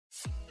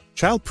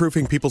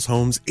Childproofing people's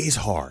homes is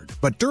hard,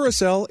 but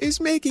Duracell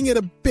is making it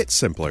a bit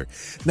simpler.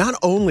 Not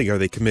only are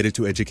they committed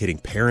to educating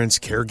parents,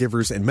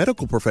 caregivers, and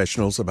medical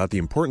professionals about the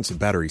importance of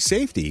battery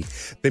safety,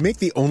 they make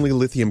the only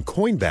lithium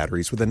coin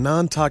batteries with a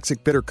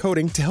non-toxic bitter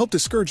coating to help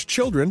discourage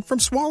children from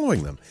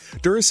swallowing them.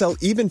 Duracell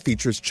even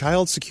features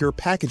child-secure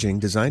packaging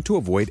designed to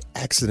avoid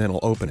accidental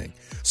opening.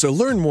 So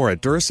learn more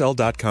at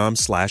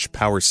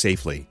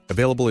Duracell.com/powersafely.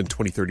 Available in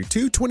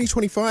 2032,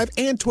 2025,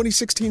 and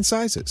 2016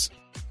 sizes.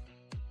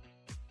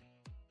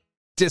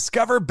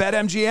 Discover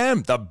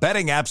BetMGM, the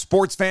betting app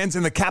sports fans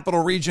in the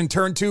capital region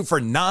turn to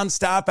for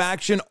nonstop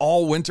action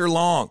all winter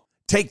long.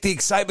 Take the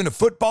excitement of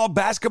football,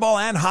 basketball,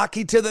 and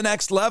hockey to the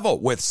next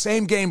level with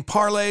same-game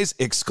parlays,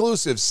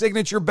 exclusive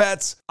signature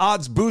bets,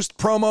 odds boost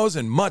promos,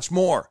 and much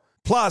more.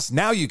 Plus,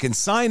 now you can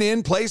sign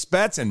in, place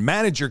bets, and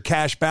manage your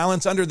cash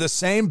balance under the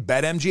same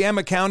BetMGM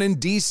account in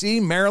D.C.,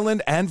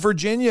 Maryland, and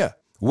Virginia.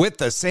 With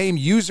the same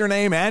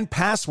username and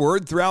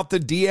password throughout the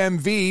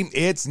DMV,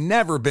 it's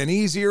never been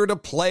easier to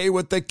play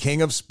with the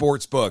king of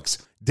sportsbooks.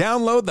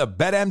 Download the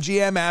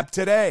BetMGM app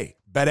today.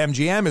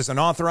 BetMGM is an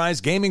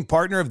authorized gaming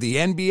partner of the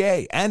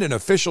NBA and an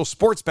official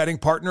sports betting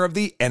partner of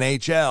the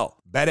NHL.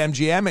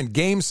 BetMGM and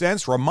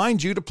GameSense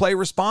remind you to play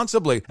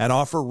responsibly and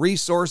offer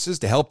resources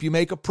to help you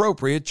make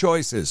appropriate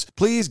choices.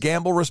 Please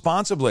gamble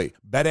responsibly.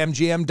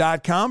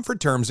 BetMGM.com for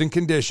terms and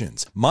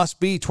conditions. Must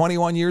be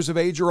 21 years of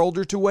age or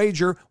older to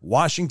wager.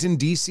 Washington,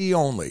 D.C.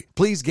 only.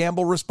 Please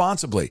gamble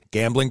responsibly.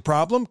 Gambling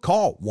problem?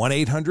 Call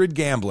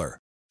 1-800-GAMBLER.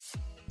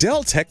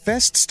 Dell Tech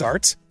Fest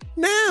starts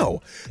now.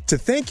 To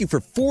thank you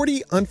for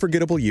 40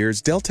 unforgettable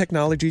years, Dell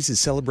Technologies is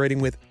celebrating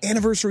with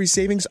anniversary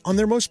savings on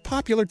their most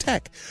popular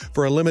tech.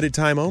 For a limited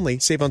time only,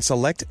 save on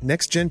select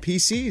next-gen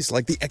PCs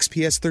like the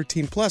XPS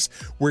 13 Plus,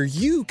 where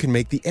you can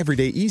make the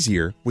everyday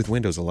easier with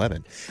Windows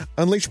 11.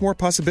 Unleash more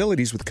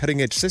possibilities with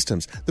cutting-edge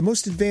systems, the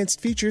most advanced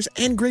features,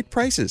 and great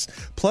prices.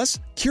 Plus,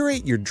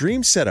 curate your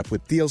dream setup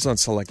with deals on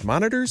select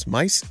monitors,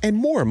 mice, and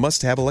more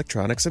must-have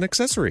electronics and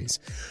accessories.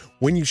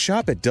 When you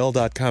shop at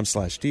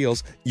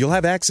Dell.com/deals, you'll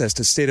have access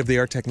to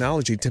state-of-the-art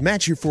technology to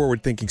match your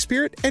forward-thinking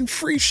spirit and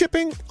free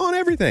shipping on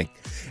everything.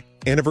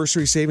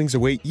 Anniversary savings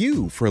await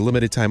you for a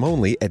limited time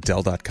only at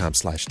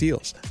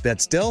Dell.com/deals.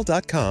 That's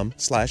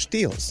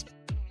Dell.com/deals.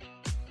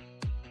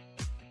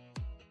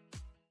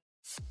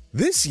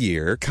 This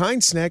year,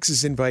 Kind Snacks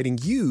is inviting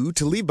you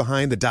to leave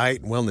behind the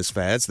diet and wellness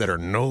fads that are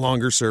no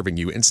longer serving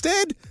you.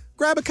 Instead,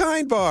 grab a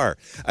Kind bar,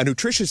 a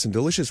nutritious and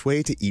delicious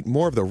way to eat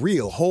more of the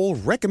real, whole,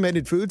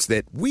 recommended foods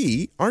that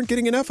we aren't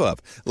getting enough of,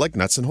 like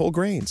nuts and whole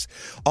grains.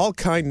 All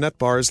Kind nut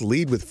bars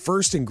lead with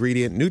first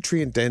ingredient,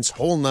 nutrient-dense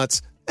whole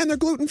nuts, and they're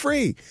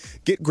gluten-free.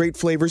 Get great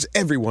flavors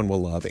everyone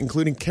will love,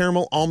 including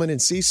caramel, almond,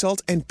 and sea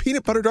salt, and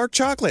peanut butter dark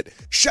chocolate.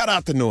 Shut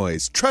out the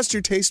noise, trust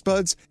your taste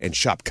buds, and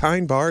shop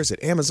Kind bars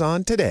at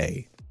Amazon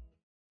today.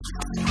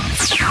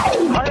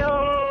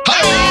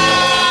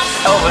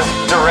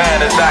 Elvis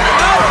Duran is back.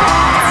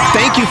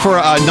 Thank you for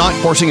not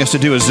forcing us to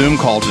do a Zoom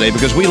call today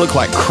because we look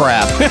like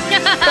crap.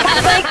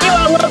 Thank you.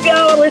 I love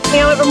y'all. I listen to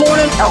y'all every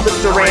morning.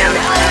 Elvis Duran.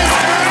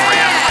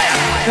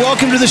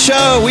 Welcome to the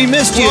show. We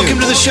missed you.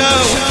 Welcome to the show.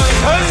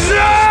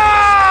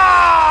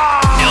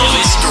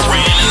 Elvis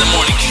Duran in the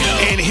morning show.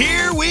 And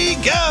here we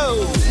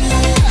go.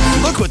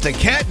 Look what the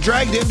cat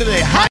dragged in today.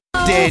 Hi,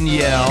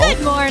 Danielle.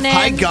 Good morning.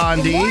 Hi,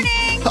 Gandhi. Good morning.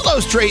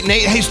 Hello, Straight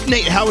Nate. Hey,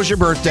 Nate, how was your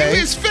birthday?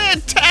 It was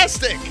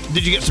fantastic.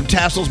 Did you get some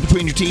tassels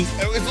between your teeth?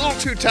 I was a little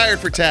too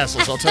tired for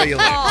tassels, I'll tell you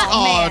later.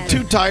 Oh,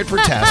 too tired for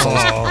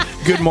tassels.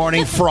 Good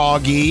morning,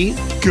 Froggy.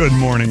 Good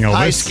morning, Elvis.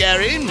 Hi,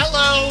 Scarin.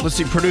 Hello. Let's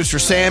see, producer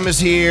Sam is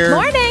here.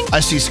 Morning.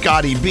 I see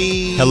Scotty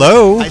B.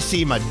 Hello. I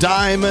see my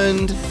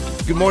Diamond.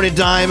 Good morning,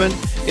 Diamond.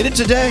 And it's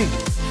a day.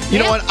 You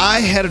know what?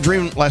 I had a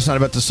dream last night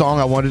about the song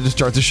I wanted to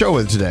start the show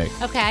with today.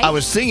 Okay. I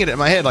was singing it in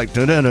my head like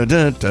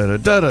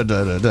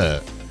da-da-da-da-da-da-da-da-da.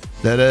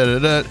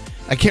 Da-da-da-da.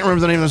 I can't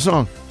remember the name of the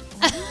song.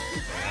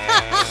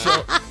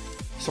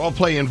 So I'll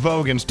play In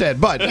Vogue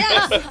instead. But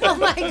Yes. Oh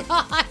my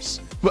gosh.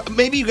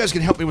 maybe you guys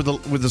can help me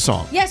with the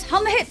song. Yes,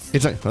 hum the hits.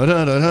 It's like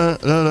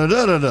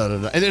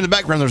da-da-da-da-da-da-da-da-da. And in the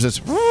background there's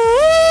this.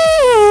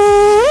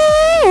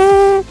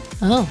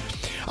 Oh.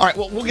 All right,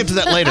 well, we'll get to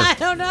that later. I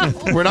don't know.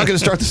 We're not going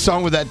to start the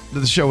show with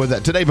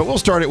that today, but we'll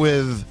start it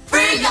with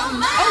Freedom.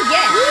 Oh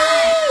yeah.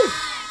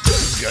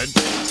 This is good.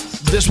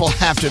 This will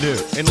have to do.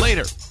 And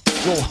later,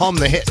 we'll hum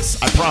the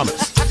hits, I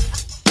promise.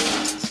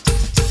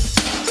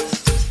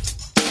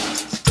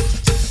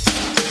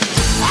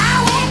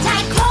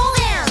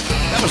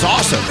 That was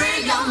awesome.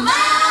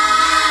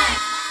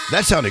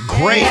 That sounded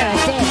great.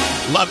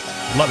 Love it.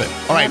 Love it.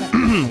 All right,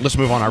 let's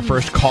move on. Our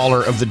first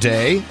caller of the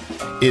day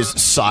is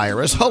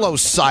Cyrus. Hello,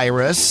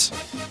 Cyrus.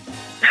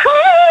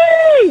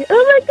 Hi! Oh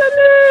my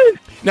goodness!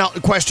 Now,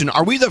 question,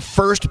 are we the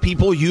first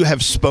people you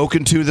have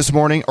spoken to this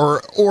morning,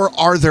 or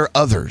are there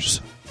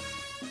others?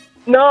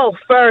 No,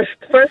 first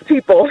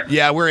people.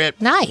 Yeah, we're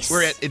it. Nice.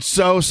 We're it. It's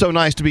so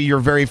nice to be your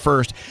very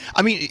first.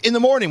 I mean, in the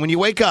morning when you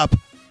wake up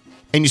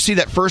and you see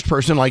that first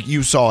person like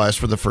you saw us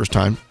for the first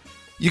time,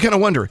 you kind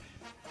of wonder,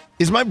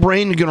 is my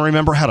brain going to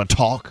remember how to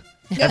talk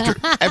after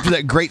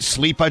that great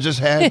sleep I just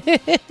had?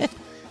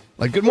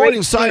 Like, good morning,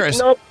 Great, Cyrus.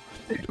 Nope.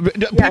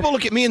 People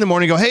look at me in the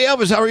morning and go, hey,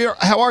 Elvis,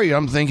 how are you?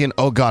 I'm thinking,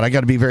 oh, God, I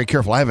got to be very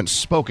careful. I haven't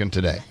spoken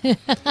today.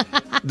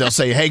 They'll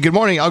say, hey, good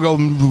morning. I'll go,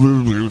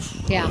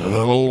 Yeah.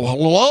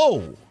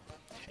 hello.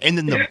 And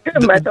then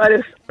My thought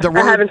is, I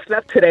haven't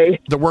slept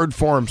today. the word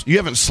forms. You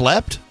haven't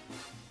slept?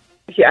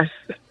 Yes.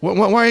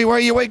 Why are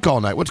you awake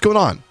all night? What's going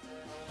on?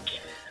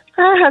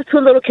 I have 2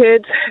 little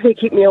kids. They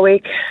keep me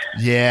awake.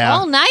 Yeah.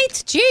 All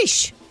night?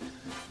 Jeesh.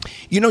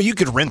 You know, you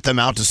could rent them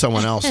out to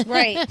someone else.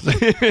 Right.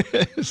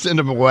 Send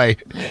them away.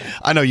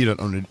 I know you don't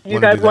want to. You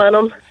guys want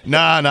them? No.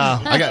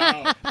 I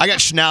got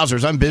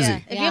schnauzers. I'm busy.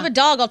 If you have a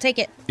dog, I'll take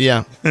it.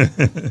 Yeah.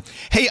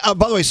 Hey,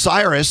 by the way,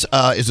 Cyrus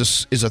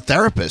is a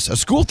therapist, a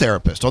school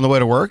therapist on the way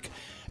to work,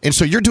 and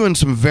so you're doing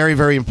some very,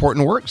 very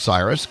important work,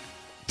 Cyrus.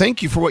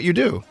 Thank you for what you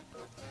do.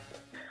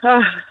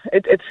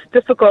 It's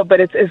difficult, but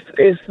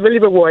it's really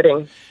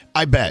rewarding.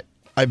 I bet.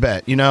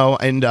 You know,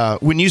 and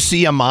when you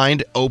see a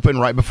mind open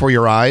right before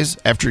your eyes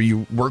after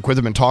you work with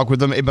them and talk with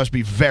them, it must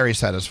be very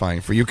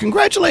satisfying for you.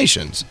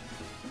 Congratulations.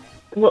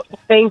 Well,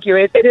 thank you.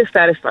 It is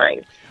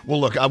satisfying. Well,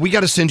 look, we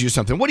got to send you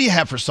something. What do you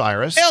have for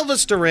Cyrus?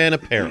 Elvis Duran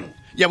apparel.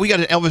 Yeah, we got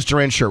an Elvis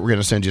Duran shirt we're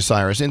going to send you,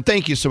 Cyrus. And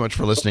thank you so much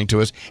for listening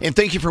to us. And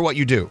thank you for what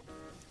you do.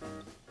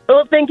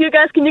 Oh, thank you,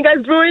 guys. Can you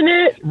guys ruin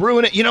it?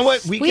 Ruin it. You know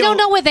what? We don't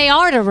know what they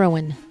are to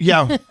ruin.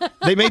 Yeah,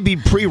 they may be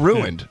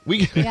pre-ruined.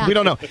 We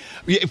don't know.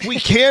 If we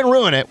can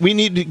ruin it, we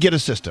need to get a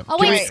system. Oh,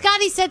 wait,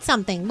 Scotty said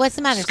something. What's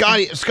the matter?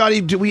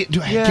 Scotty,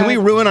 can we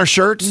ruin our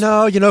shirts?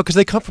 No, because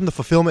they come from the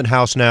fulfillment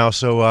house now,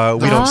 so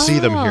we don't see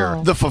them here.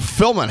 The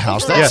fulfillment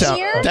house.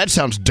 That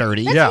sounds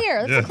dirty. That's here.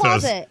 It's a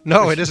closet.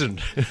 No, it isn't.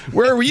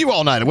 Where were you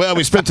all night? Well,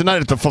 we spent the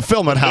night at the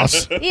fulfillment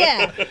house.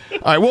 Yeah. All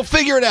right, we'll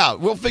figure it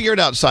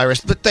out.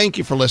 Cyrus. But thank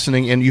you for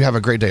listening, and you have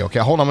a great day. Okay,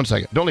 hold on 1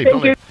 second. Don't leave.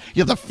 You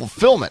have the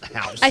fulfillment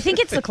house. I think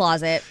it's the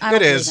closet. I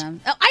don't It is.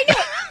 believe them. Oh, I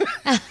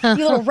know it.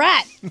 You little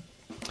rat.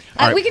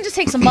 right. We can just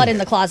take some mud in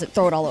the closet,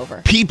 throw it all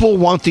over. People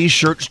want these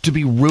shirts to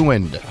be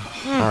ruined.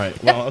 All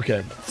right. Well,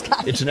 okay.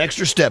 It's an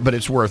extra step, but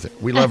it's worth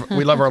it. We love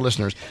our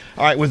listeners.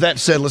 All right. With that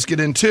said, let's get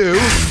into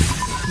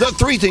the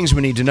 3 things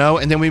we need to know,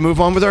 and then we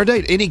move on with our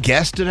date. Any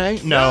guests today?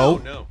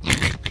 No.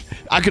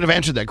 I could have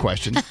answered that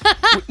question.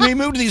 We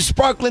moved to these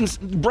sparkling,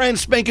 brand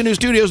spanking new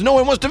studios. No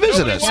one wants to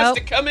visit us. Nobody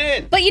wants to come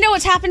in. But you know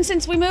what's happened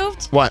since we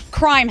moved? What?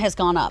 Crime has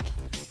gone up.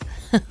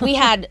 We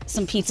had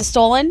some pizza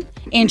stolen.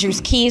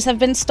 Andrew's keys have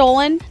been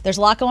stolen. There's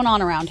a lot going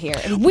on around here,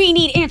 and we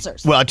need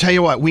answers. Well, I'll tell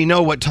you what. We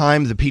know what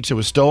time the pizza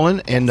was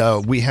stolen,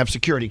 and we have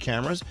security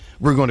cameras.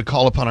 We're going to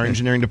call upon our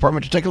engineering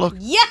department to take a look.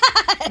 Yes!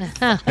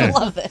 I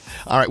love this.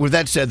 All right. With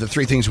that said, the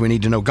 3 things we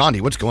need to know.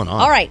 Gandhi, what's going on?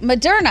 All right.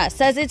 Moderna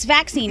says its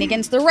vaccine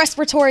against the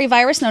respiratory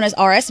virus known as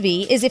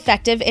RSV is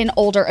effective in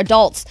older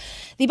adults.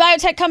 The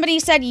biotech company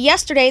said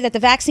yesterday that the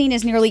vaccine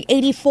is nearly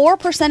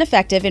 84%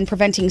 effective in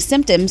preventing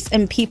symptoms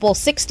in people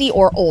 60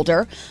 or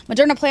older.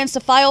 Moderna plans to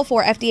file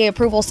for FDA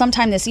approval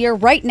sometime this year.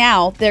 Right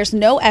now, there's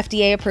no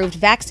FDA-approved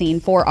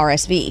vaccine for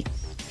RSV.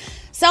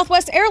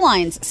 Southwest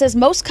Airlines says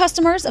most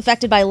customers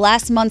affected by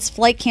last month's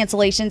flight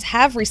cancellations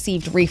have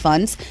received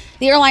refunds.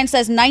 The airline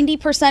says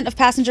 90% of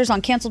passengers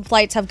on canceled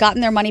flights have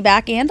gotten their money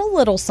back and a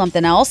little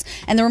something else,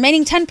 and the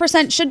remaining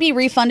 10% should be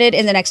refunded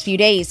in the next few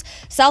days.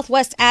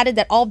 Southwest added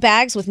that all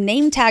bags with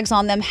name tags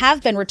on them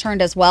have been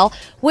returned as well,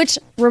 which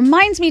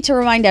reminds me to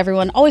remind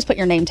everyone, always put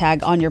your name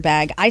tag on your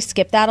bag. I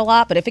skip that a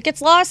lot, but if it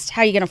gets lost,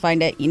 how are you going to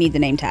find it? You need the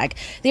name tag.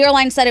 The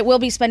airline said it will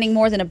be spending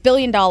more than $1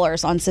 billion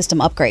on system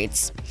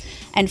upgrades.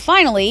 And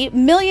finally,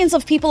 millions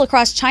of people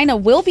across China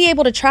will be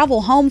able to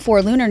travel home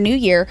for Lunar New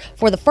Year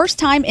for the first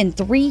time in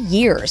 3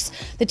 years.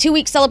 The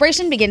 2-week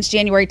celebration begins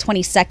January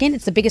 22nd.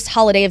 It's the biggest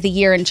holiday of the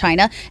year in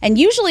China and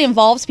usually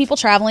involves people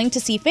traveling to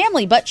see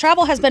family, but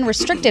travel has been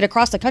restricted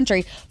across the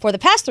country for the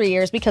past 3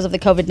 years because of the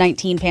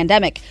COVID-19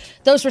 pandemic.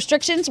 Those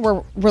restrictions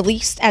were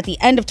released at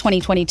the end of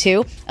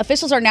 2022.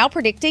 Officials are now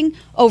predicting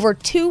over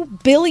 2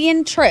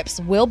 billion trips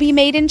will be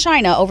made in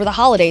China over the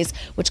holidays,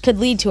 which could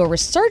lead to a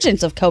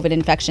resurgence of COVID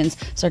infections.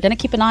 So they're going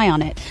to keep an eye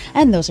on it.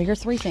 And those are your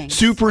 3 things.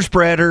 Super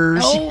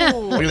spreaders.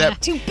 Oh, look at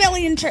that. 2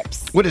 billion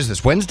trips. What is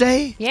this,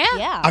 Wednesday?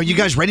 Yeah. Are you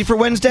guys ready for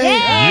Wednesday?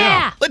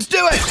 Yeah. Let's do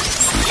it.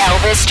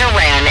 Elvis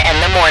Duran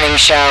and the Morning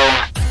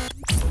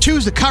Show.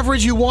 Choose the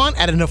coverage you want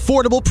at an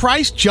affordable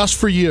price just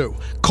for you.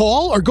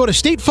 Call or go to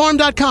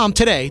statefarm.com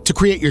today to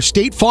create your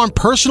State Farm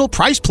personal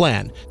price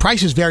plan.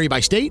 Prices vary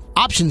by state.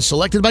 Options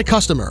selected by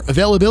customer.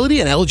 Availability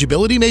and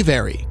eligibility may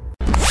vary.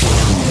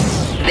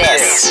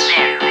 This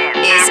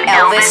is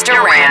Elvis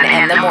Duran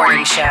and the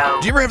Morning Show.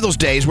 Do you ever have those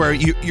days where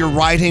you're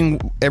writing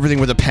everything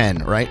with a pen,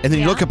 right? And then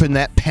you look up and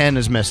that pen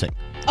is missing.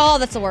 Oh,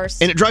 that's the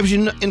worst. And it drives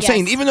you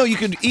insane. Yes. Even though you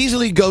could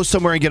easily go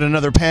somewhere and get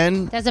another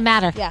pen. Doesn't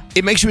matter. Yeah.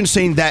 It makes you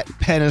insane that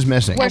pen is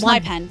missing. Where's my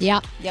pen?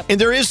 Yeah. Yep.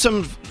 And there is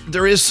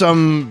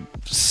some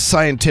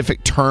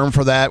scientific term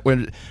for that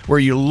where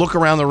you look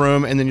around the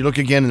room and then you look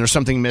again and there's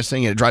something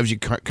missing and it drives you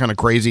kind of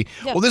crazy.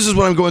 Yep. Well, this is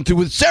what I'm going through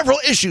with several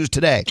issues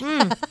today.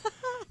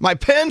 My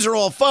pens are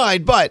all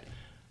fine, but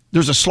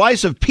there's a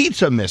slice of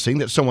pizza missing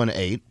that someone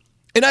ate.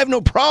 And I have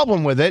no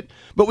problem with it,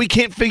 but we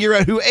can't figure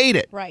out who ate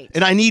it. Right.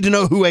 And I need to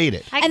know who ate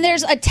it. And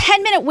there's a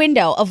 10-minute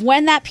window of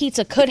when that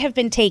pizza could have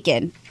been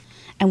taken,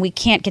 and we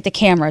can't get the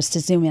cameras to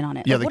zoom in on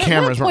it. Yeah, Like, the what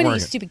cameras are weren't the point of working.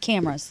 these stupid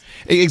cameras?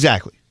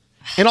 Exactly.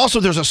 And also,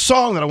 there's a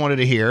song that I wanted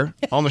to hear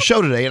on the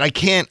show today, and I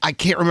can't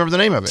remember the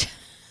name of it.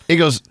 It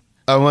goes,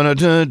 I want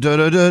to da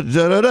da da da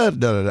da da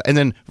da da, and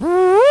then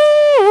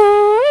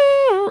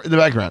in the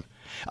background,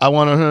 I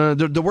want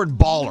to the word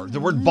baller. The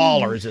word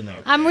baller is in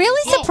there. I'm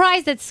really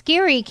surprised that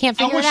Scary can't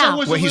figure it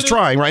out. Well, he's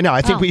trying right now.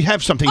 I think we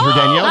have something here,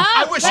 Danielle.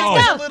 I wish it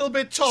was a little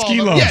bit taller.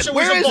 Skee-Lo. Yes,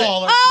 where is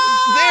it?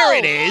 There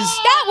it is.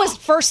 That was,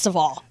 first of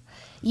all,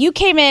 you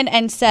came in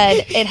and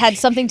said it had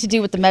something to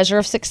do with the measure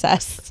of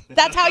success.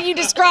 That's how you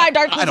described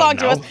our I don't song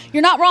to us. know.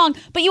 You're not wrong,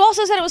 but you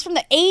also said it was from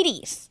the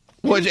 80s.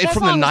 Well, it's That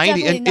from the song was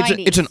 90s.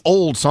 definitely It's an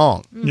old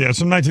song. Yeah, it's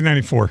from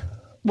 1994.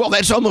 Well,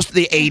 that's almost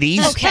the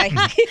 80s. Okay.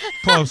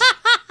 Close.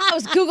 I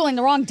was Googling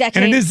the wrong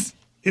decade. And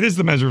it is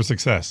the measure of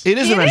success. It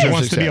is a measure He of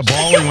wants success. to be a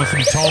baller. He wants to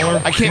be taller.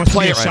 I can't he wants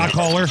play to it be a right shot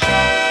now. caller.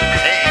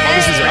 Oh,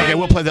 this is okay.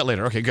 We'll play that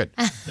later. Okay, good.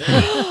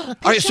 All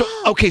right,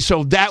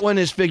 so that one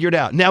is figured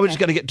out. Now we just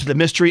got to get to the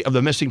mystery of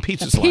the missing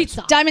pizza slice.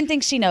 Pizza. Diamond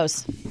thinks she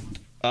knows.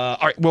 All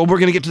right, well, we're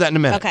going to get to that in a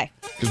minute. Okay.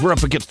 Because we're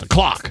up against the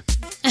clock.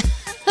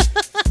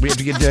 We have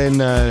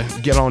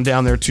to get on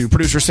down there to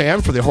producer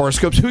Sam for the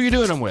horoscopes. Who are you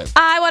doing them with?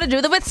 I want to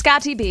do them with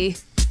Scotty B.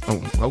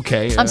 Oh,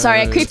 okay. I'm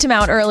sorry, I creeped him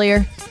out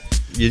earlier.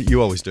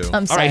 You always do. I'm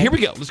All sorry. right, here we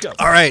go. Let's go.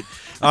 All right.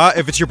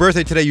 If it's your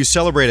birthday today, you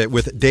celebrate it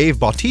with Dave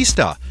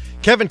Bautista,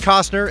 Kevin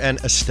Costner, and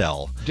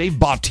Estelle. Dave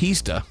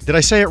Bautista. Did I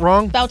say it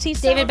wrong?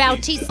 Bautista? David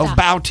Bautista. Oh,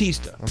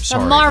 Bautista. I'm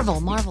sorry.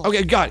 From Marvel.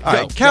 Okay, got it. All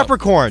right,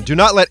 Capricorn, do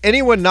not let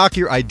anyone knock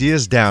your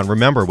ideas down.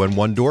 Remember, when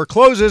one door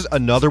closes,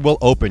 another will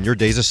open. Your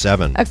day's a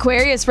 7.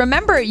 Aquarius,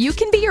 remember, you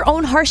can be your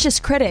own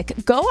harshest critic.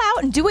 Go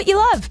out and do what you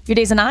love. Your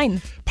day's a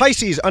 9.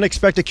 Pisces,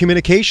 unexpected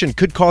communication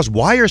could cause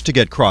wires to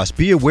get crossed.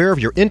 Be aware of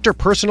your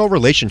interpersonal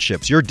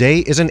relationships. Your day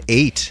is an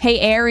 8. Hey,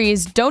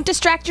 Aries, don't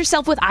distract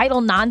yourself with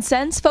idle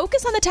nonsense.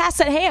 Focus on the tasks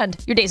at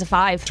hand. Your day's a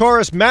 5.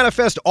 Taurus,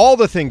 manifest all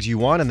the things you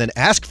want and then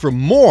ask for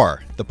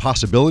more. The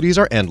possibilities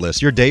are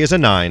endless. Your day is a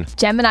 9.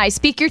 Gemini,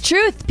 speak your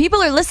truth.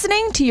 People are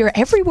listening to your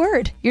every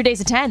word. Your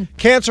day's a 10.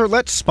 Cancer,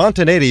 let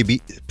spontaneity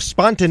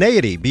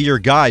be your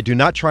guide. Do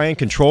not try and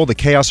control the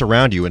chaos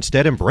around you.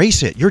 Instead,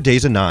 embrace it. Your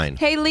day's a 9.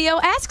 Hey, Leo,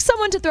 ask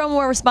someone to throw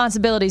more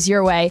responsibilities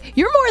your way.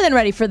 You're more than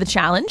ready for the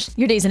challenge.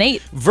 Your day's an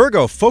 8.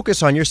 Virgo,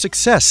 focus on your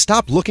success.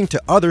 Stop looking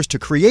to others to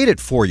create it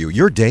for you.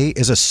 Your day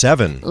is a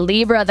 7.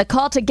 Libra, the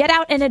call to get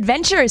out and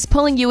adventure is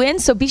pulling you in,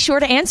 so be sure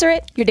to answer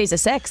it. Your day's a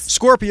 6.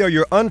 Scorpio,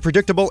 your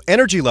unpredictable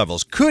energy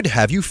levels could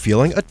have you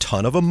feeling a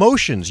ton of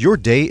emotions. Your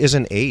day is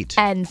an 8.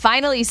 And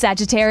finally,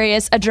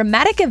 Sagittarius, a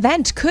dramatic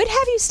event could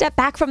have you step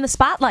back from the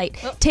spotlight.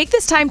 Take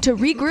this time to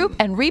regroup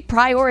and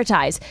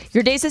reprioritize.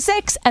 Your day's a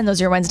 6, and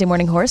those are your Wednesday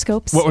morning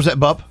horoscopes. What was that,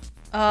 Bub?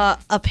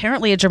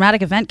 Apparently a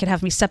dramatic event could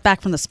have me step back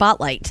from the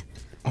spotlight.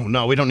 Oh,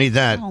 no, we don't need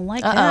that. I don't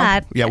like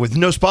that. Yeah, with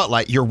no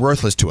spotlight, you're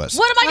worthless to us.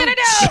 What am I going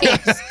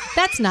to do?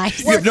 That's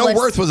nice. You have no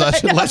worth with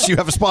us unless you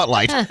have a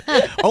spotlight.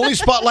 Only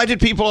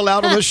spotlighted people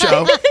allowed on the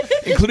show,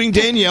 including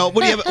Danielle.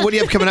 What do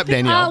you have coming up,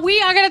 Danielle?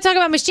 We are going to talk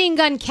about Machine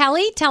Gun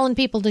Kelly telling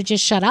people to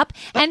just shut up.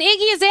 And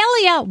Iggy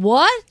Azalea,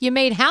 what? You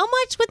made how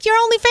much with your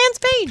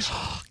OnlyFans page?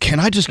 Can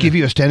I just give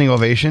you a standing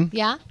ovation?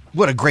 Yeah.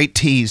 What a great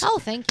tease. Oh,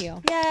 thank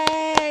you.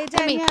 Yay,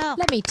 Danielle.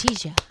 Let me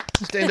tease you.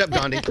 Stand up,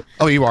 Gandhi.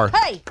 Oh, you are.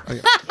 Hey.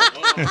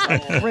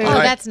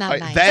 Oh, that's not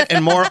nice. That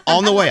and more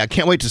on the way. I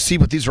can't wait to see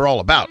what these are all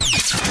about.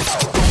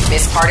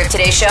 Miss part of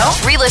today's show?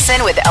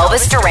 Re-listen with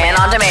Elvis Duran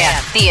on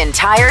demand. The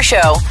entire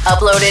show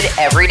uploaded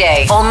every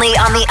day. Only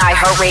on the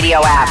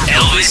iHeartRadio app.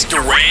 Elvis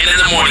Duran in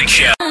the Morning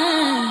Show.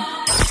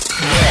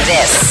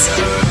 This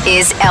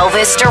is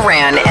Elvis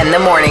Duran and the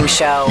Morning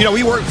Show. You know,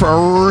 we work for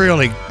a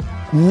really,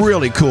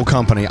 really cool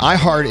company.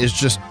 iHeart is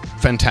just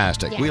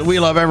fantastic. Yes. We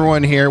love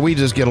everyone here. We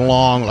just get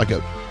along like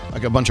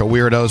a bunch of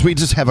weirdos. We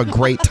just have a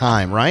great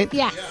time, right?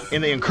 Yeah.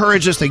 And they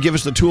encourage us. They give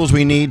us the tools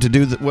we need to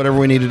do whatever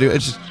we need to do.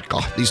 It's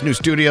just, these new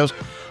studios,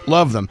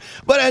 love them.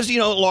 But as you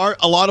know,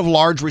 a lot of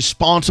large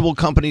responsible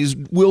companies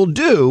will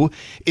do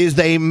is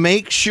they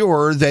make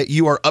sure that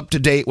you are up to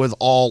date with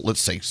all,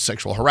 let's say,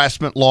 sexual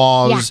harassment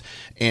laws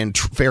and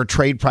fair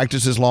trade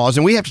practices laws.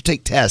 And we have to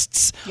take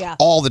tests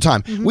all the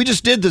time. Mm-hmm. We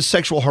just did the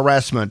sexual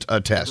harassment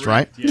test,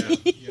 right?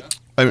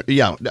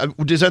 Yeah.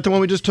 Is that the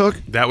one we just took?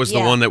 That was the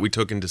one that we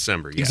took in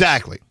December. Yes.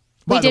 Exactly.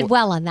 We did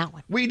well on that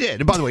one. We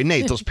did. And by the way,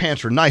 Nate, those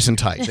pants are nice and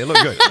tight. They look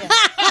good.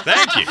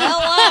 Thank you.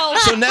 Hello.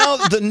 So now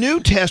the new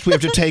test we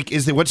have to take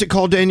is what's it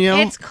called, Danielle?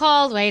 It's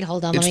called, wait,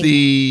 hold on. It's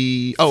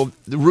the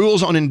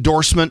rules on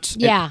endorsements.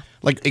 Yeah.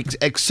 Like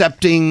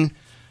accepting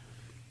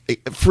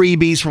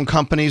freebies from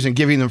companies and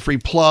giving them free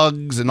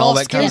plugs and all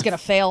that kind of Scary's going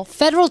to fail.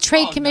 Federal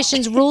Trade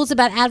Commission's rules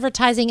about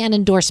advertising and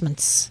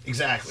endorsements.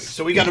 Exactly.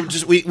 So we got to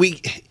just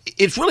we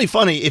it's really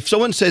funny if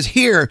someone says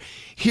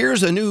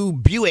here's a new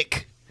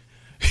Buick.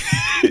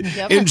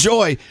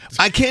 Enjoy.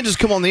 I can't just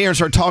come on the air and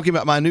start talking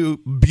about my new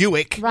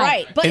Buick.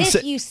 Right. But and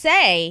if you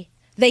say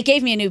they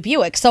gave me a new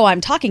Buick, so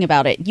I'm talking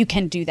about it. You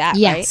can do that,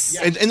 Yes.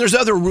 right? And there's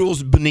other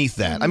rules beneath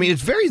that. I mean,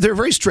 they're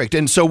very strict,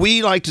 and so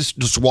we like to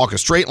just walk a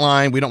straight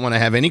line. We don't want to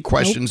have any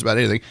questions about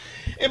anything.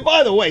 And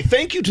by the way,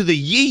 thank you to the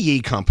Yee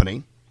Yee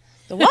Company.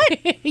 The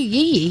what?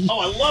 Yee. Oh,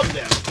 I love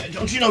them.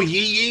 Don't you know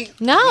Yee Yee?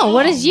 No,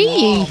 what is Yee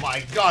Yee? Oh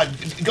my God!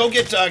 Go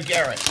get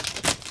Garrett.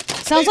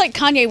 Sounds like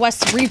Kanye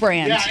West's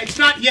rebrand. Yeah, it's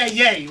not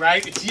yay,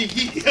 right? It's yee.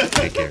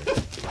 Take care.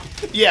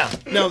 Yeah.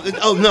 No.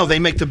 Oh no. They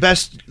make the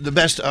best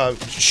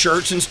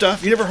shirts and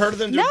stuff. You never heard of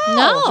them?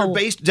 No. They're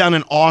based down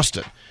in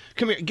Austin.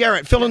 Come here,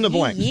 Garrett. Fill in the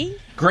blank.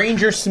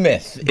 Granger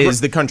Smith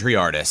is the country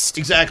artist.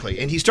 Exactly,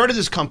 and he started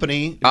this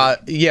company.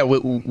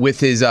 With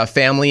his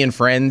family and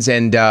friends,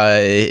 and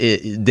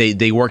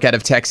they work out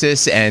of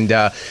Texas. And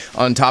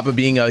on top of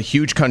being a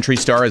huge country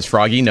star, as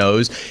Froggy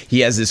knows,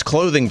 he has this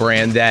clothing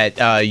brand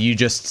that you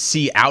just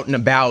see out and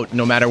about,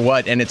 no matter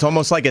what. And it's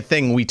almost like a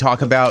thing we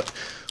talk about.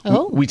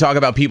 Oh. We talk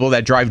about people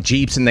that drive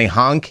Jeeps and they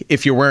honk.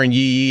 If you're wearing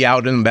yee yee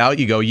out and about,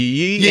 you go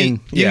yee yee. And,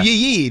 You yee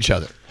yee each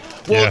other.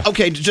 Well,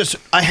 okay,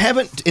 I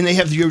haven't, and they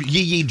have your Yee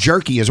Yee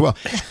jerky as well.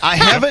 I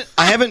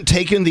haven't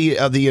taken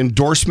the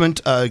endorsement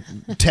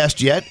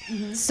test yet.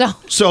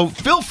 So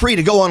feel free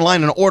to go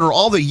online and order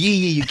all the Yee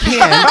Yee you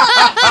can.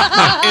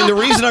 And the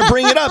reason I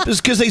bring it up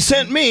is because they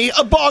sent me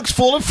a box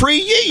full of free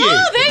Yee Yee.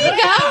 Oh, there you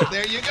go.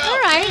 There you go.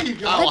 All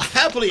right. I'll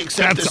happily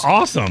accept That's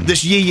awesome.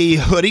 This Yee Yee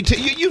hoodie.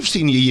 You've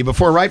seen Yee Yee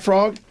before, right,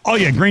 Frog? Oh,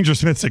 yeah. Granger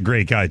Smith's a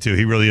great guy, too.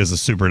 He really is a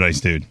super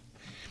nice dude.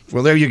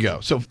 Well, there you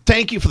go. So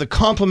thank you for the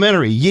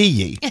complimentary Yee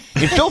Yee.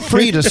 And feel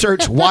free to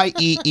search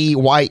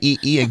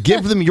YEEYEE and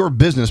give them your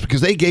business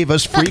because they gave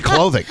us free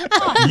clothing.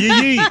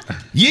 Yee Yee.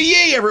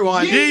 Yee Yee,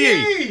 everyone. Yee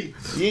Yee.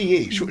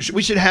 Yee Yee.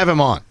 We should have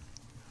him on.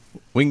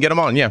 We can get him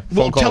on, yeah.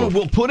 We'll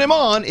put him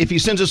on if he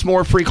sends us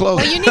more free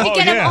clothing. Well, you need to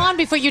get him on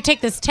before you take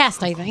this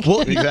test, I think.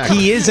 Well,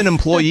 he is an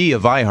employee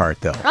of iHeart,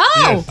 though.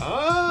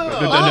 Oh.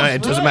 No,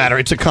 it doesn't matter.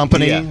 It's a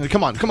company. Yeah.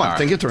 Come on. All right.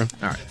 Think it through.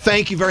 All right.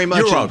 Thank you very much.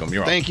 You're welcome.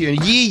 Thank you.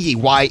 And Yee Yee,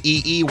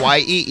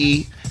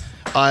 YEEYEE.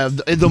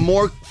 The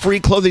more free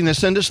clothing they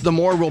send us, the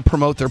more we'll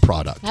promote their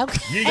product.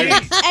 Okay.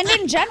 And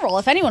in general,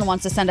 if anyone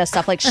wants to send us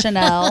stuff like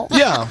Chanel,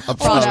 Yeah.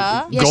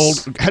 Prada.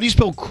 Gold. How do you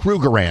spell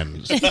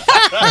Krugerrands?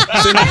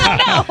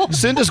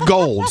 Send us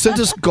gold. Send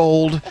us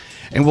gold.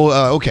 And we'll,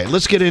 okay,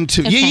 let's get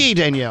into Yee Yee,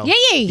 Danielle. Yee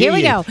Yee, here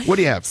we go. What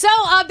do you have? So,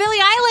 Billie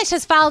Eilish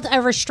has filed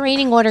a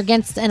restraining order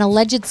against an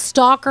alleged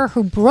stalker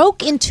who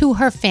broke into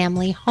her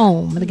family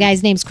home. The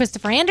guy's name's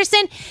Christopher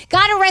Anderson,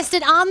 got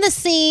arrested on the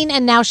scene,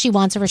 and now she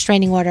wants a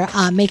restraining order.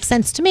 Makes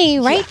sense to me,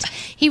 right? Yeah.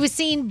 He was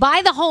seen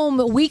by the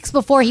home weeks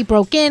before he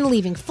broke in,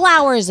 leaving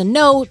flowers, a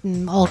note,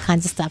 and all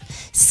kinds of stuff.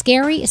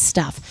 Scary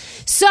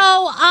stuff.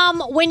 So,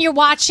 when you're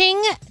watching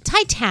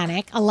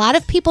Titanic, a lot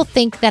of people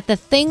think that the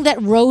thing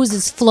that Rose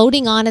is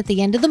floating on at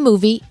the end of the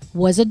movie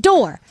was a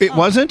door. It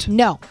wasn't?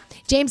 No.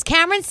 James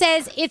Cameron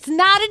says it's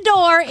not a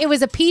door. It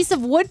was a piece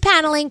of wood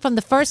paneling from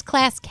the first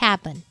class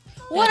cabin.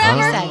 Whatever.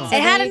 So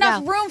It had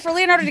enough room for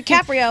Leonardo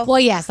DiCaprio.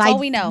 Well, yes. That's all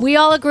we know. We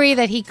all agree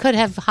that he could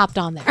have hopped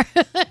on there.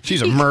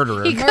 She's a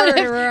murderer. He could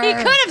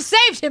have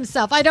saved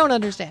himself. I don't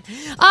understand.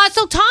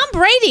 So Tom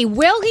Brady,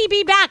 will he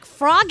be back?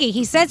 Froggy,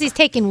 he says he's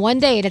taking one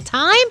day at a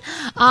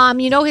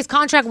time. His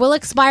contract will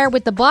expire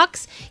with the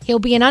Bucs. He'll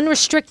be an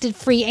unrestricted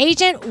free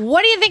agent.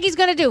 What do you think he's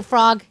going to do,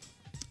 Frog?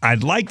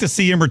 I'd like to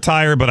see him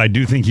retire, but I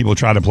do think he will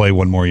try to play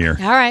one more year.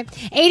 All right.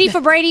 80 for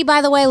Brady,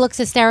 by the way, looks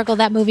hysterical.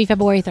 That movie,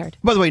 February 3rd.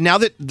 By the way, now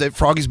that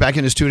Froggy's back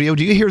in his studio,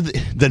 do you hear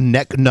the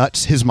neck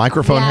nuts his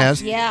microphone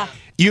has? Yeah.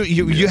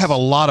 You have a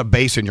lot of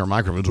bass in your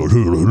microphone.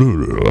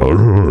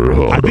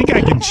 I think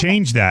I can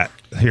change that.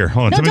 Here,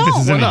 hold on. No, Tell me if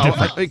this is don't. any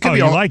different. It could Oh, be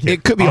you like it?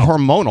 It could be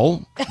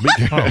hormonal.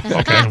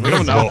 Okay. We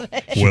don't know.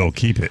 We'll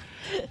keep it.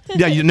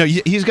 Yeah,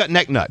 he's got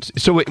neck nuts.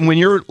 So when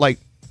you're like,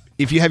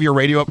 if you have your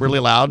radio up really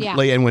loud, Yeah.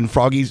 and when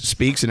Froggy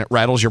speaks and it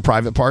rattles your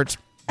private parts,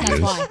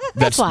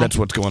 That's why. that's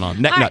what's going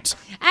on. Neck All right. nuts.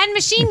 And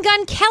Machine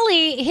Gun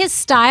Kelly, his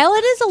style,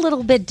 it is a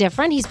little bit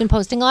different. He's been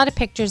posting a lot of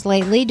pictures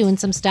lately, doing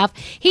some stuff.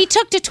 He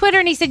took to Twitter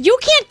and he said, "You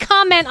can't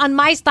comment on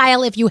my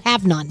style if you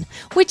have none,"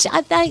 which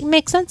that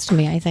makes sense to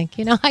me, I think.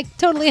 I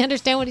totally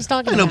understand what he's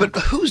talking I know, about.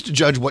 but who's to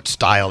judge what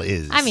style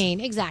is? I mean,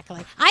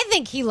 exactly. I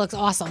think he looks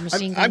awesome,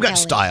 Machine Gun I've got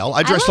Kelly. style.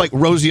 I dress like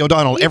Rosie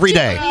O'Donnell every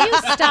day. You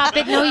stop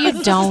it. No, you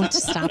don't.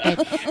 Stop it.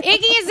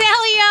 Iggy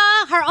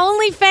Azalea, her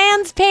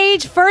OnlyFans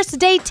page, first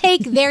day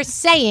take, they're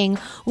saying,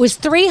 was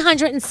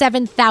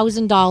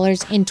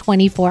 $307,000 in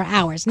 24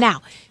 hours.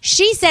 Now,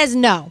 she says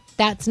no,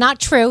 that's not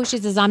true. She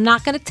says, I'm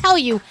not going to tell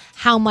you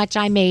how much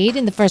I made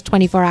in the first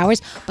 24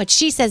 hours, but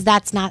she says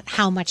that's not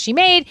how much she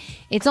made.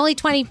 It's only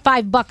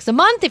 $25 a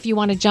month if you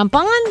want to jump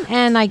on,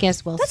 and I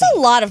guess we'll That's see. a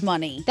lot of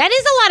money. That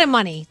is a lot of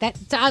money.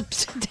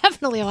 That's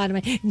definitely a lot of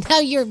money. Now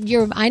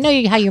I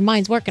know how your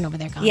mind's working over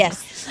there, Constance.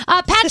 Yes.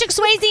 Patrick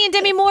Swayze and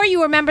Demi Moore,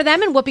 you remember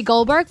them, and Whoopi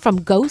Goldberg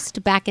from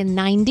Ghost back in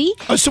 '90.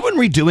 Oh, is someone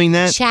redoing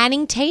that?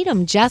 Channing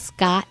Tatum just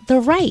got the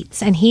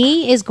rights, and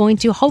he is going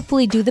to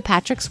hopefully do the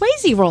Patrick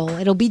Swayze role.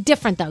 It'll be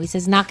different, though. He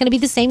says not going to be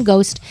the same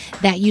Ghost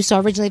that you saw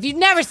originally. If you've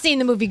never seen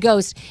the movie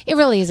Ghost, it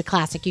really is a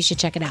classic. You should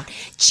check it out.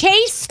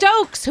 Chase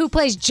Stokes, who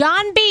plays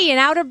John B. in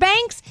Outer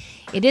Banks,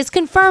 It is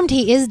confirmed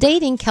he is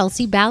dating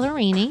Kelsey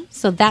Ballerini,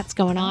 so that's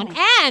going on.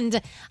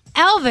 And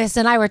Elvis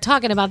and I were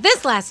talking about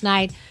this last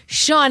night.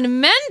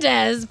 Shawn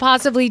Mendes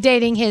possibly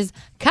dating his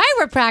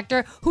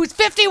chiropractor, who's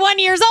 51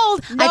 years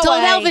old. No I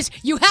told way. Elvis,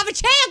 you have a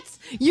chance.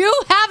 You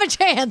have a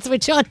chance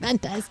with Shawn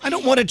Mendes. I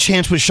don't want a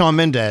chance with Shawn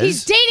Mendes.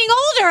 He's dating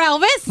older,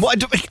 Elvis. Well,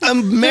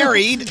 I'm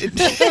married.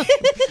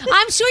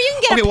 I'm sure you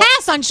can get a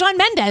pass on Shawn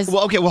Mendes.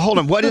 Well, okay, hold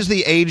on. What is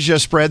the age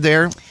spread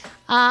there?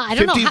 I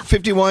don't know.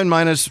 51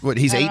 minus what?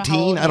 He's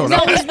 18? I don't know.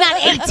 No, he's not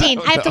 18.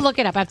 I have to look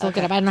it up. I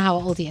don't know how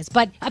old he is.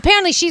 But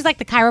apparently she's like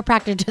the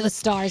chiropractor to the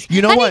stars.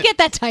 You know how what? do you get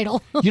that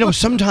title?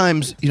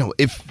 Sometimes,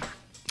 if...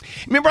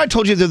 Remember I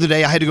told you the other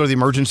day I had to go to the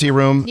emergency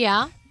room?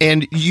 Yeah.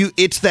 And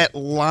it's that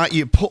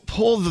you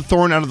pull the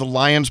thorn out of the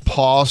lion's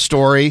paw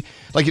story.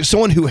 Like if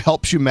someone who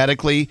helps you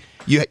medically,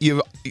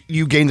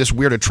 you gain this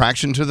weird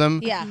attraction to them.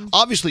 Yeah.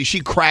 Obviously,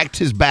 she cracked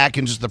his back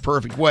in just the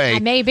perfect way.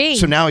 Maybe.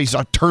 So now he's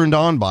turned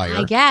on by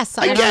her. I guess.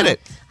 I get it.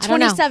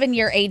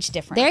 27-year age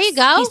difference. There you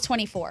go. He's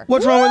 24.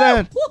 What's wrong with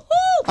that?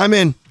 I'm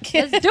in.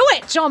 Let's do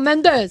it, Shawn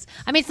Mendes.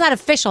 I mean, it's not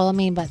official.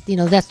 But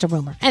that's the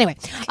rumor. Anyway,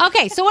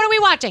 okay. So what are we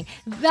watching?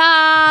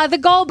 The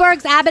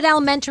Goldbergs. Abbott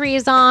Elementary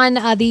is on.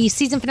 The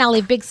season finale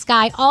of Big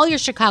Sky. All your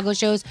Chicago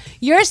shows.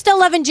 You're still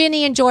loving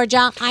Ginny and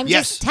Georgia. I'm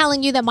just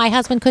telling you that my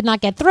husband could not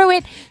get through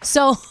it.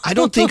 So I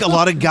don't think a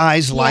lot of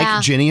guys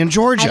like Ginny and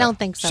Georgia. I don't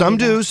think so. Some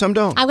either. do, some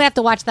don't. I'm gonna have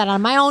to watch that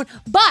on my own.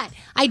 But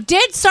I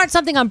did start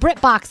something on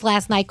BritBox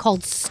last night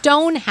called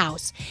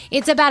Stonehouse.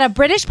 It's about a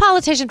British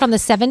politician from the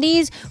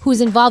 70s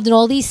who's involved in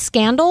all these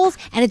scandals,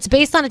 and it's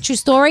based on a true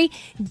story.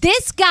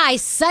 This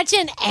guy's such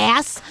an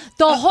ass.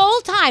 The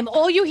whole time,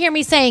 all you hear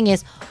me saying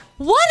is,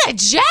 "What a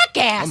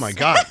jackass!" Oh my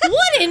God!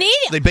 What an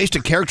idiot! They based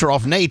a character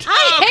off Nate.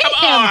 I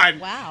hate him.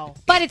 Wow.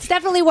 But it's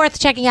definitely worth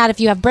checking out if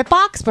you have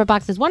BritBox.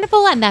 BritBox is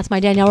wonderful, and that's my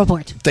Danielle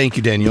report. Thank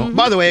you, Daniel.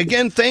 By the way,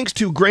 again, thanks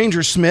to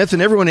Granger Smith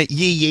and everyone at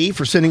Yee Yee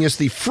for sending us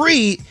the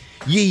free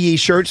Yee Yee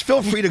shirts.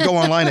 Feel free to go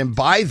online and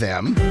buy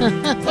them.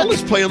 Well,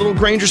 let's play a little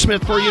Granger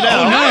Smith for you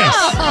now.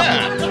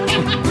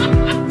 Nice.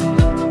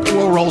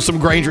 We'll roll some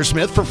Granger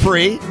Smith for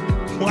free.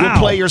 Wow. We'll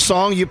play your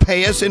song, you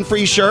pay us in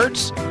free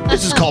shirts.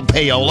 This is called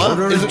Payola.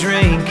 Order a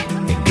drink,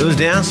 it goes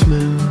down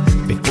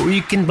smooth. Before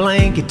you can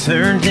blink, it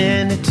turns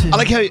into two. I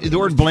like how the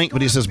word blink,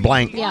 but he says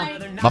blank. Yeah.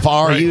 How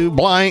far are you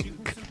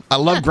blank? I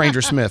love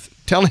Granger Smith.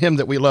 Tell him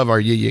that we love our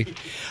Yee Yee.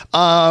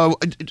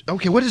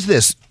 Okay, what is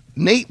this?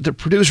 Nate, the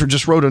producer,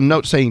 just wrote a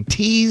note saying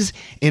tease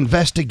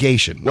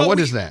investigation. Now, what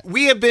is that?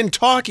 We have been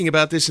talking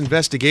about this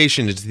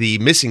investigation into the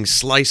missing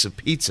slice of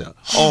pizza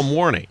all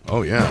morning.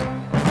 Oh, yeah.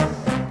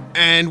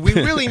 And we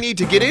really need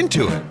to get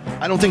into it.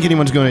 I don't think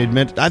anyone's going to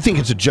admit. I think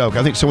it's a joke.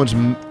 I think someone's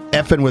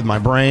effing with my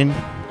brain.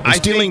 I'm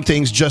stealing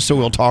things just so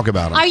we'll talk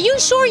about them. Are you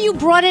sure you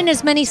brought in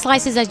as many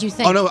slices as you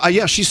think? Oh, no.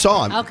 Yeah, she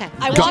saw him. Okay.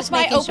 I walked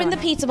by, opened the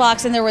pizza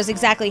box, and there was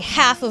exactly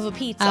half of a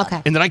pizza.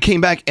 Okay. And then I came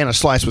back, and a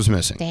slice was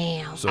missing.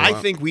 Damn. So, I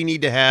think we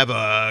need to have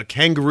a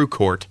kangaroo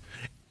court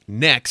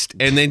next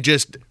and then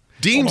just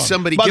deem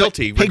somebody By the way,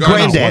 guilty. hey, regardless-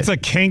 Granddad. What's a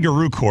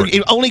kangaroo court?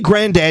 Only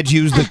granddads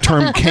use the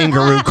term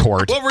kangaroo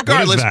court. Well,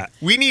 regardless, that?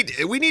 we need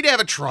to have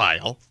a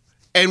trial,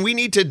 and we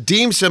need to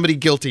deem somebody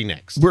guilty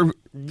next.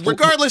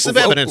 Regardless of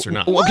evidence or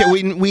not. Okay,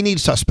 we need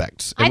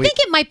suspects. I think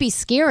it might be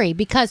scary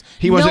because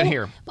He wasn't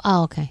here.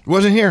 Oh, okay.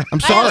 Wasn't here. I'm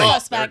sorry.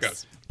 There it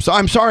goes. So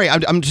I'm sorry.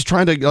 I'm just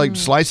trying to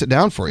slice it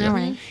down for you. All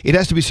right. It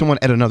has to be someone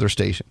at another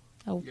station.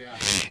 Oh.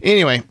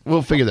 Anyway,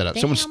 we'll figure that out.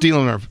 Someone's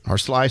stealing our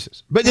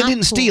slices. But they Not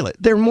didn't cool. steal it.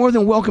 They're more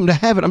than welcome to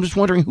have it. I'm just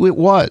wondering who it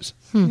was.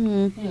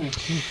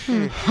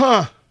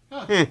 Huh.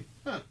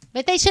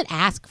 But they should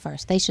ask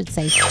first. They should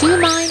say, "Do you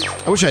mind?"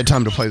 I wish I had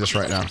time to play this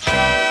right now.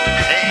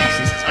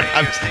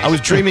 I was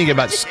dreaming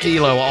about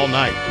Skilo all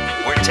night.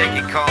 We're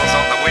taking calls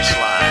on the wish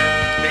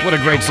line. What a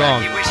great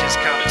song. Your wishes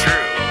come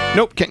true.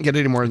 Nope, can't get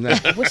any more than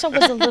that. I wish I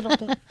was a little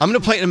bit. I'm going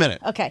to play it in a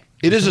minute. Okay.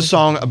 It is a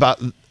song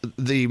about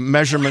the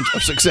measurement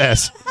of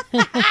success.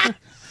 It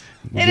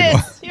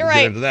is. You're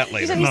right. into that later.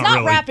 He said he's Not not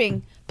really.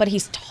 rapping, but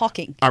he's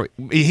talking. All right,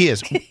 he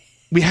is.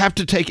 We have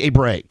to take a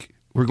break.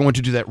 We're going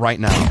to do that right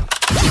now.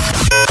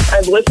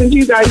 I've listened to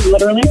you guys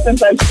literally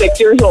since I'm 6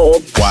 years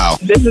old. Wow.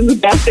 This is the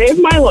best day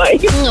of my life.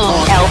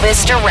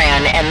 Elvis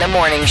Duran and the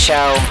Morning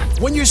Show.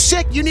 When you're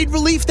sick, you need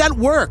relief that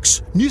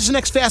works.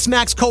 Mucinex Fast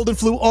Max Cold and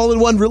Flu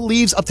All-in-One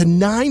relieves up to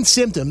 9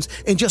 symptoms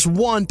in just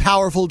one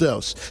powerful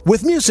dose.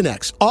 With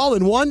Mucinex,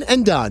 all-in-one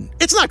and done.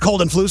 It's not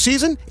cold and flu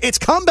season, it's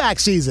comeback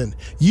season.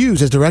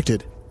 Use as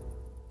directed.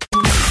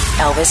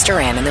 Elvis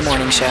Duran and the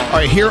Morning Show. All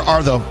right, here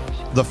are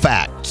the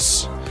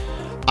facts.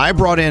 I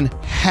brought in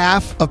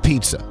half a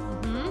pizza,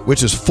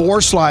 which is 4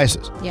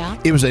 slices. Yeah.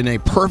 It was in a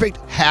perfect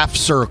half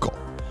circle.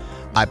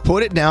 I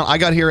put it down. I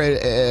got here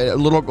at a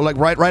little, like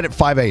right at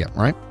 5 a.m.,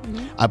 right?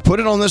 I put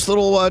it on this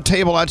little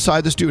table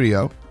outside the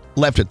studio,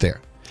 left it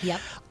there. Yep.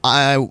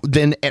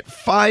 Then at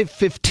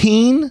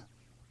 5:15,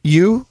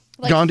 you,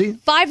 Gandhi?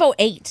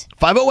 5:08.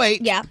 5:08.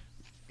 Yeah.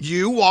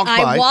 You walked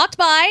by. I walked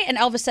by, and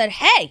Elvis said,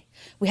 "Hey,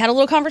 We had a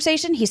little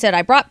conversation. He said,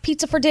 I brought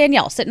pizza for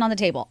Danielle sitting on the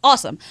table.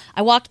 Awesome.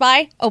 I walked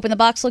by, opened the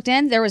box, looked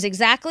in. There was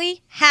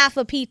exactly half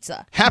a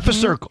pizza. Half a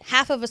circle.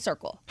 Half of a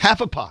circle.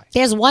 Half a pie.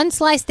 There's one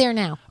slice there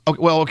now.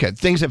 Okay.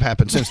 Things have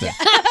happened since then.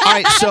 All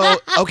right. So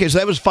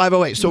that was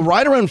 5:08. So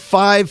right around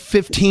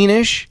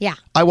 5:15-ish. Yeah.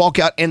 I walk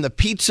out and the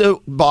pizza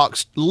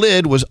box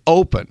lid was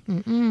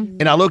open.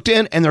 And I looked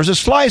in and there's a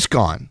slice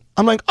gone.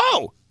 I'm like,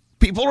 oh,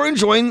 people are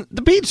enjoying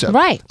the pizza.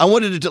 Right. I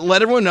wanted to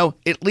let everyone know,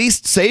 at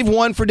least save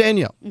one for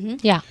Danielle.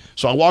 Yeah.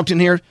 So I walked in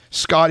here.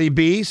 Scotty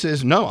B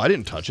says, no, I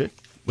didn't touch it.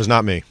 Was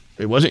not me.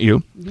 It wasn't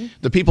you.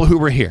 The people who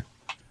were here.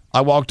 I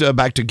walked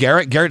back to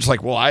Garrett. Garrett's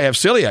like, well, I have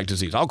celiac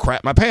disease. I'll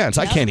crap my pants.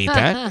 I can't eat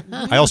that.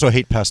 I also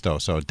hate pesto,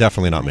 so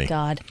definitely not me.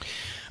 God.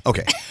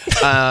 Okay.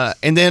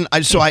 And then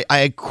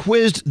I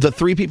quizzed the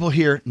 3 people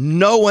here.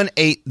 No one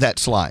ate that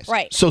slice.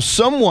 Right. So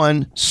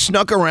someone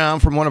snuck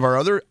around from one of our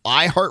other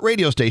iHeart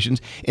radio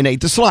stations and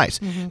ate the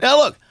slice. Now,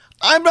 look,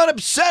 I'm not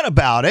upset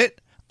about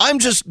it. I'm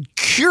just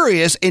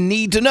curious and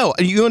need to know.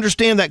 You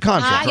understand that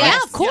concept, right? Yeah,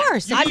 of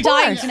course. I'm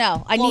dying to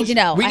know. I need to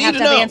know. We I need have to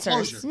to have know.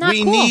 answers. It's not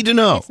We cool. need to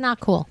know. It's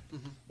not cool.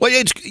 Well,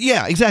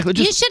 exactly.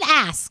 You should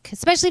ask,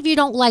 especially if you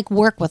don't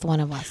work with one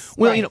of us.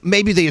 Well,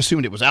 maybe they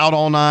assumed it was out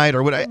all night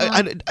or what.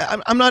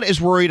 I'm not as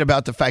worried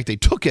about the fact they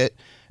took it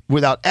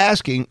without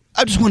asking.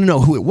 I just want to know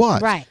who it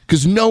was. Right.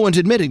 Because no one's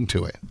admitting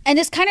to it. And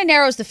this kind of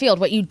narrows the field,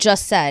 what you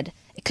just said.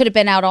 It could have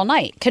been out all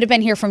night. Could have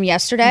been here from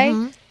yesterday.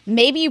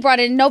 Maybe you brought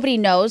it in. Nobody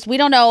knows. We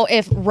don't know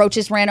if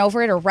roaches ran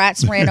over it or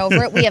rats ran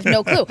over it. We have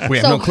no clue. We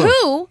have no clue.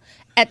 Who,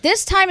 at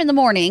this time in the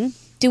morning,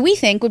 do we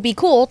think would be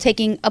cool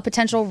taking a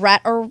potential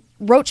rat or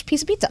roach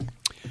piece of pizza?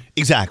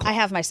 Exactly. I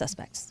have my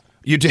suspects.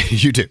 You do.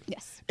 You do.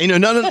 Yes.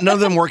 None of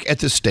them work at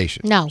this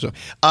station. No.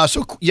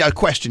 So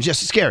questions.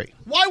 Yes, it's scary.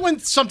 Why, when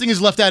something is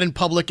left out in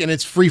public and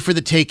it's free for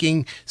the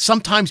taking,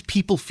 sometimes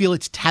people feel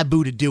it's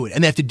taboo to do it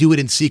and they have to do it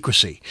in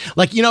secrecy?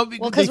 Well,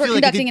 because we're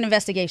conducting an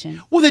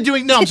investigation. Well, they're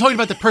doing. No, I'm talking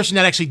about the person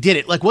that actually did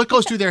it. Like, what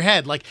goes through their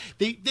head? Like,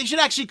 they should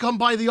actually come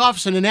by the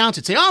office and announce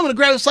it. Say, oh, I'm going to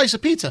grab a slice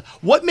of pizza.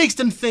 What makes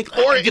them think?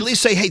 Or at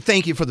least say, hey,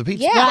 thank you for the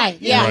pizza. Yeah. Right.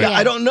 Yeah.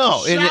 I don't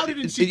know. Shout it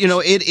in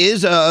secrecy. It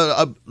is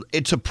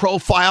it's a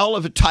profile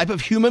of a type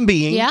of human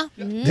being. Yeah.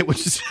 That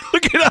was just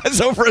looking at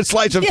us over a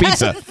slice of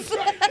pizza.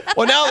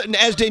 Well, now,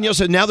 as Danielle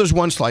said, now there's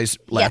one slice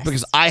left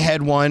because I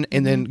had one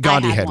and then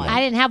Gandhi had one.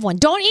 I didn't have one.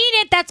 Don't eat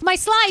it. That's my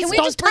slice. Can we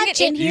Don't just bring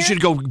touch it in here? You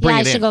should go bring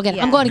it in. I should go get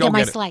it. I'm going to Go get my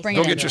get it. slice.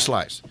 Go get your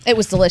slice. It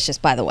was delicious,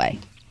 by the way.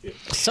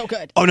 So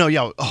good. Oh, no,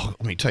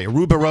 let me tell you,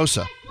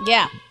 Rubirosa.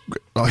 Yeah.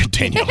 Oh,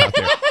 Danielle out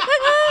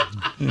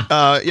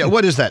there.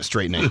 What is that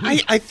straight name?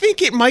 I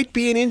think it might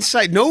be an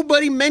insight.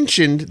 Nobody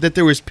mentioned that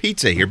there was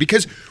pizza here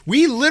because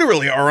we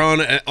literally are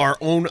on our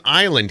own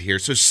island here.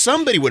 So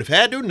somebody would have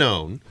had to have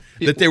known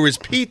that there was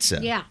pizza.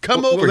 Yeah.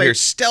 Come over here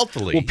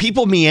stealthily. Well,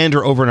 people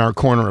meander over in our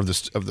corner of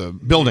the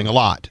building a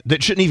lot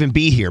that shouldn't even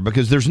be here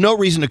because there's no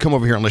reason to come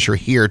over here unless you're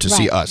here to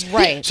see us.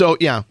 Right. So,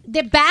 yeah.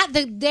 There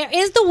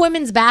is the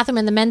women's bathroom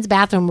and the men's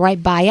bathroom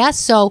right by us,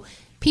 so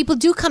people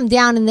do come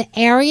down in the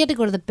area to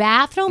go to the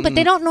bathroom, but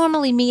they don't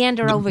normally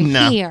meander over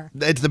here.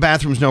 The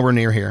bathroom's nowhere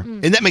near here.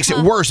 And that makes it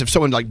worse if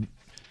someone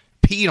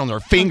peed on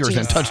their fingers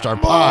and touched our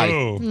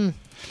pie.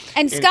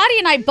 And Scotty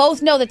and I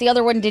both know that the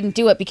other one didn't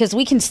do it because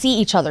we can see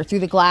each other through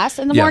the glass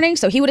in the morning.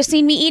 So he would have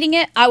seen me eating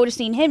it. I would have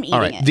seen him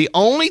eating it. The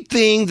only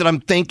thing that I'm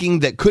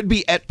thinking that could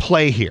be at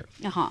play here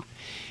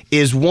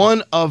is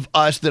one of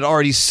us that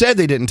already said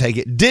they didn't take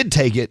it, did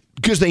take it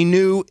because they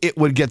knew it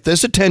would get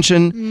this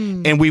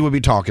attention and we would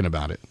be talking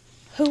about it.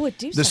 Who would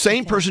do the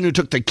same person who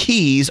took the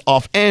keys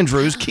off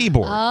Andrew's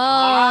keyboard.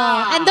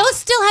 Oh, and those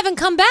still haven't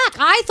come back.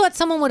 I thought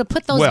someone would have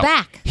put those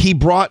back. He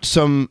brought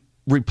some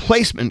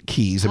replacement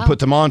keys and put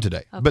them on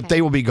today, but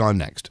they will be gone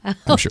next.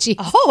 I'm sure.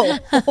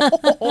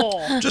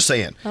 Just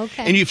saying.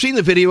 Okay. And you've seen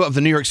the video of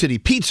the New York City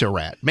pizza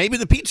rat. Maybe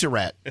the pizza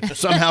rat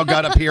somehow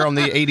got up here on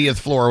the 80th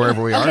floor,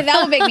 wherever we are. Okay,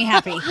 that would make me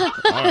happy.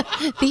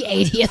 The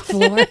 80th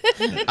floor.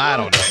 I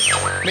don't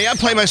know. May I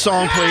play my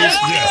song, please?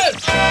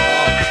 Yes.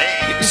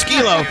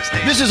 Skilo,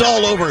 this is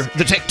all over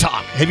the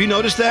TikTok. Have you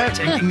noticed that?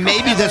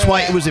 Maybe that's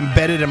why it was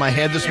embedded in my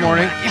head this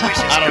morning.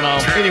 I don't know.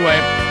 Anyway,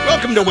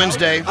 welcome to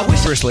Wednesday.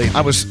 Seriously, I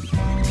was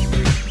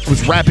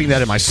rapping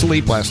that in my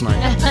sleep last night.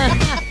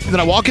 And then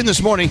I walk in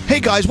this morning,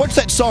 hey guys, what's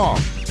that song?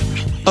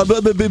 And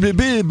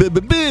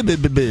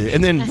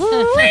then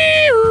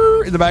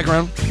in the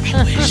background.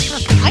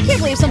 I can't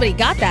believe somebody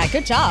got that.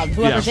 Good job,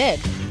 whoever did.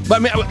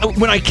 But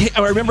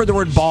I remember the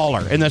word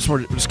baller, and that's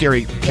where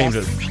Scary came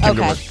to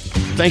work.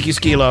 Thank you,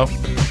 Skilo.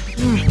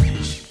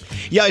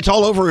 Yeah, it's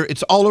all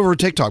over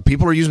TikTok.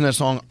 People are using that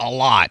song a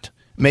lot.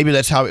 Maybe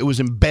that's how it was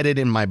embedded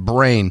in my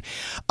brain.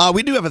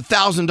 We do have a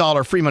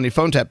 $1,000 free money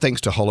phone tap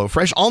thanks to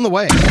HelloFresh on the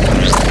way.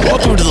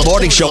 Welcome to the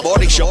morning show.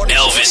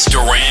 Elvis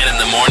Duran and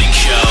the morning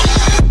show.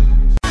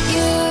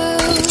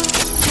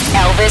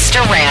 Elvis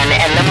Duran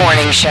and the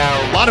morning show.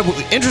 A lot of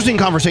interesting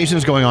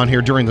conversations going on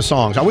here during the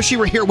songs. I wish you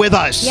were here with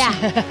us.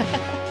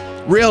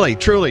 Yeah. Really,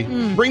 truly.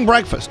 Bring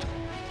breakfast.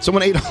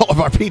 Someone ate all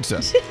of our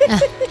pizza.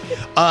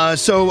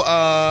 So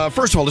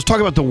first of all, let's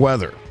talk about the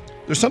weather.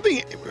 There's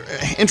something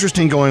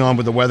interesting going on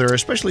with the weather,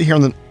 especially here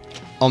in the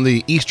on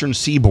the eastern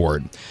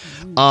seaboard.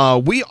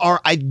 We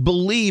are, I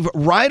believe,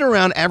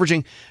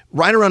 averaging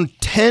right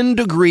around 10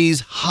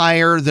 degrees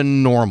higher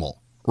than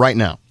normal right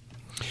now.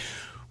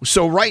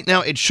 So right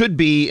now it should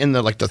be in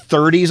the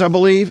 30s, I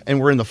believe, and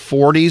we're in the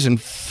 40s and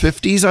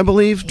 50s, I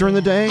believe, during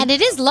the day. And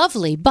it is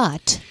lovely,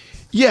 but...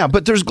 Yeah,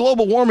 but there's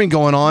global warming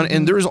going on,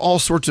 and there's all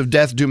sorts of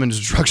death, doom, and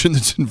destruction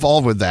that's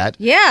involved with that.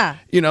 Yeah.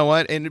 You know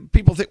what? And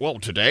people think, well,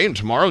 today and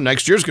tomorrow,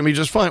 next year's going to be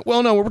just fine.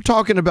 Well, no, we're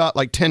talking about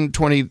 10,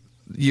 20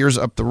 years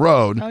up the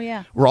road. Oh,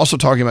 yeah. We're also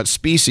talking about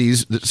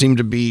species that seem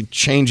to be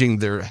changing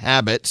their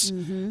habits,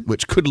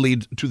 which could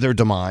lead to their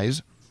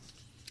demise.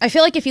 I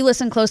feel like if you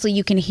listen closely,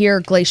 you can hear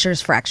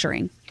glaciers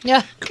fracturing.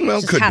 Yeah. Well,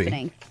 it's could just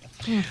happening.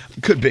 be.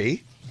 Could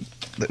be.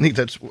 I think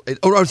that's,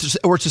 or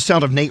it's the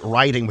sound of Nate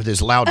writing with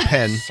his loud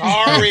pen.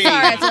 Sorry.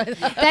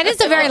 That is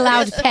a very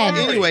loud pen.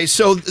 Anyway,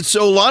 so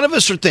a lot of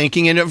us are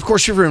thinking, and of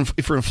course, if you're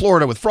in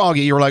Florida with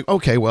Froggy, you're like,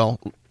 okay, well,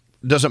 it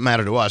doesn't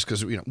matter to us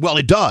because well,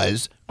 it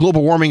does.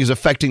 Global warming is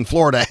affecting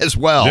Florida as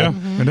well. Yeah,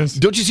 it is.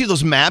 Don't you see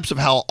those maps of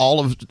how all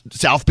of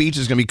South Beach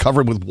is going to be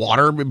covered with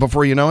water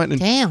before you know it? And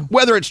damn.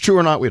 Whether it's true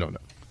or not, we don't know.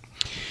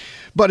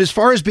 But as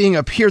far as being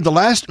up here, the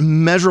last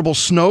measurable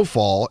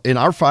snowfall in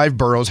our 5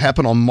 boroughs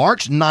happened on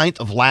March 9th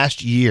of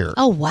last year.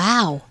 Oh,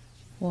 wow.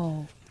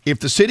 Whoa. If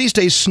the city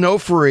stays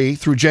snow-free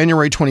through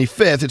January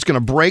 25th, it's going to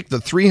break the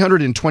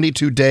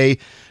 322-day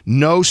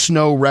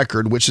no-snow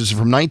record, which is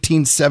from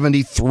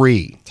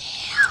 1973.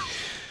 Damn.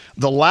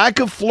 The lack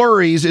of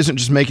flurries isn't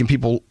just making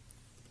people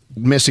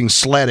missing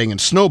sledding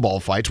and snowball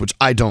fights, which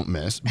I don't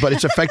miss, but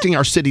it's affecting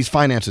our city's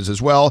finances as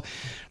well.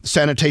 The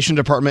sanitation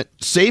department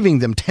saving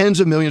them tens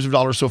of millions of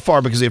dollars so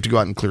far because they have to go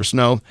out and clear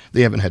snow.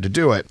 They haven't had to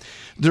do it.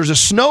 There's a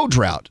snow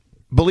drought.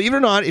 Believe it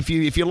or not, if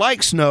you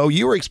like snow,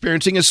 you are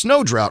experiencing a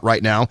snow drought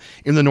right now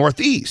in the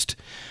Northeast.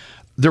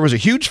 There was a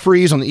huge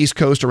freeze on the East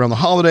Coast around the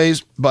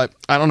holidays, but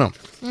I don't know.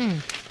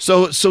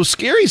 So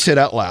Scary said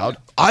out loud,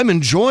 I'm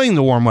enjoying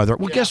the warm weather.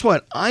 Well, guess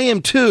what? I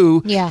am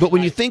too. Yeah. But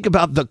when you think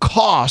about the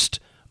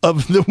cost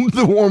of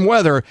the warm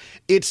weather,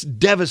 it's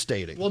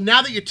devastating. Well,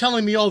 now that you're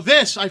telling me all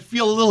this, I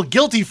feel a little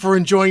guilty for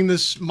enjoying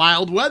this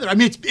mild weather. I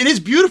mean, it is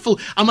beautiful.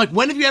 I'm like,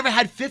 when have you ever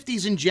had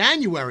 50s in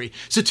January?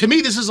 So to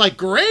me, this is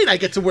great. I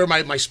get to wear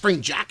my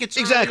spring jackets.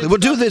 Exactly. Well,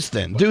 do this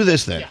then.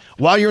 Yeah.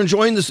 While you're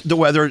enjoying the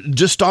weather,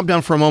 just stop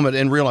down for a moment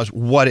and realize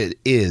what it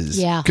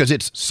is. Yeah. Because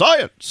it's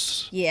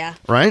science. Yeah.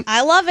 Right?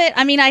 I love it.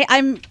 I mean,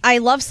 I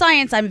love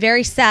science. I'm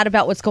very sad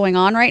about what's going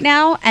on right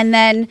now. And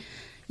then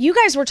you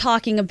guys were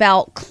talking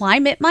about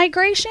climate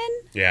migration,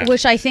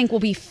 which I think will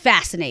be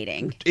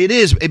fascinating. It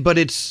is, but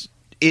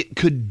it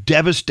could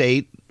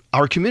devastate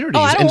our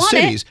communities and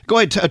cities. Go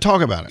ahead,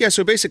 talk about it. Yeah,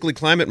 so basically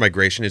climate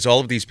migration is all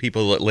of these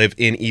people that live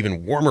in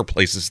even warmer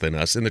places than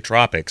us in the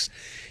tropics.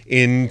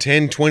 In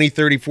 10, 20,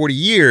 30, 40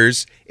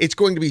 years, it's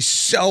going to be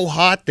so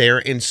hot there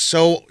and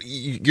so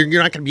you're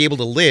not going to be able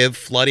to live,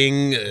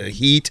 flooding,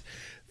 heat.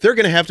 They're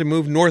going to have to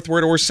move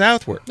northward or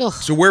southward. Ugh.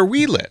 So where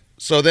we live.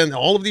 So then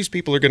all of these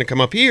people are going to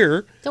come up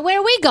here. So where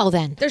do we go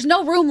then? There's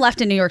no room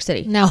left in New York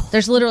City. No.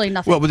 There's literally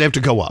nothing. Well, but they have to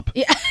go up.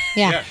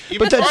 Yeah.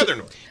 Even farther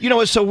north. You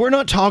know, so we're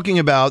not talking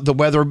about the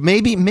weather.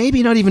 Maybe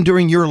not even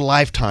during your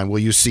lifetime will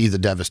you see the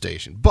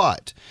devastation.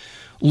 But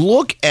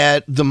look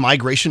at the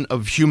migration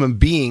of human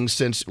beings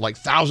since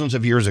thousands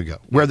of years ago,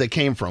 where they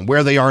came from,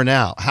 where they are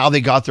now, how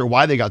they got there,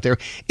 why they got there.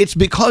 It's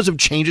because of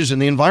changes in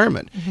the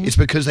environment. It's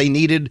because they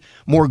needed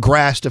more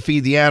grass to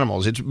feed the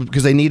animals. It's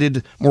because they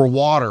needed more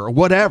water or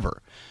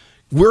whatever.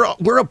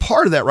 We're a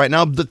part of that right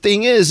now. The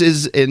thing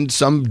is, and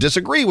some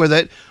disagree with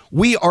it,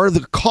 we are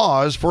the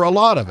cause for a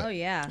lot of it. Oh,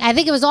 yeah. I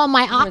think it was all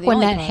my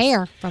Aquanet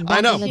hair from back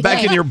I know, in the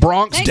back day. in your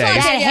Bronx days.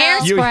 That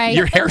hairspray.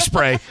 Your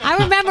hairspray. I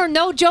remember,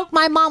 no joke,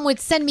 my mom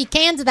would send me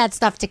cans of that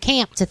stuff to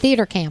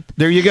theater camp.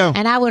 There you go.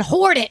 And I would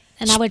hoard it.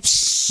 And I would...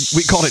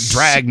 We called it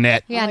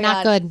dragnet. Yeah, Oh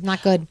not good.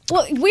 Not good.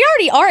 Well, we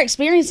already are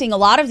experiencing a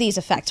lot of these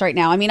effects right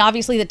now. I mean,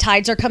 obviously the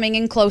tides are coming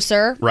in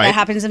closer. Right. That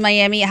happens in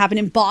Miami. It happened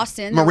in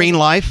Boston. Marine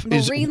life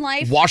is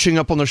washing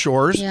up on the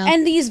shores. Yeah.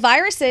 And these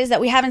viruses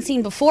that we haven't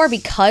seen before,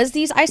 because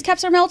these ice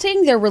caps are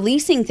melting, they're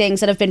releasing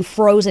things that have been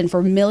frozen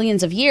for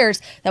millions of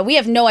years that we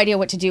have no idea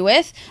what to do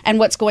with and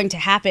what's going to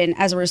happen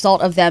as a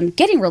result of them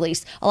getting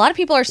released. A lot of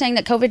people are saying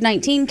that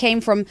COVID-19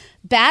 came from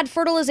bad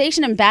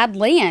fertilization and bad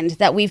land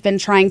that we've been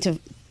trying to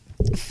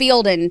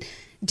field and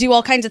do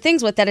all kinds of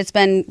things with, that it's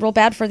been real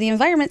bad for the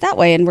environment that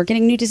way, and we're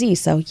getting new disease.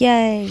 So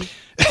yay.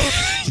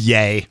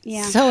 Yay.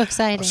 Yeah. So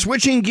exciting.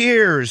 Switching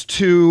gears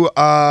to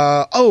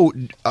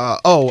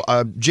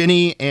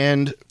Jenny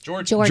and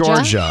Georgia.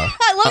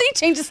 I love that you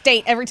change the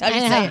state every time you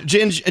say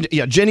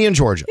it. Jenny and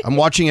Georgia. I'm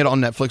watching it on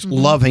Netflix,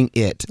 loving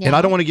it. Yeah. And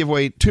I don't want to give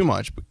away too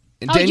much.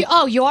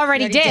 You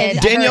already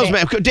did.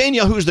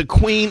 Danielle, who's the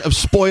queen of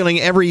spoiling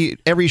every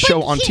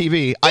show on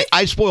TV.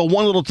 I spoil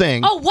one little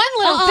thing. Oh, one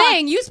little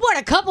thing. You spoiled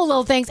a couple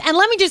little things. And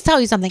let me just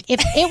tell you something. If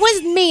it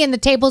was me and the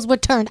tables were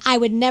turned, I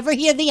would never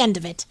hear the end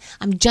of it.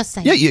 I'm just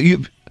saying. Yeah,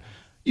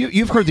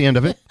 you've heard the end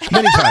of it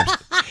many times.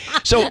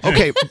 So,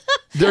 okay,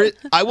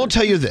 I will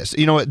tell you this.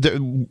 You know,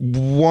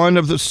 one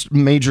of the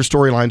major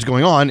storylines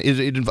going on is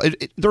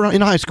they're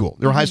in high school.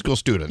 They're high school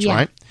students,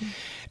 right?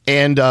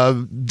 and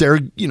they're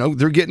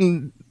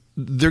getting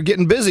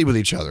busy with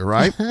each other,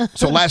 right?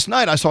 So last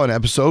night I saw an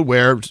episode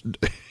where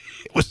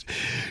it was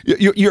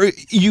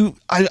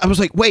I was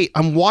like, wait,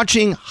 I'm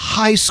watching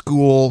high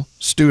school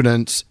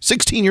students,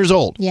 16 years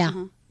old,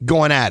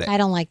 going at it. I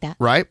don't like that.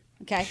 Right?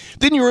 Okay.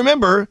 Then you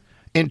remember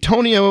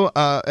Antonia.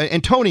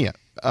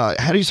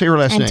 How do you say her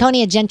last name?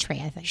 Antonia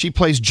Gentry, I think. She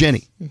plays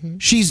Jenny.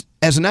 She's,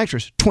 as an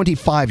actress,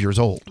 25 years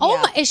old. Oh,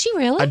 my, is she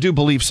really? I do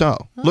believe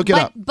so. Look it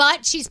up.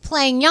 But she's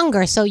playing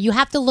younger, so you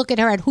have to look at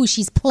her at who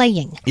she's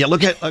playing. Yeah,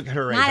 look at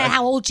her age. Not at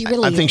how old she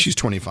really is. I think she's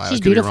 25. She's I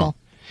could be beautiful. wrong.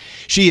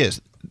 She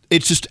is.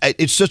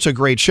 It's such a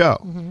great show.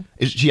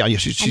 She's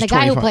And the 25.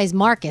 guy who plays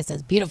Marcus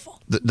is beautiful.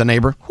 The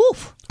neighbor?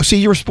 See,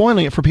 you were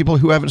spoiling it for people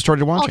who haven't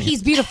started Oh, watching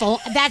he's it.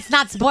 beautiful. That's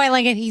not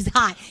spoiling it. He's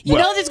hot. You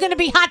Well- know there's going to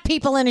be hot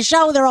people in a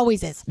show. There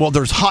always is. Well,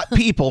 there's hot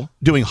people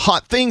doing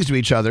hot things to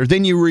each other.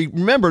 Then you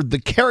remember the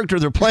character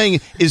they're playing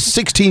is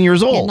 16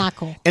 years old. not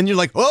cool. And you're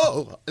like,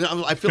 oh,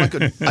 I feel like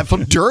I feel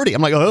dirty.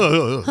 I'm like,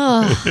 oh.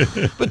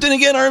 But then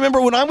again, I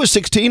remember when I was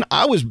 16,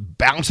 I was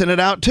bouncing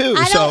it out too.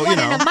 I So, don't want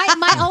to know.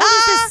 My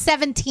oldest is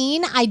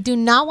 17. I do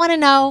not want to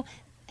know.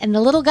 And the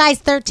little guy's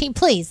 13.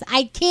 Please.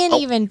 I can't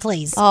even,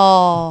 please.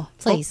 Oh.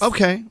 Please.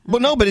 Okay.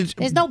 Well, no, but it's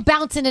There's no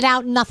bouncing it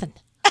out, nothing.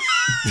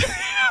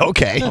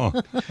 okay.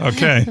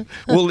 Okay.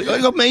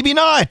 Well, maybe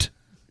not.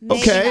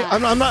 Maybe Okay.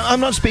 not.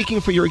 I'm not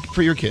speaking for your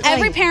kid.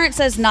 Every parent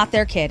says not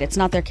their kid. It's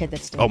not their kid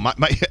that's doing Oh,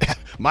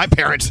 my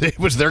parents, it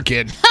was their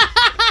kid. They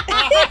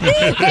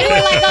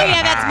were like, oh,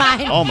 yeah, that's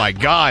mine. Oh my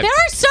God. There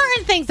are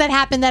certain things that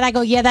happen that I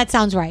go, yeah, that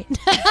sounds right.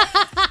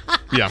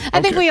 Yeah.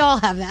 I think okay. we all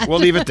have that. We'll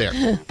leave it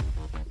there.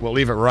 We'll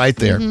leave it right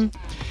there. Mhm.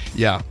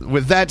 Yeah.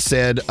 With that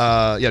said,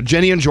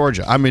 Jenny and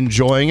Georgia, I'm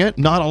enjoying it.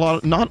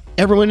 Not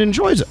everyone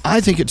enjoys it.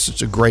 I think it's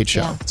such a great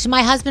show. Yeah. So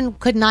my husband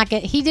could not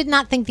he did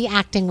not think the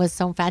acting was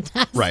so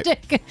fantastic.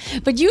 Right.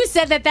 But you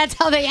said that's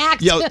how they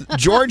act. Yeah,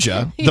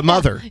 Georgia, the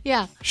mother.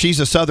 Yeah.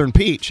 She's a Southern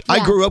peach. I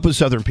Yeah. grew up with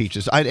Southern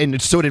peaches,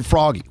 and so did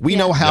Froggy. We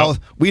know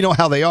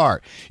how they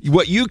are.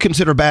 What you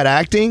consider bad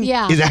acting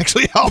is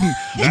actually how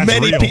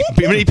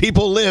many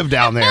people live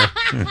down there.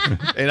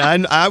 And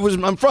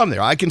I'm from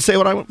there. I can say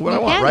what I want,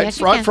 right?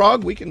 yes, you can.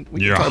 Frog, we can.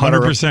 You're talk about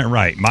our- 100%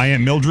 right. My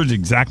Aunt Mildred's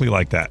exactly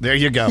like that. There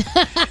you go.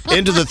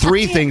 Into the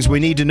three things we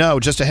need to know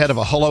just ahead of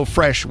a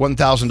HelloFresh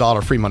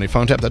 $1,000 free money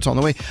phone tap that's on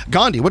the way.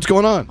 Gandhi, what's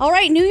going on? All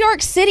right, New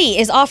York City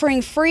is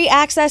offering free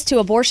access to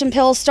abortion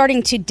pills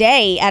starting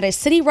today at a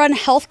city-run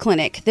health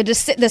clinic.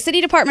 The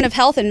City Department of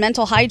Health and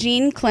Mental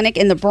Hygiene Clinic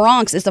in the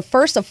Bronx is the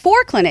first of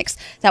 4 clinics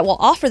that will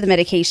offer the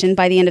medication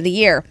by the end of the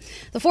year.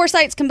 The 4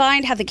 sites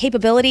combined have the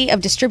capability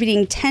of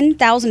distributing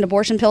 10,000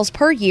 abortion pills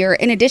per year,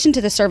 in addition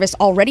to the service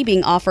already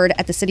being offered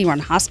at the city-run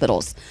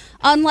hospitals.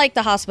 Unlike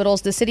the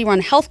hospitals, the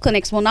city-run health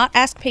clinics will not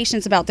ask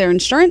patients about their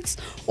insurance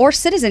or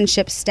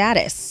citizenship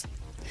status.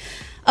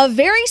 A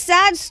very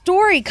sad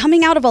story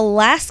coming out of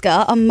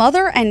Alaska. A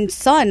mother and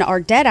son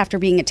are dead after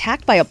being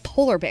attacked by a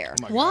polar bear.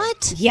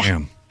 What? Yeah.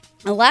 Damn.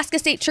 Alaska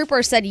State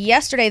Troopers said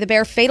yesterday the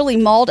bear fatally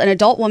mauled an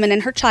adult woman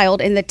and her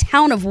child in the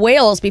town of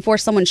Wales before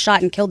someone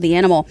shot and killed the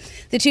animal.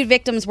 The 2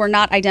 victims were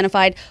not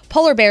identified.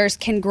 Polar bears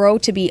can grow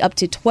to be up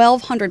to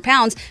 1,200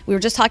 pounds. We were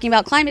just talking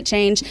about climate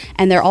change,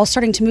 and they're all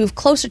starting to move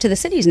closer to the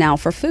cities now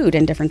for food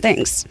and different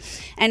things.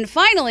 And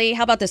finally,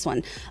 how about this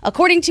one?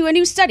 According to a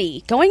new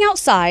study, going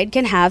outside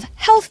can have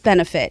health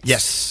benefits.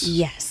 Yes.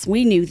 Yes,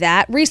 we knew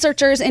that.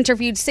 Researchers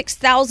interviewed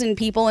 6,000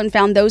 people and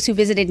found those who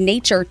visited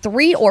nature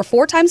 3 or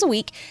 4 times a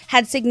week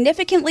had significantly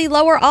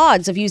lower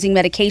odds of using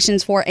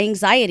medications for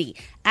anxiety,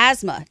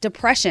 asthma,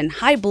 depression,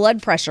 high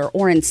blood pressure,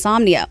 or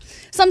insomnia.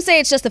 Some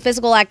say it's just the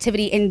physical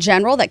activity in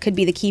general that could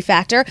be the key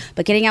factor,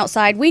 but getting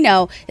outside, we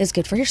know, is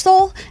good for your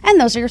soul, and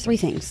those are your 3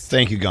 things.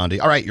 Thank you, Gandhi.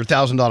 All right, your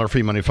 $1,000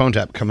 free money phone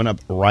tap coming up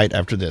right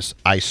after this.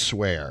 I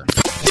swear.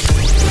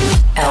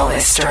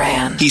 Elvis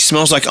Duran. He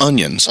smells like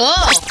onions.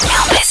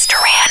 Elvis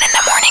Duran in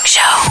the morning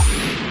show.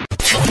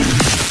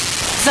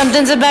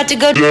 Something's about to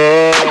go.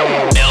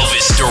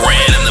 Elvis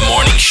Duran in the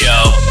morning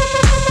show.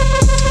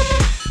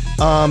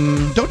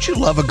 Don't you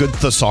love a good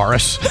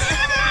thesaurus?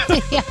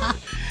 Yeah.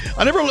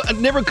 I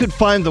never could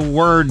find the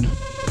word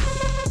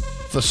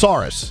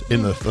thesaurus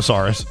in the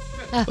thesaurus.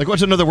 Like,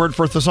 what's another word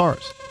for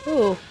thesaurus?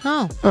 Ooh.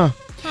 Oh.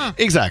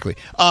 Exactly.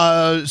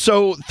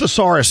 So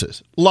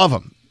thesauruses, love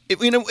them.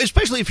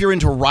 Especially if you're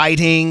into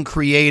writing,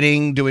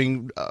 creating,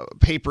 doing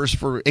papers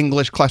for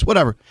English class,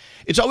 whatever.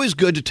 It's always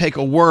good to take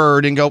a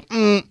word and go,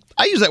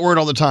 I use that word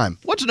all the time.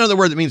 What's another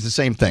word that means the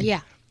same thing?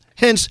 Yeah.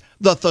 Hence,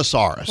 the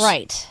thesaurus.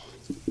 Right.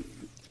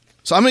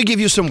 So I'm going to give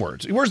you some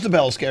words. Where's the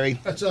bell, Scary?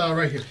 That's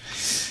right here.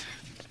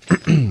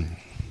 I'm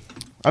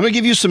going to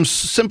give you some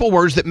simple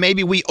words that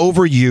maybe we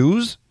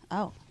overuse.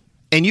 Oh.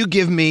 And you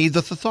give me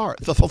the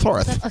thesaurus.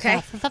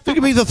 Okay. You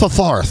give me the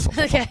thesaurus.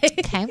 Okay.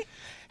 Okay.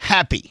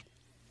 Happy.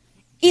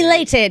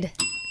 Elated.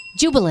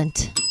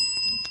 Jubilant.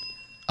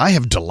 I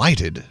have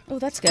delighted. Oh,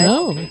 that's good.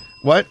 Oh.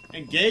 What?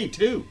 And gay,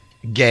 too.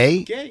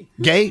 Gay? Gay.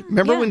 Gay?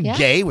 Remember Yeah. when Yeah.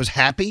 gay was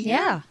happy?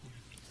 Yeah.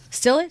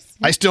 Still is.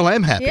 I still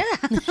am happy.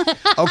 Yeah.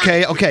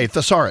 Okay.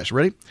 Thesaurus.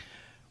 Ready?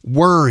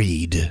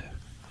 Worried.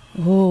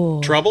 Ooh.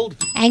 Troubled?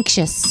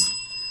 Anxious.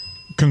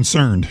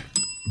 Concerned.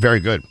 Very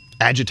good.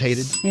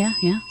 Agitated. Yeah.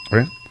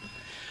 Right.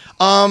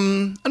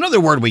 Another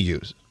word we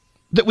use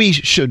that we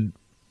should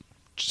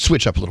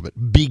switch up a little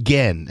bit.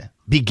 Begin.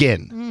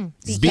 Begin.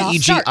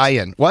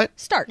 B-E-G-I-N. What?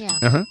 Start. Yeah.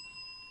 Uh-huh.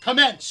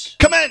 Commence.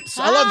 Commence.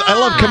 I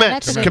love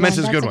commence. That's a good Commence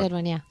one. is a good That's one. a good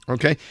one, yeah.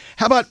 Okay.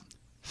 How about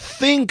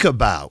think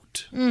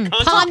about?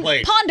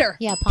 Contemplate. Ponder.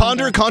 Yeah,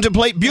 Ponder,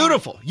 contemplate.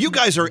 Beautiful. You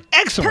guys are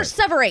excellent.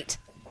 Perseverate.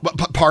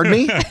 Pardon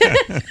me?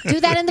 Do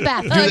that in the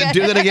bathroom.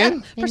 Do that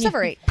again?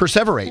 Perseverate.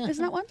 Perseverate.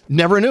 Isn't that one?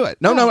 Never knew it.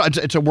 No,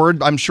 it's a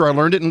word. I'm sure I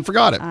learned it and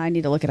forgot it. I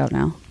need to look it up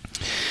now.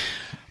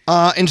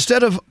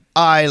 Instead of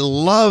I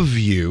love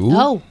you.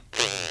 Oh.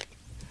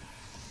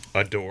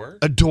 Adore.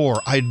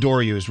 Adore. I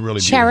adore you is really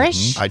beautiful.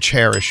 Cherish. I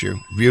cherish you.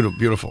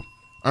 Beautiful.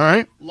 All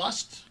right.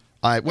 Lust.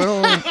 Want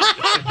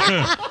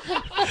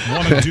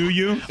to do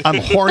you? I'm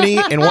horny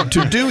and want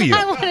to do you.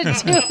 I want to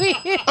do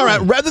you. All right.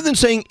 Rather than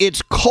saying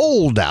it's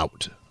cold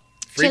out.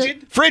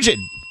 Frigid.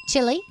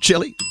 Chili.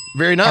 Chilly.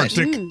 Very nice.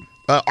 Arctic.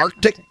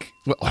 Arctic.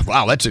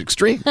 Wow, that's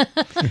extreme.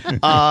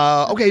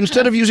 Okay,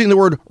 instead of using the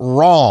word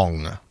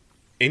wrong.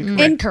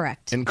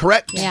 Incorrect.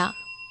 Incorrect. Yeah.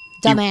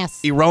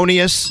 Dumbass.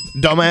 Erroneous.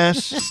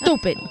 Dumbass.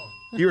 Stupid.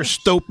 You're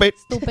stupid.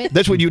 Stupid.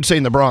 That's what you'd say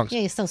in the Bronx.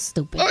 Yeah, you're so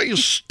stupid. Oh, you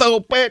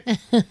stupid.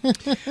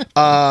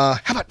 How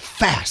about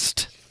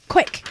fast?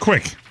 Quick.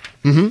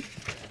 Mm-hmm.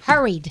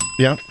 Hurried.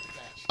 Yeah.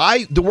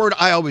 The word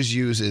I always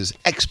use is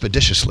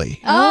expeditiously.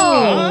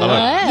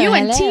 Oh. You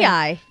and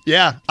T.I.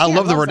 Yeah, I love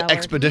the loves word that word.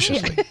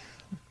 expeditiously.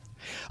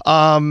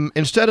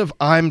 Instead of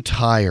I'm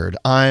tired,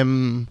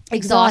 I'm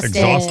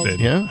Exhausted.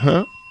 Yeah,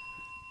 huh?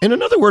 And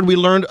another word we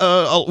learned,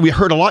 we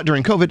heard a lot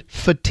during COVID,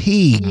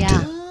 fatigued.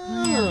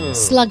 Yeah.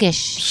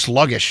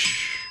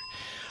 Sluggish.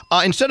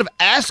 Instead of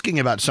asking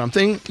about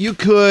something, you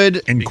could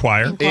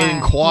inquire.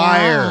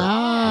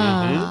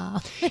 Yeah.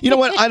 You know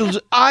what?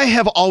 I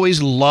have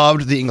always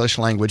loved the English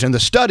language and the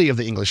study of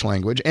the English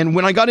language. And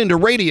when I got into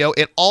radio,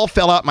 it all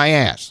fell out my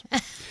ass.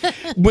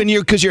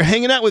 Because you're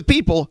hanging out with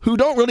people who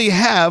don't really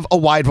have a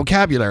wide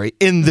vocabulary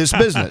in this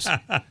business.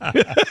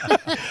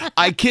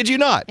 I kid you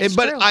not.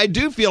 But true. I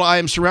do feel I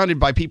am surrounded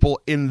by people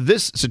in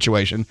this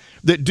situation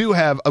that do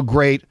have a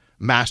great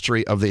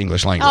mastery of the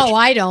English language. Oh,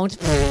 I don't.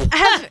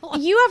 Have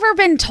you ever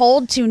been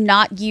told to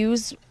not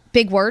use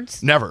big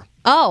words? Never.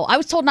 Oh, I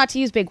was told not to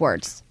use big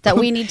words, that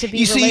we need to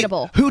be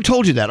relatable. Who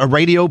told you that? A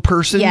radio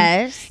person?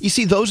 Yes. You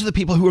see, those are the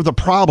people who are the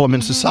problem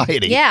in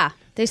society. Yeah.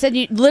 They said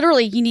you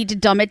need to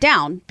dumb it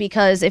down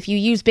because if you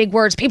use big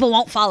words, people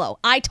won't follow.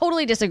 I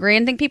totally disagree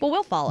and think people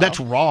will follow. That's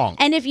wrong.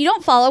 And if you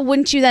don't follow,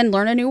 wouldn't you then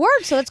learn a new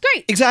word? So that's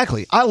great.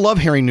 Exactly. I love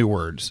hearing new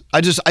words.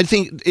 I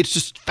think it's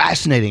just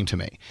fascinating to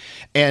me.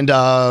 And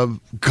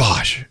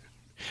gosh,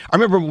 I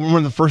remember one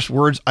of the first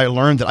words I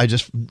learned that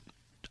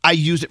I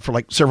used it for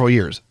like several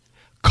years.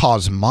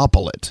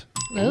 Cosmopolite.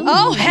 Ooh.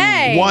 Oh,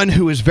 hey. One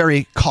who is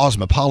very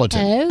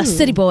cosmopolitan. Oh. A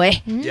city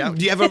boy. Yeah.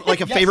 Do you have a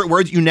favorite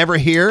word you never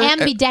hear?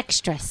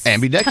 Ambidextrous.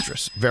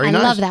 Ambidextrous. Very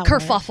nice. I love that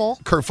word.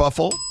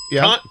 Kerfuffle.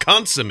 Yeah.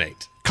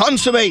 Consummate.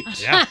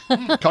 Yeah.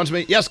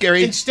 Consummate. Yes,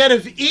 Gary. Instead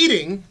of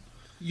eating,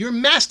 you're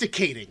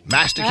masticating.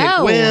 Masticate.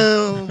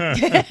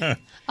 Oh.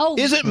 Well,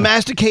 isn't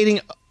masticating...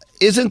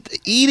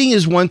 eating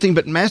is one thing,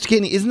 but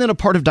masticating, isn't that a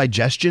part of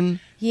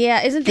digestion?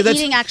 Yeah, isn't the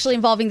eating actually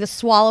involving the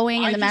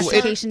swallowing and the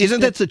mastication? Isn't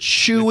that the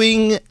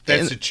chewing?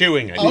 That's the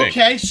chewing, I think.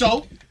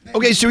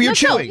 Okay, so you're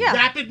chewing. Yeah.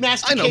 Rapid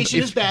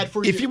mastication is bad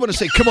for you. If you want to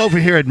say, come over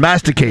here and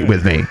masticate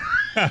with me.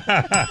 Hey,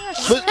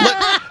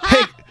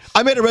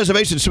 I made a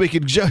reservation so we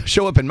could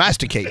show up and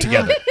masticate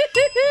together.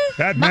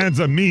 That man's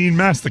a mean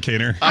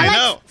masticator. I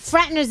know.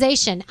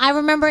 Fraternization. I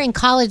remember in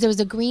college there was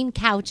a green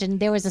couch and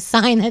there was a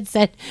sign that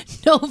said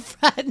no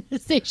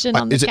fraternization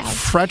on the couch. Is it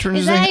fraternization?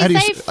 Is that how you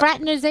say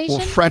fraternization?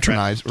 Well,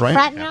 fraternize, right?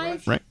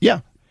 Fraternize? Right.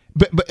 Yeah.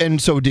 But and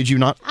so did you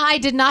not? I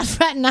did not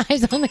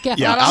fraternize on the couch.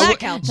 Yeah, Not on that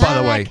couch. By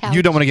the way,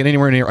 you don't want to get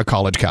anywhere near a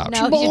college couch.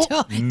 No, you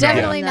don't.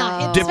 Definitely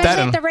not. Dip that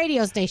Especially in. at the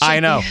radio station.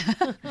 I know.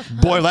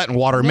 Boil that in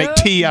water. Make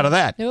tea out of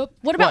that. Nope.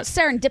 What about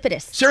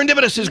serendipitous?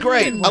 Serendipitous is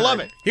great. I love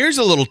it. Here's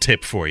a little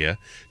tip for you,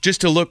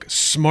 just to look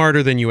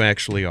smarter than you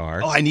actually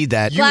are. Oh, I need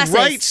that. You Glasses.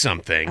 write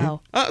something.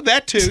 Oh.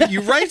 That too.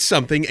 You write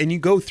something and you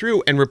go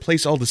through and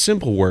replace all the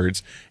simple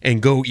words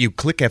and you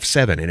click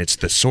F7 and it's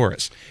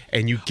thesaurus.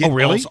 And you get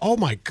oh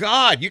my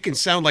God, you can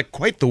sound like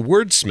quite the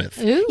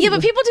wordsmith. Ooh. Yeah, but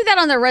people do that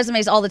on their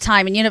resumes all the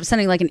time and you end up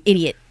sounding like an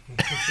idiot.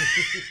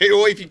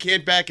 Well, if you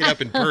can't back it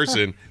up in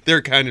person,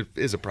 there kind of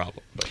is a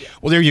problem. But yeah.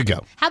 Well, there you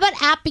go. How about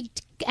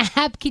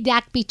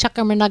Abkidakbi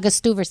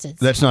Chuckamanaga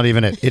That's not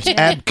even it. It's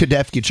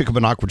Abkadefki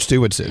Chickamanakwid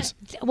Stewartses.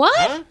 What?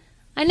 Huh?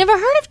 I never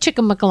heard of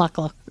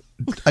Chickamacalacla.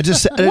 I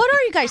just said. What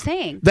are you guys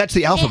saying? That's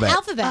the alphabet.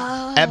 Alphabet.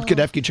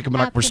 Abkadefki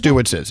Chickamanakwid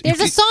Stewartses. There's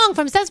a song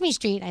from Sesame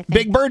Street, I think.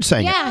 Big Bird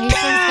sang it. Yeah, he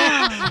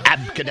sings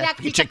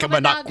Abkadefki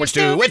Chickamanakwid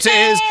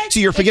Stewartses.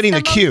 See, you're forgetting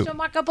the cue. Most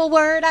remarkable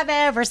word I've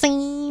ever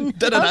seen.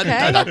 And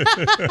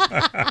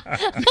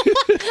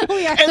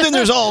then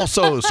there's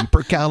also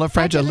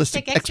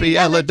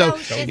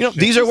supercalifragilisticexpialidocious. You know,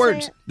 these are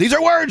words. These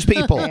are words,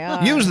 people.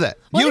 Use that.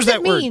 Use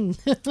that word. Mean?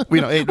 What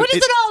does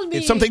it all mean?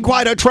 It's something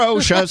quite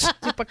atrocious.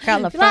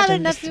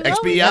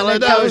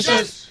 Supercalifragilisticexpialidocious.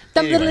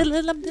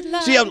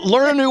 See,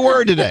 learn a new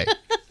word today.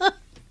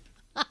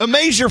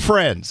 Amaze your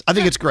friends. I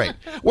think it's great.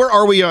 Where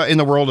are we in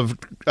the world of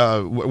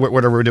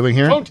whatever we're doing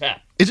here? Phone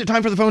tap. Is it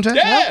time for the phone tap?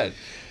 Yes.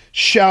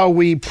 Shall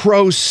we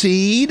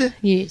proceed?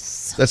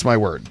 Yes. That's my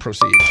word.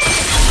 Proceed.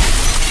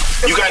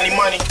 You got any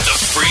money? The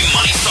free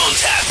money phone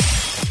tap.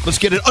 Let's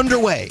get it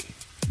underway.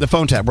 The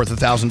phone tap worth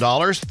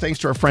 $1,000 thanks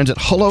to our friends at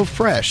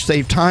HelloFresh.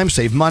 Save time,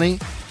 save money.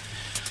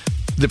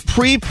 The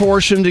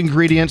pre-portioned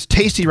ingredients,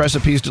 tasty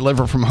recipes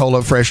delivered from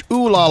HelloFresh.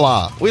 Ooh la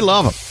la. We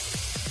love them.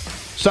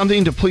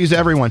 Something to please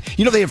everyone.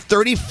 You know, they have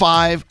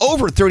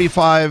over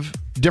 35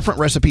 different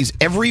recipes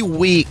every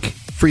week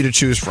for you to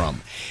choose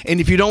from. And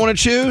if you don't want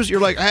to choose,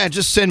 you're like,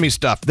 just send me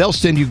stuff. They'll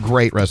send you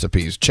great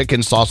recipes.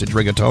 Chicken, sausage,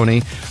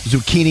 rigatoni,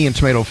 zucchini and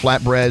tomato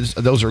flatbreads.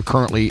 Those are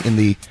currently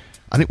in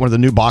I think one of the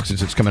new boxes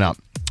that's coming out.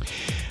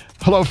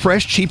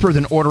 HelloFresh, cheaper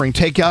than ordering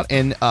takeout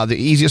and the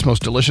easiest,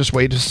 most delicious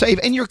way to save.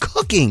 And you're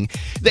cooking.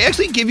 They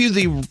actually give you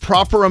the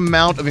proper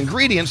amount of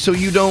ingredients so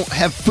you don't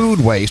have food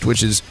waste,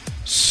 which is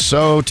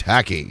so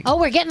tacky. Oh,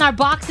 we're getting our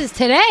boxes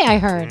today, I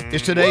heard.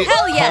 Is today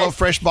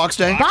HelloFresh Box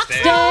Day? Box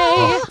Day.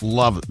 Oh,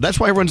 love it. That's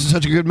why everyone's in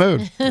such a good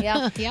mood.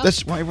 Yeah.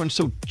 That's why everyone's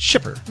so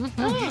chipper.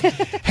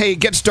 Hey,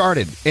 get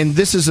started. And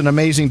this is an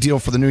amazing deal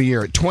for the new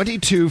year.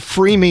 22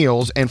 free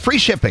meals and free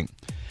shipping.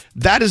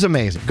 That is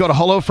amazing. Go to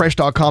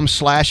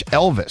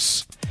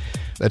HelloFresh.com/Elvis.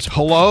 That's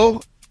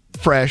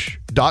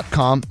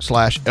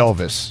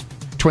HelloFresh.com/Elvis.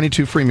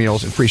 22 free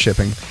meals and free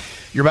shipping.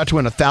 You're about to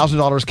win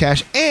 $1,000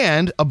 cash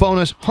and a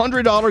bonus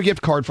 $100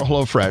 gift card for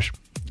HelloFresh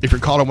if you're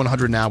calling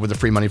 100 now with a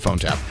free money phone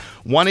tap.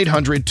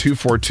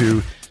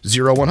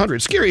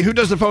 1-800-242-0100. Scary, who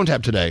does the phone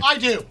tap today? I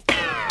do.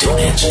 Don't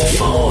answer the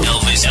phone.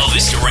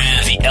 Elvis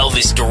Duran, the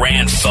Elvis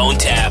Duran phone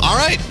tap. All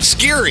right,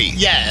 Scary.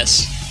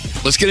 Yes.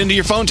 Let's get into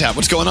your phone tap.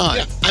 What's going on?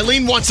 Yeah.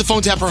 Eileen wants to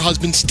phone tap her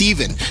husband,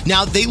 Steven.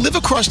 Now, they live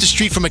across the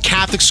street from a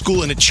Catholic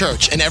school and a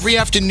church, and every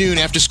afternoon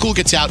after school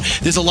gets out,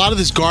 there's a lot of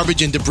this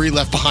garbage and debris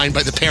left behind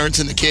by the parents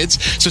and the kids.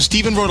 So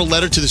Steven wrote a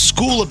letter to the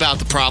school about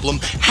the problem,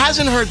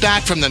 hasn't heard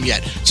back from them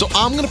yet. So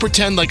I'm going to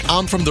pretend like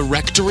I'm from the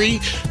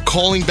rectory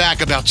calling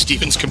back about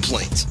Steven's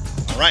complaints.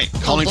 All right,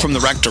 calling from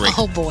the rectory.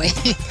 Oh, boy.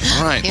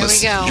 All right, Here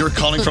we go. You're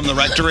calling from the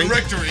rectory?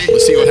 Rectory.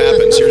 Let's see what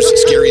happens. Here's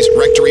Scary's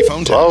rectory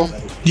phone tap. Hello?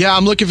 Yeah,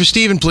 I'm looking for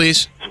Steven,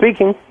 please.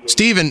 Speaking.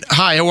 Steven,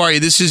 hi, how are you?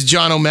 This is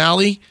John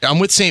O'Malley. I'm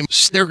with St.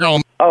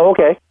 Oh,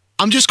 okay.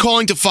 I'm just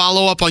calling to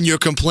follow up on your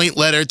complaint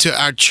letter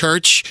to our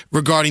church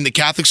regarding the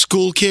Catholic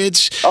school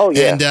kids. Oh,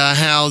 yeah. And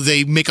how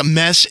they make a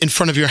mess in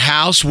front of your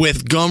house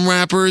with gum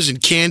wrappers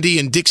and candy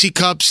and Dixie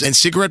cups and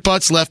cigarette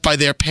butts left by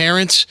their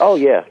parents. Oh,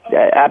 yeah,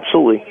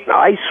 absolutely.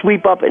 I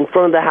sweep up in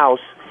front of the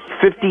house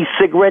 50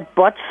 cigarette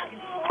butts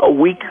a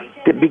week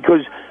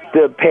because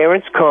the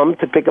parents come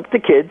to pick up the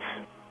kids.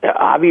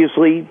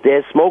 Obviously,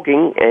 they're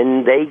smoking,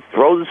 and they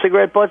throw the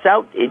cigarette butts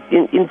out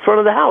in front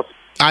of the house.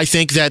 I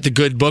think that the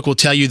good book will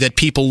tell you that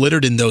people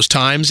littered in those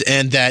times,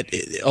 and that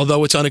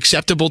although it's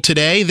unacceptable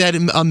today, that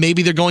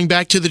maybe they're going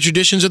back to the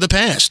traditions of the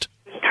past.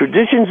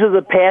 Traditions of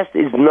the past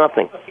is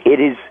nothing. It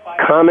is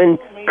common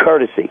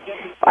courtesy.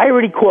 I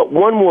already caught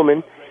one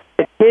woman.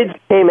 The kids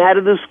came out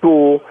of the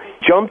school,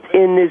 jumped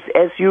in this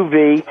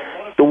SUV.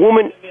 The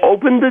woman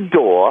opened the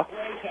door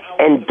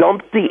and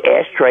dumped the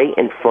ashtray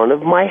in front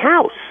of my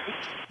house.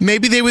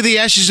 Maybe they were the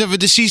ashes of a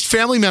deceased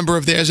family member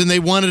of theirs, and they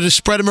wanted to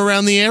spread them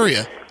around the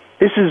area.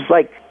 This is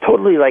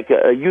totally like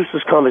a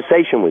useless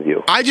conversation with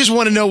you. I just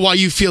want to know why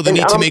you feel the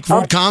need to make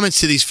rude comments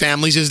to these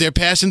families as they're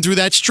passing through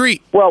that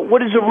street. Well,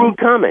 what is a rude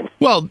comment?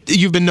 Well,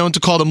 you've been known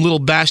to call them little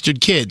bastard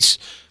kids.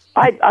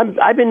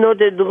 I've been known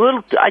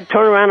to I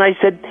turn around and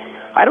I said,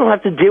 I don't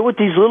have to deal with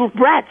these little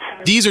brats.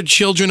 These are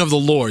children of the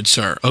Lord,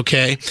 sir,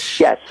 okay?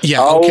 Yes.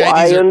 Yeah, okay.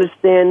 I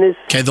understand this.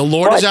 Okay, the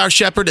Lord is our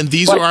shepherd, and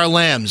these are our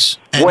lambs.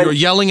 And you're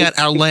yelling at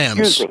our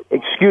lambs.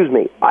 Excuse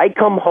me. I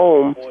come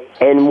home,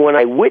 and when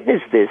I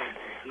witnessed this,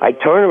 I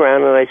turn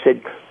around and I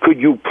said, could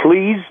you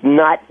please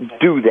not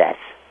do that?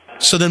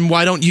 So then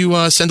why don't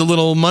you send a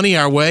little money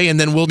our way, and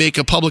then we'll make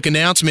a public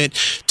announcement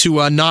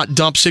to not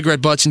dump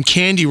cigarette butts and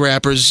candy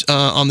wrappers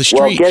on the street.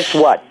 Well, guess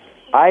what?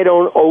 I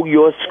don't owe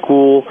your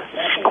school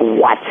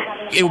squat.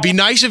 It would be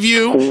nice of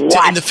you,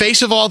 to, in the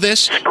face of all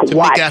this, to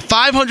make a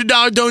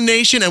 $500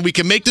 donation, and we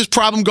can make this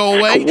problem go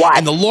away,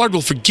 and the Lord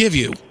will forgive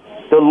you.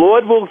 The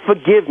Lord will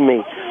forgive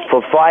me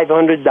for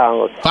 $500.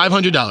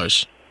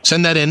 $500.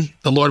 Send that in.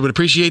 The Lord would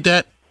appreciate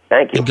that.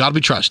 Thank you. In God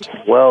we trust.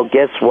 Well,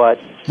 guess what?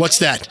 What's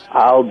that?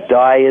 I'll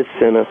die a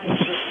sinner.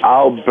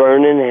 I'll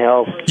burn in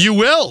hell. You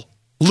will.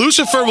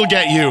 Lucifer will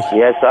get you.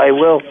 Yes, I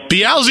will.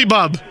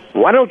 Beelzebub.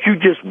 Why don't you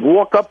just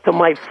walk up to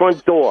my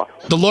front door?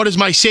 The Lord is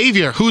my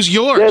Savior. Who's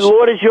yours? The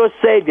Lord is your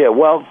Savior.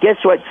 Well, guess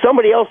what?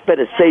 Somebody else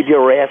better save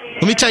your ass.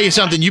 Let me tell you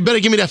something. You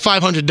better give me that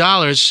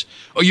 $500,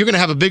 or you're going to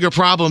have a bigger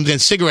problem than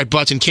cigarette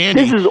butts and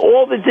candy. This is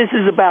all that this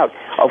is about.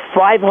 A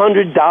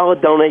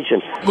 $500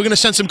 donation. We're going to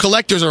send some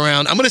collectors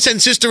around. I'm going to send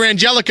Sister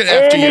Angelica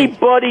after you.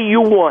 Anybody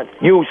you want.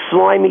 You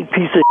slimy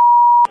piece of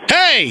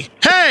Hey!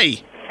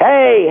 Hey!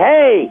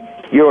 Hey!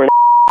 You're an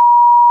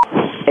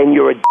and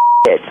you're a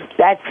dickhead.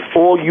 That's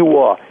all all you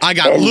are. I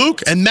got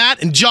Luke and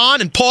Matt and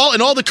John and Paul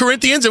and all the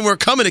Corinthians, and we're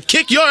coming to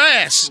kick your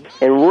ass.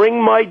 And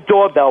ring my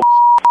doorbell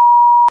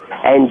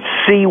and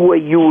see where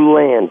you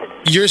land.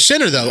 You're a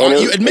sinner, though.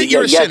 You admit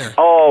you're a sinner.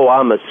 Oh,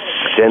 I'm a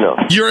sinner.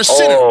 You're a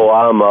sinner. Oh,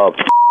 I'm a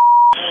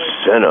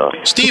sinner.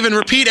 Stephen,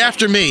 repeat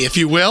after me, if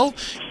you will.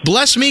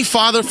 Bless me,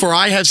 Father, for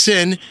I have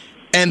sinned,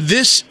 and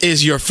this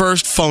is your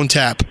first phone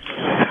tap.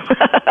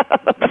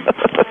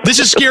 This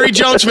is Scary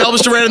Jones from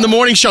Elvis Duran in the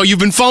Morning Show. You've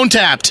been phone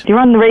tapped. You're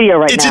on the radio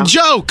right it's now. It's a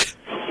joke.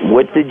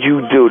 What did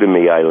you do to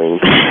me, Eileen?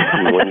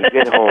 When you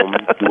get home,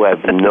 you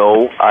have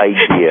no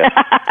idea.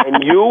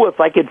 And you, if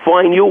I could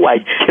find you,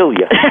 I'd kill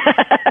you.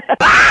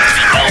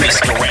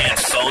 Elvis Duran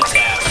phone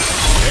tap.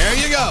 There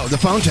you go, the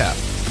phone tap.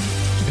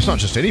 It's not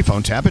just any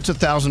phone tap, it's a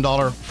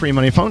 $1,000 free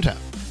money phone tap.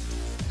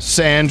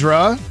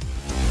 Sandra.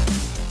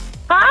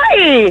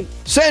 Hi.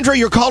 Sandra,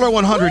 you're caller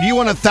 100. You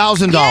won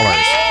 $1,000.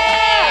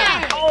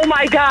 Oh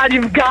my God,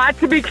 you've got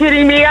to be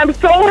kidding me. I'm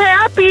so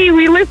happy.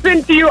 We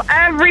listen to you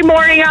every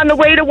morning on the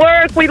way to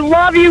work. We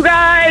love you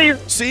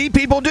guys. See,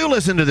 people do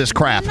listen to this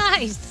crap.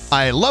 Nice.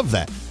 I love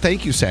that.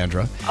 Thank you,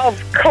 Sandra.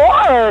 Of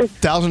course.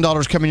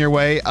 $1,000 coming your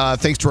way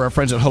thanks to our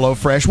friends at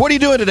HelloFresh. What are you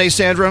doing today,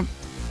 Sandra?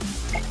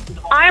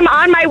 I'm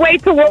on my way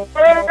to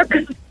work.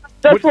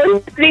 Just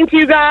listening to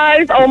you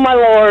guys. Oh, my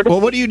Lord.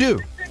 Well, what do you do?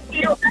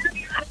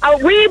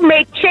 We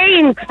make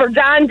chains for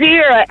John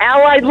Deere at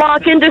Allied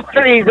Lock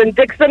Industries in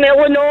Dixon,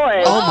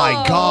 Illinois. Oh, my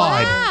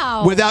God.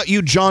 Wow. Without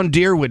you, John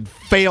Deere would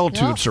fail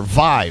to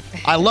survive.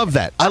 I love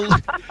that.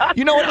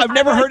 You know what? I've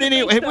never heard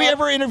any. Have we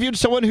ever interviewed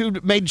someone who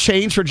made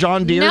chains for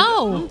John Deere?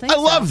 No. I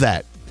love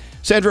that.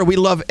 Sandra, we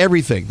love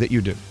everything that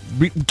you do.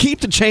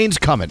 Keep the chains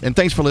coming, and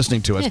thanks for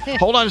listening to us.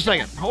 Hold on a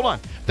second. Hold on.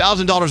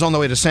 $1,000 on the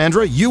way to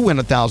Sandra. You win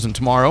 $1,000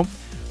 tomorrow,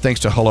 thanks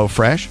to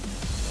HelloFresh,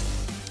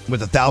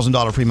 with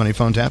 $1,000 free money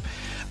phone tap.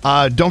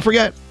 Don't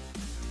forget,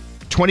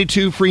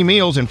 22 free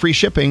meals and free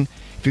shipping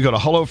if you go to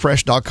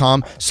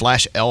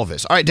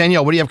HelloFresh.com/Elvis. All right,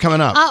 Danielle, what do you have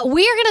coming up?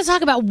 We are going to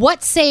talk about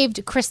what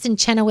saved Kristen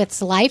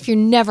Chenoweth's life. You're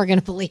never going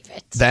to believe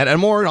it. That and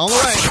more on the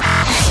way.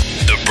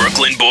 The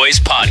Brooklyn Boys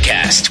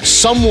Podcast.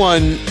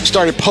 Someone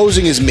started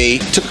posing as me,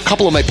 took a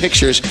couple of my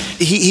pictures.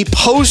 He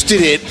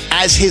posted it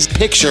as his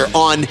picture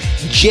on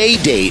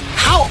JDate.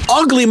 How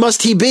ugly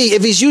must he be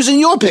if he's using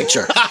your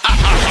picture?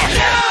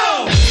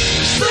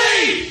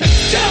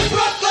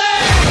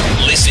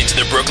 Listen to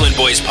the Brooklyn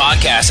Boys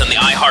Podcast on the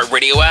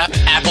iHeartRadio app,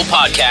 Apple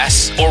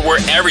Podcasts, or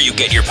wherever you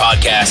get your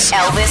podcasts.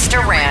 Elvis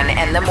Duran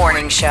and the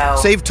Morning Show.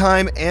 Save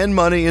time and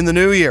money in the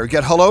new year.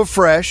 Get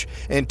HelloFresh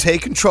and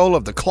take control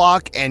of the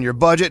clock and your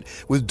budget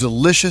with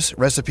delicious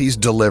recipes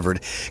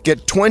delivered.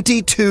 Get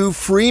 22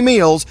 free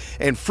meals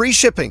and free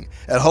shipping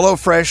at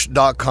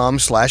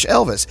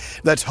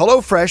HelloFresh.com/Elvis. That's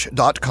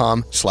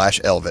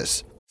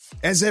HelloFresh.com/Elvis.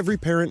 As every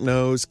parent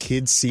knows,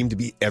 kids seem to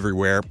be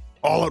everywhere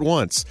all at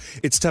once.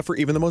 It's tough for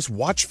even the most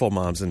watchful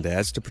moms and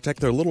dads to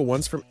protect their little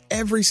ones from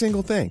every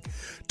single thing.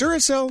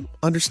 Duracell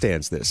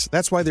understands this.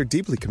 That's why they're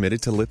deeply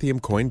committed to lithium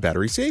coin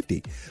battery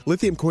safety.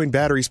 Lithium coin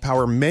batteries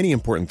power many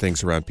important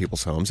things around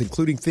people's homes,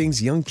 including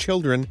things young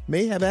children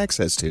may have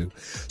access to.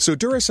 So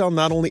Duracell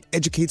not only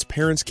educates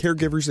parents,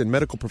 caregivers, and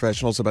medical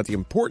professionals about the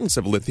importance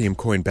of lithium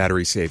coin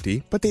battery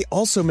safety, but they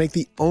also make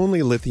the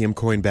only lithium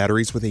coin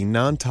batteries with a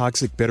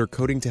non-toxic bitter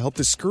coating to help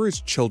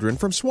discourage children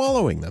from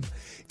swallowing them.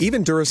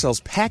 Even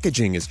Duracell's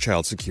packaging is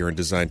child secure and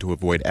designed to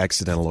avoid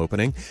accidental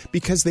opening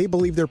because they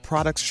believe their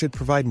products should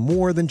provide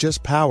more than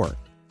just power.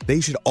 They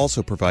should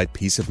also provide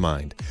peace of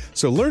mind.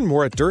 So learn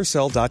more at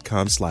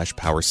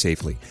Duracell.com/power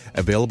safely.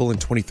 Available in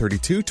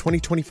 2032,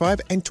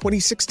 2025, and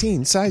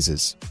 2016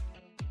 sizes.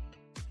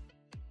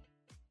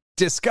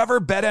 Discover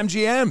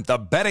BetMGM, the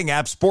betting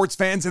app sports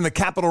fans in the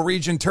capital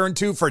region turn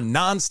to for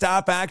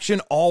nonstop action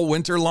all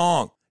winter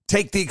long.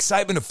 Take the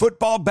excitement of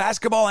football,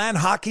 basketball, and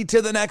hockey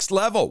to the next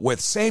level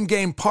with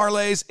same-game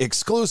parlays,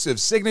 exclusive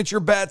signature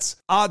bets,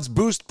 odds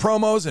boost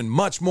promos, and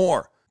much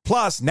more.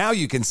 Plus, now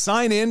you can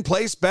sign in,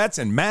 place bets,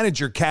 and manage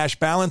your cash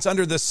balance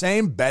under the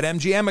same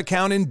BetMGM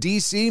account in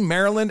D.C.,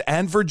 Maryland,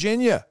 and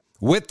Virginia.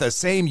 With the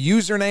same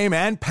username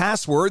and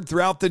password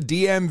throughout the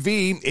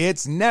DMV,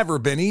 it's never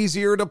been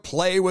easier to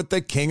play with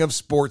the king of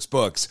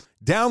sportsbooks.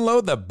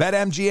 Download the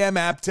BetMGM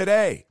app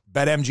today.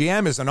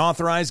 BetMGM is an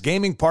authorized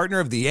gaming partner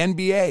of the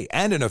NBA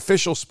and an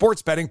official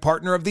sports betting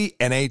partner of the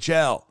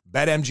NHL.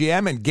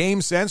 BetMGM and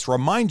GameSense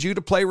remind you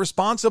to play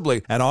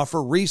responsibly and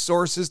offer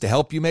resources to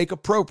help you make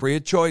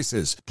appropriate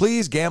choices.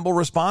 Please gamble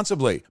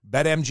responsibly.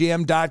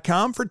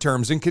 BetMGM.com for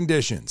terms and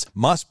conditions.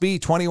 Must be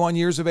 21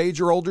 years of age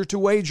or older to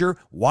wager.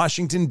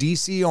 Washington,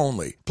 D.C.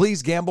 only.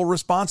 Please gamble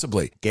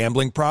responsibly.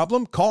 Gambling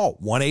problem? Call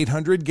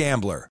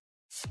 1-800-GAMBLER.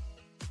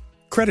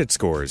 Credit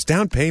scores,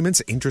 down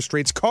payments, interest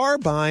rates, car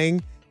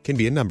buying can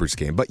be a numbers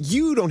game, but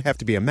you don't have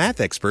to be a math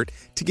expert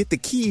to get the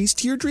keys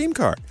to your dream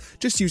car.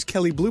 Just use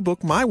Kelley Blue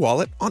Book My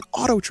Wallet on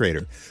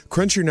AutoTrader.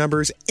 Crunch your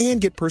numbers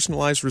and get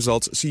personalized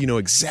results so you know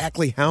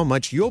exactly how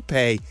much you'll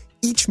pay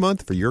each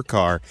month for your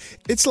car.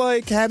 It's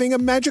like having a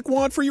magic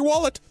wand for your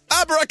wallet.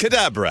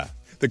 Abracadabra!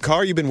 The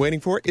car you've been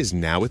waiting for is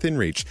now within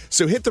reach.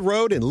 So hit the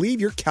road and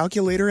leave your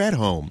calculator at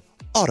home.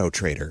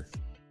 AutoTrader.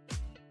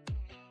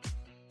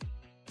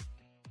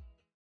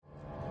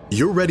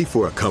 You're ready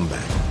for a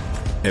comeback.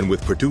 And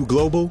with Purdue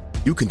Global,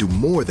 you can do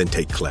more than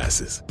take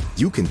classes.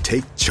 You can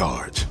take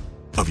charge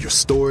of your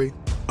story,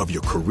 of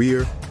your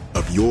career,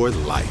 of your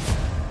life.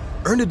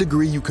 Earn a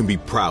degree you can be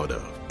proud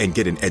of and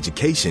get an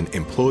education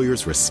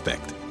employers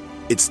respect.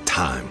 It's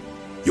time,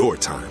 your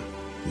time,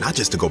 not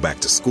just to go back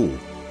to school,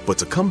 but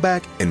to come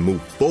back and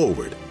move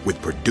forward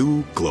with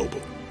Purdue Global,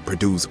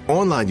 Purdue's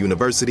online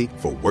university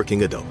for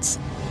working adults.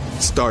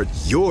 Start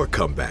your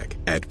comeback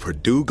at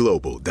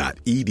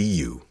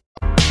purdueglobal.edu.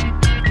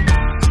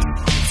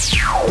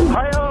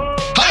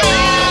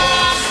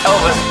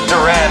 Elvis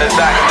Duran is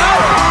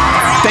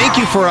back. Thank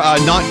you for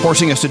not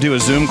forcing us to do a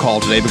Zoom call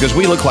today because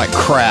we look like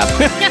crap.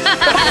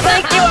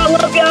 Thank you. I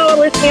love y'all.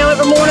 Listening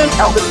every morning.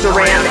 Elvis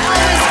Duran.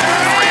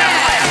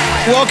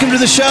 Welcome to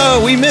the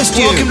show. We missed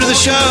you. Welcome to the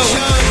show.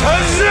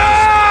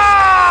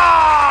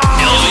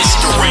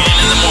 Elvis Duran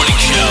in the morning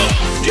show.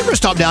 Did you ever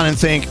stop down and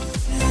think,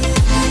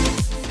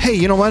 hey,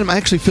 you know what? I'm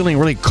actually feeling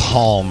really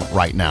calm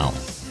right now.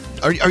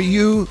 Are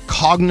you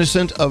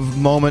cognizant of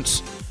moments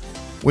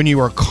when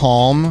you are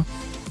calm?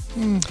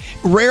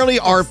 Rarely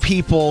are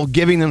people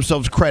giving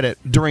themselves credit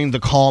during the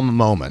calm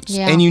moments.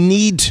 Yeah. And you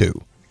need to.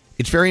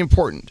 It's very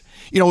important.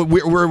 You know,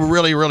 we're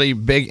really, really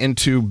big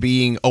into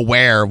being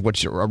aware of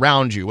what's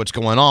around you, what's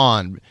going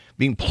on,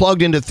 being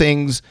plugged into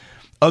things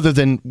other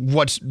than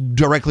what's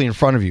directly in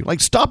front of you.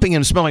 Like stopping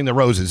and smelling the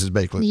roses is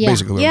basically what I'm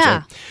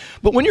saying.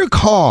 But when you're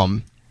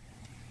calm,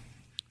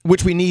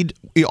 which we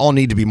all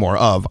need to be more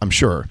of, I'm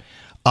sure,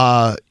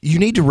 you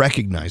need to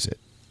recognize it.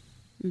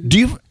 Do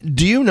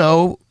you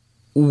know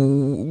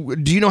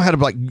how to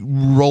like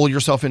roll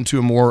yourself into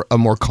a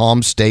more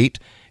calm state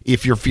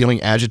if you're feeling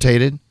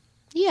agitated?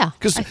 Yeah,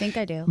 I think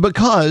I do.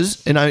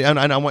 Because, and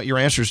I want your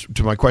answers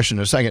to my question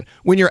in a second.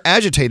 When you're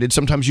agitated,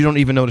 sometimes you don't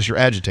even notice you're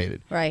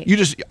agitated. Right.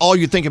 All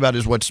you think about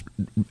is what's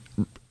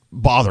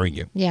bothering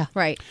you. Yeah.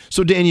 Right.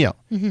 So Danielle,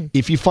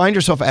 if you find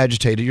yourself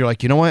agitated, you're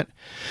like, you know what?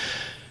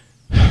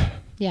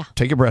 Yeah.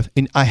 Take a breath.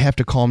 And I have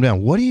to calm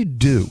down. What do you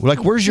do?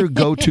 Like, where's your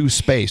go-to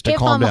space to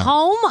calm down? If I'm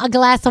home, a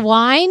glass of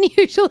wine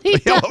usually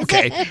does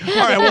Okay. it. All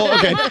right. Well,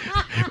 okay.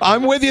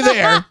 I'm with you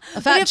there.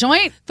 A fat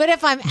joint? But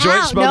if I'm Joint,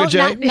 out, smoke a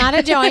J? not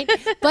a joint.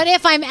 But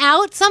if I'm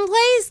out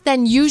someplace,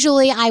 then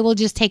usually I will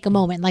just take a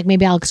moment. Like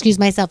maybe I'll excuse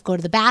myself, go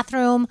to the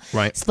bathroom,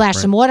 splash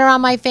some water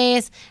on my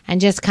face, and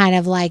just kind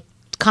of like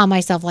calm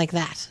myself like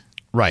that.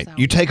 Right.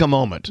 You take a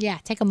moment. Yeah,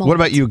 take a moment. What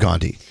about you,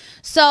 Gandhi?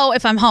 So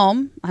if I'm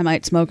home, I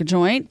might smoke a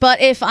joint. But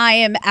if I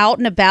am out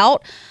and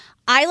about,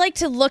 I like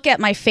to look at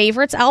my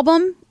favorites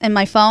album in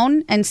my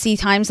phone and see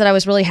times that I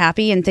was really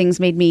happy and things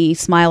made me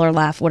smile or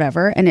laugh,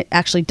 whatever. And it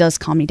actually does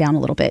calm me down a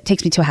little bit. It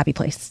takes me to a happy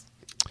place.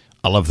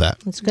 I love that.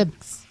 That's good.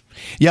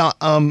 Yeah.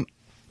 I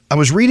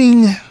was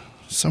reading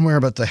somewhere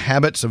about the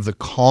habits of the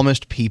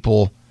calmest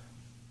people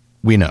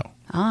we know.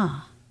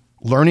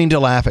 Learning to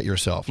laugh at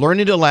yourself.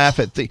 Learning to laugh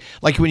at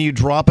like when you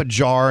drop a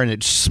jar and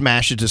it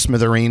smashes to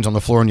smithereens on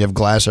the floor and you have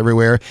glass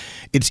everywhere.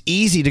 It's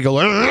easy to go,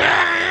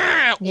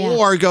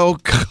 or go,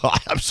 God,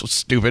 I'm so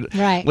stupid.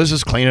 Right. Let's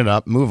just clean it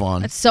up, move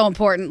on. It's so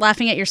important.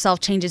 Laughing at yourself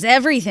changes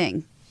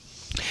everything.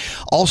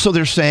 Also,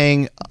 they're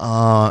saying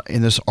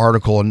in this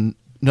article,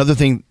 another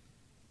thing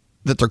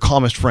that their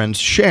calmest friends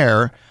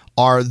share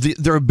are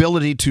their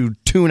ability to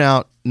tune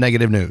out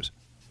negative news.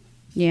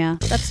 Yeah,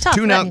 that's tough.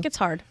 Tune I out- think it's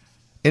hard.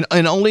 And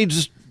only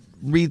just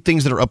read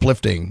things that are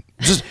uplifting.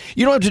 Just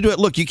you don't have to do it.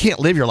 Look, you can't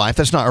live your life.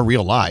 That's not a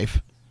real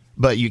life.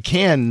 But you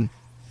can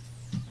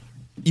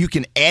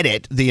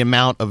edit the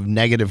amount of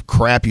negative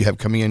crap you have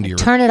coming into your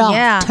Turn it off.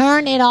 Yeah.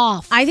 Turn it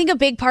off. I think a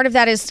big part of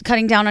that is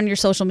cutting down on your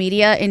social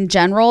media in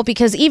general,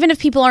 because even if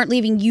people aren't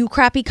leaving you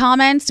crappy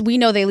comments, we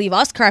know they leave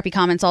us crappy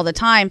comments all the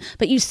time,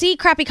 but you see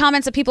crappy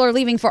comments that people are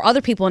leaving for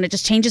other people and it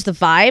just changes the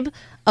vibe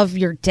of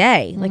your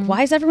day. Like,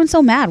 why is everyone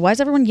so mad? Why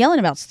is everyone yelling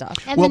about stuff?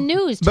 And the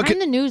news. Turn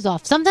the news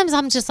off. Sometimes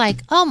I'm just like,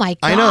 oh my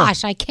I know.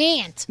 gosh, I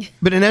can't.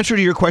 But in answer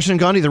to your question,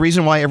 Gandhi, the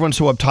reason why everyone's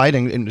so uptight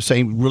and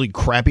saying really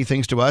crappy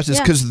things to us is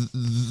Yeah. because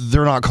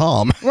they're not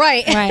calm.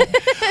 Right.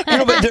 You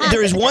know, but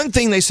there is one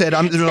thing they said.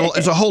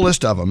 There's a whole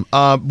list of them.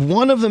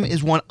 One of them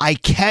is one I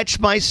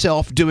catch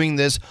myself doing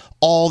this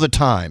all the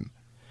time,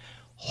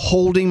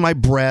 holding my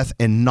breath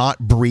and not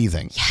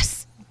breathing. Yes.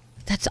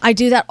 I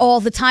do that all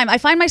the time. I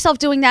find myself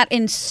doing that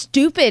in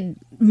stupid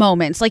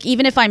moments. Like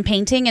even if I'm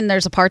painting and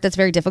there's a part that's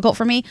very difficult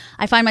for me,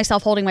 I find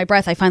myself holding my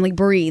breath. I finally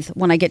breathe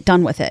when I get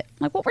done with it. I'm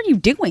like, what were you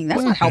doing?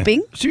 That's not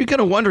helping. So you're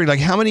kind of wondering, like,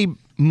 how many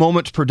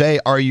moments per day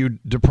are you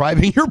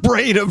depriving your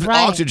brain of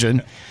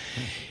oxygen?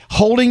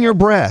 Holding your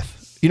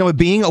breath. You know,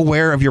 being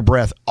aware of your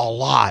breath a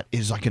lot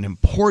is like an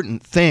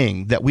important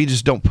thing that we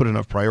just don't put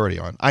enough priority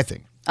on, I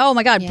think. Oh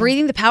my God.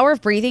 Breathing, the power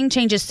of breathing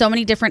changes so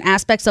many different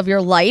aspects of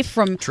your life,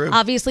 from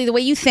obviously the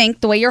way you think,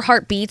 the way your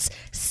heart beats,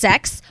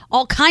 sex,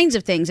 all kinds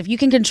of things. If you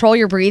can control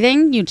your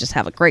breathing, you just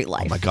have a great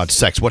life. Oh my God,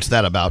 sex. What's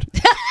that about?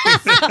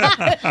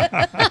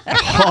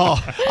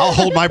 I'll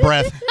hold my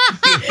breath.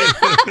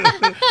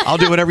 I'll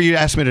do whatever you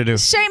ask me to do.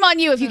 Shame on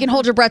you if you can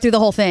hold your breath through the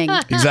whole thing.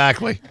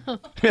 Exactly.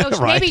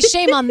 Maybe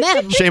shame on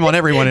them. Shame on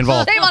everyone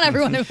involved. Shame on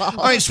everyone involved.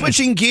 All right,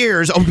 switching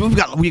gears.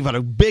 Oh, we've got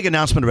a big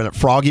announcement about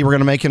Froggy we're going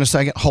to make in a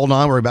second. Hold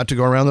on, we're about to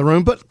go around the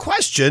room. But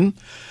question,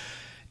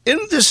 in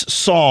this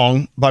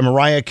song by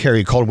Mariah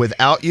Carey called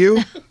Without You,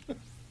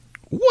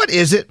 what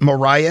is it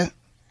Mariah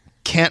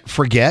can't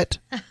forget?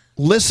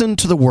 Listen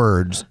to the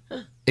words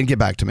and get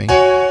back to me.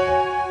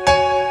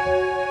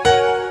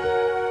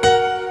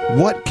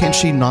 What can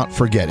she not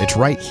forget? It's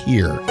right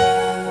here.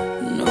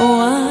 No,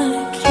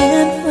 I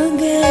can't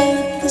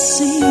forget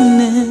this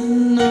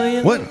evening.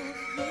 No, What?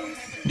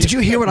 Did you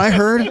hear what I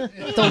heard?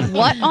 The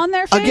what on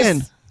their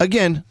face?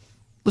 Again.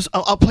 Listen,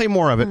 I'll play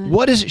more of it.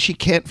 What is it she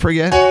can't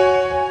forget?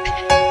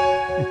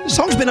 The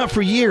song's been up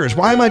for years.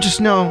 Why am I just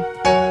now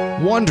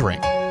wondering?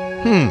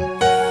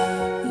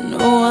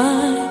 No,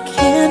 I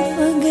can't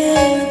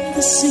forget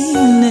this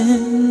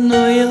evening.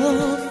 No,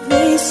 your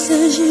face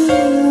as you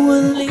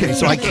were leaving. Okay,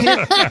 so I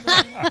can't.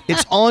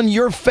 It's on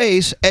your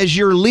face as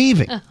you're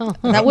leaving.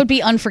 That would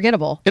be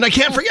unforgettable. And I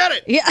can't forget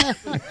it. Yeah.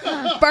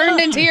 Burned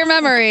into your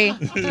memory.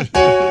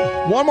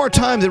 One more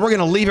time, then we're going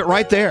to leave it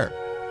right there.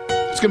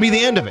 It's going to be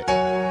the end of it.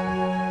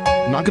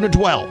 I'm not going to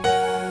dwell.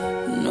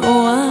 No,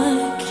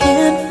 I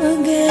can't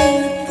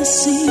forget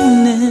this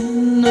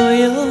evening. No,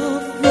 your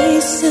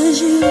face as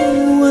you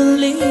were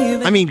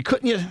leaving. I mean,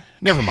 couldn't you?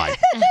 Never mind.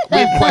 We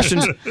have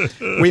questions.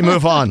 We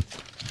move on.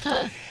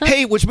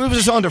 Hey, which moves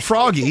us on to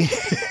Froggy.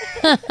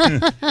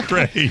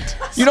 Great.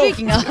 You know,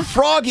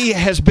 Froggy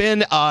has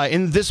been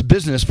in this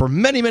business for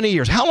many, many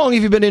years. How long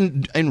have you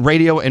been in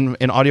radio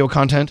and audio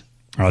content?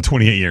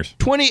 28 years.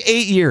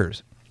 28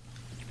 years.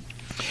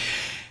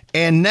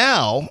 And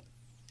now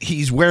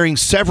he's wearing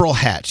several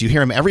hats. You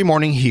hear him every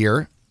morning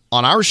here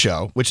on our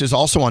show, which is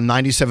also on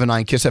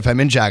 97.9 KISS FM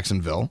in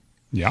Jacksonville.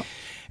 Yeah.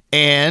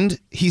 And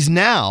he's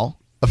now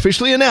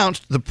officially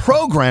announced the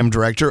program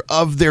director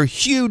of their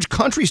huge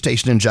country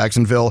station in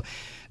Jacksonville,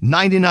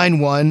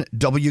 99.1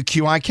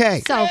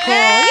 WQIK. So cool.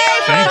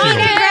 Thank you.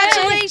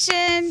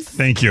 Congratulations.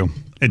 Thank you.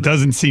 It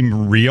doesn't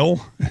seem real,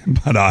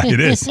 but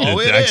it is. Oh,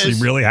 it it actually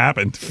is. really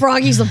happened.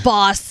 Froggy's the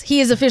boss. He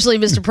is officially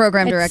Mr.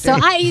 Program Director.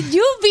 So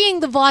you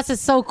being the boss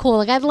is so cool.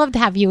 Like I'd love to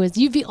have you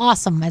you'd be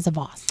awesome as a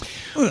boss.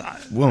 I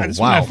just want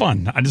to have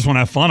fun. I just want to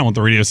have fun. I want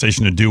the radio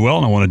station to do well,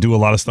 and I want to do a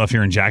lot of stuff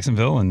here in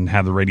Jacksonville and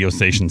have the radio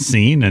station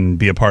seen and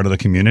be a part of the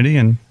community.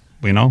 And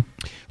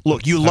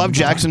Look, you love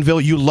Jacksonville.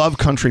 You love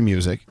country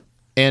music,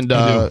 and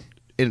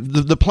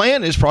the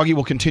plan is Froggy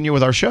will continue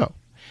with our show.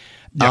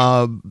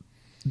 Yeah.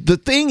 The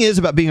thing is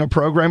about being a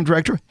program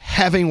director,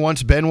 having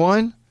once been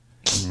one,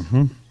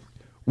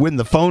 when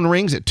the phone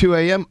rings at 2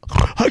 a.m.,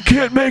 I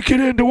can't make it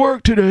into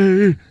work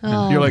today.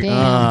 Oh, You're like,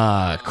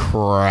 damn.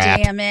 crap.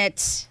 Damn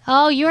it.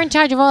 Oh, you're in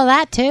charge of all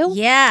that too?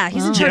 Yeah,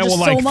 he's in charge of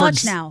so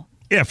much now.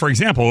 Yeah, for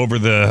example, over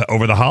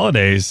the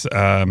holidays,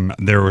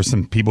 there were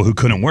some people who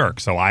couldn't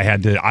work, so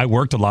I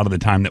worked a lot of the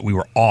time that we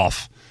were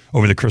off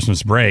over the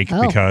Christmas break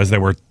because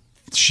there were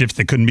shifts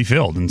that couldn't be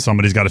filled, and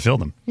somebody's got to fill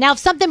them. Now, if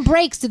something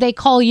breaks, do they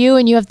call you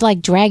and you have to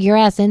like drag your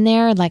ass in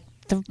there?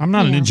 I'm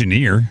not an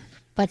engineer.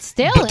 But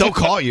still, But they'll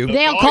call you.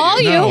 They'll call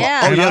you. No.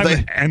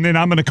 Yeah. And then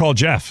I'm going to call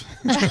Jeff.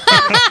 Look,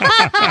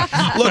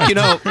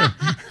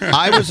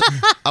 I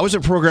was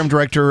a program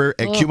director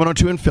at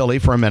Q102 in Philly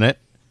for a minute,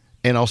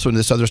 and also in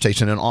this other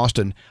station in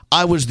Austin.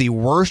 I was the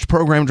worst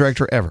program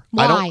director ever.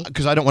 Why?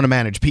 Because I don't want to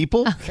manage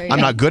people. I'm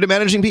not good at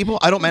managing people.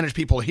 I don't manage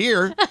people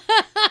here.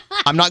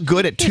 I'm not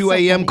good at 2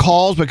 a.m.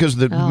 calls because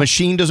the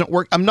machine doesn't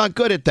work. I'm not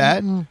good at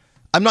that.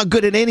 I'm not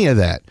good at any of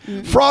that.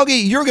 Froggy,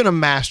 you're going to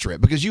master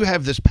it because you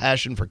have this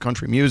passion for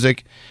country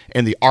music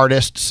and the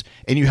artists,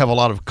 and you have a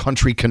lot of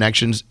country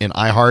connections in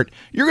iHeart.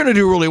 You're going to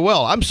do really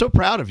well. I'm so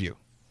proud of you.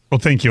 Well,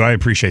 thank you. I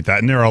appreciate that.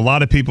 And there are a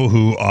lot of people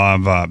who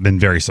have been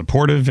very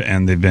supportive,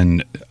 and they've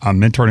been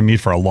mentoring me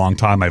for a long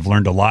time. I've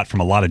learned a lot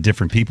from a lot of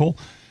different people,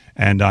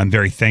 and I'm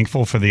very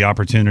thankful for the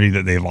opportunity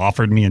that they've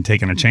offered me and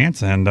taken a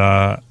chance, and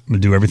I'm going to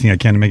do everything I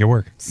can to make it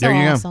work. There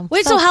you go.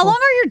 Wait, so how long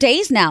are your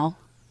days now?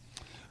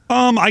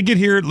 I get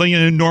here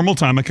in normal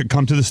time. I could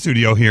come to the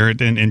studio here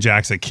in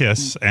Jax at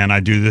KISS, and I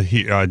do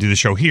the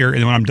show here.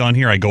 And when I'm done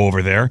here, I go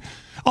over there.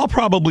 I'll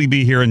probably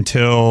be here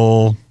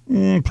until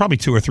probably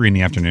 2 or 3 in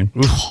the afternoon.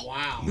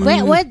 Wow.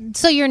 Wait, what?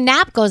 So your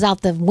nap goes out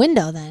the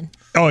window then?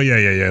 Oh yeah.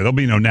 There'll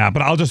be no nap,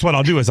 but what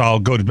I'll do is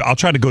I'll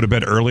try to go to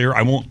bed earlier.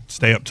 I won't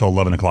stay up till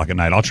 11 o'clock at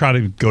night. I'll try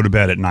to go to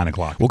bed at 9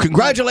 o'clock. Well,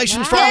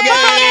 congratulations, Froggy!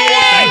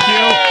 Thank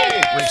you.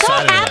 We're So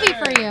excited happy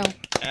about for you.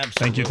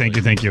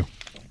 Absolutely. Thank you.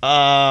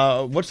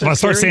 What's that? If I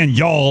start saying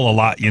y'all a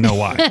lot, you know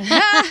why.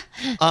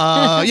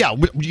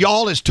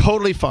 Y'all is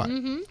totally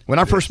fun. When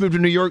I first moved to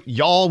New York,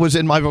 y'all was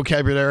in my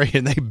vocabulary,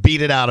 and they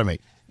beat it out of me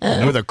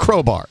with a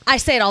crowbar. I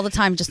say it all the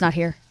time, just not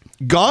here.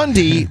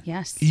 Gandhi,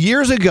 Yes.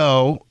 years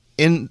ago,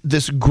 in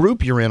this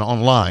group you're in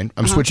online,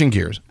 I'm switching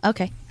gears.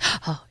 Okay.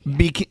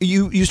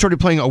 You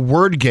started playing a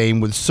word game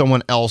with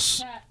someone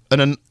else.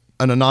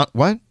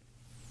 What?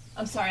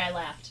 I'm sorry, I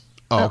laughed.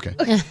 Oh, okay.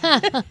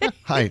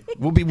 Hi,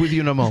 we'll be with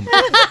you in a moment.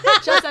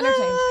 Just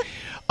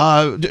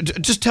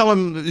entertained. Just tell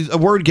him a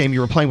word game you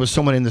were playing with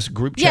someone in this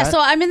group chat. Yeah,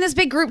 so I'm in this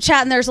big group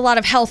chat, and there's a lot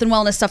of health and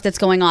wellness stuff that's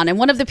going on. And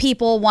one of the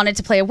people wanted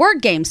to play a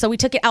word game, so we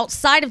took it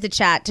outside of the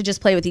chat to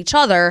just play with each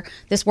other.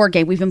 This word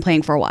game we've been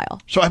playing for a while.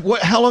 So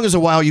how long is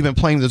a while you've been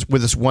playing this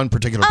with this one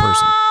particular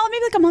person?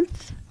 Maybe like a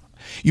month.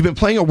 You've been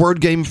playing a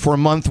word game for a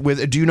month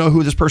with. Do you know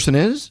who this person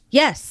is?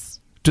 Yes.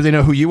 Do they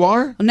know who you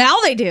are? Now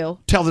they do.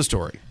 Tell the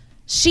story.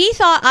 She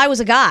thought I was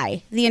a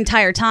guy the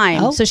entire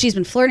time, so she's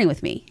been flirting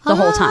with me the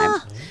whole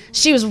time.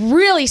 She was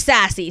really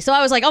sassy. So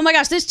I was like, oh my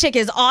gosh, this chick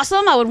is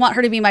awesome. I would want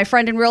her to be my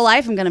friend in real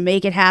life. I'm going to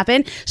make it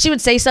happen. She would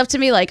say stuff to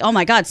me like, oh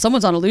my God,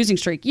 someone's on a losing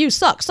streak. You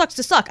suck, sucks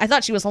to suck. I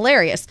thought she was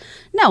hilarious.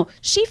 No,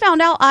 she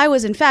found out I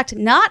was in fact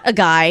not a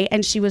guy,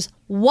 and she was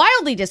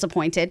wildly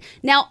disappointed.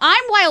 Now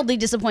I'm wildly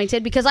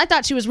disappointed because I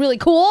thought she was really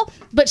cool,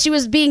 but she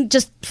was being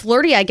just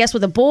flirty, I guess,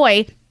 with a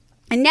boy.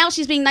 And now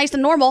she's being nice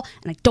and normal,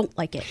 and I don't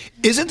like it.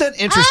 Isn't that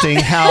interesting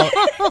how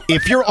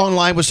if you're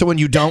online with someone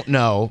you don't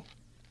know,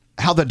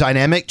 how the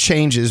dynamic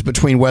changes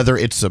between whether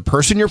it's a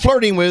person you're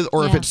flirting with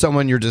or if it's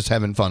someone you're just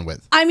having fun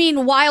with? I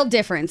mean, wild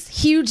difference.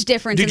 Huge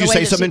difference. Did you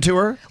say something to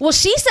her? Well,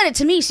 she said it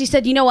to me. She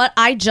said, you know what?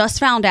 I just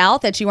found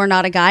out that you are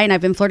not a guy, and I've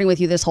been flirting with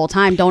you this whole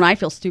time. Don't I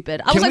feel stupid?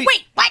 I was like,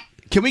 wait, what?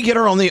 Can we get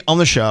her on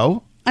the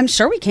show? I'm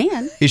sure we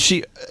can. Is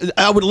she?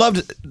 I would love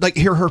to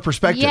hear her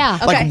perspective. Yeah.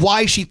 Like Okay.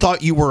 why she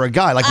thought you were a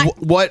guy. Like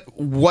what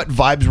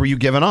vibes were you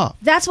giving off?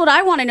 That's what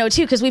I want to know,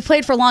 too, because we've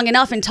played for long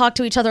enough and talked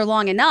to each other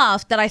long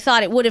enough that I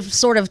thought it would have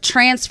sort of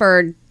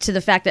transferred to the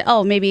fact that,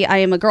 oh, maybe I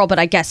am a girl, but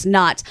I guess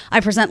not.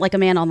 I present like a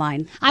man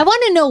online. I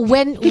want to know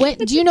when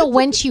do you know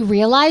when she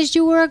realized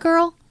you were a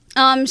girl?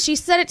 She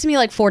said it to me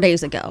like 4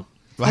 days ago.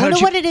 I wonder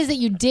what it is that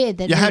you did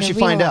that Yeah, made how'd her she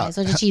find realize.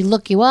 out? Or did she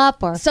look you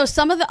up? Or So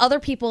some of the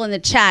other people in the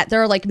chat,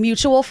 they're like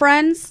mutual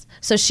friends.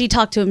 So she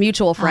talked to a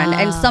mutual friend,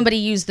 and somebody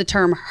used the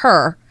term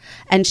her,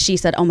 and she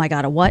said, oh my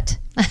God, a what?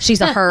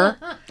 She's a her.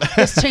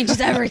 This changes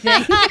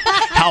everything.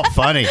 How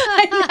funny.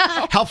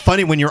 How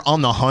funny when you're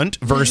on the hunt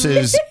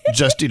versus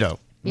just, with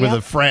Yep.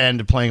 a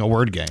friend playing a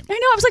word game. I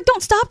know. I was like,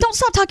 don't stop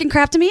talking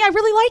crap to me. I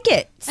really like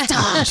it.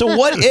 Stop. So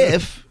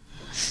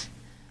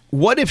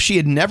what if she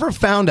had never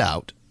found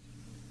out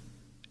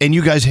and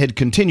you guys had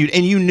continued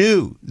and you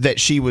knew that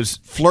she was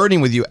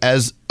flirting with you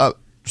as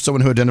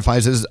someone who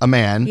identifies as a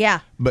man,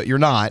 Yeah. but you're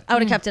not? I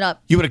would have kept it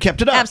up. You would have kept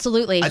it up?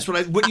 Absolutely. That's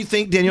what wouldn't you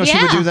think, Danielle, she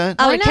would do that?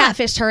 I would have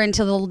catfished her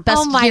into the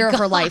best year of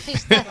her life.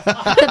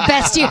 the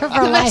best year of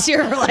her life. best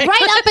year of her life.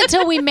 Right up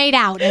until we made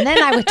out, and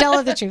then I would tell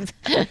her the truth.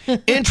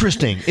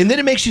 Interesting. And then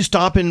it makes you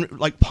stop and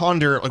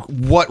ponder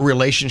what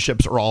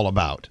relationships are all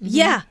about.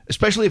 Yeah.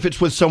 Especially if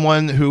it's with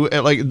someone who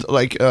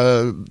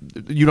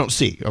you don't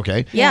see,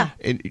 okay? Yeah.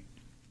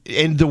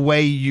 And the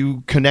way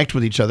you connect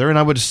with each other. And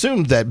I would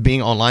assume that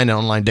being online and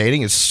online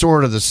dating is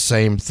sort of the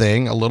same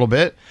thing a little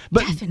bit.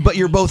 But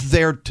you're both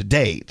there to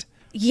date.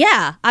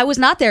 Yeah, I was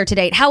not there to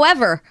date.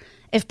 However,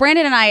 if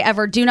Brandon and I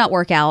ever do not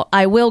work out,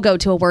 I will go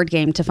to a word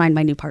game to find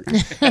my new partner.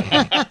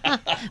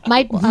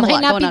 Might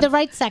not be the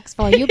right sex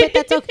for you, but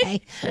that's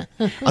okay.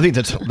 I think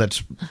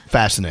that's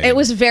fascinating. It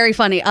was very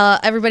funny.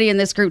 Everybody in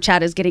this group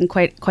chat is getting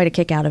quite a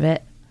kick out of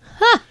it.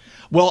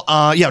 Well,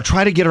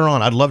 try to get her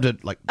on. I'd love to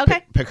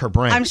pick her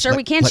brain. I'm sure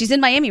we can. She's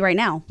in Miami right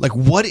now. Like,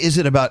 what is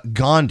it about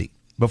Gandhi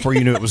before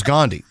you knew it was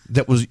Gandhi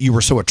that you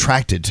were so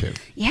attracted to?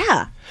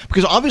 Yeah.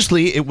 Because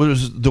obviously it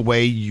was the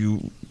way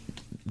you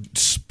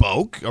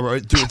spoke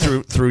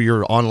through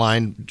your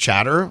online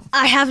chatter.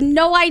 I have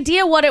no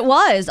idea what it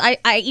was. I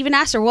even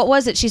asked her, what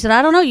was it? She said,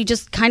 I don't know. You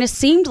just kind of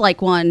seemed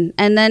like one.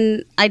 And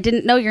then I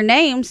didn't know your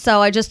name,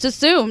 so I just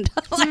assumed.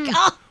 I'm like,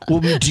 oh. Well,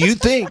 do you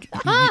think,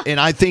 and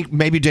I think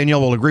maybe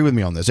Danielle will agree with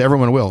me on this,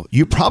 everyone will,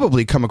 you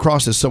probably come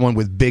across as someone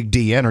with big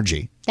D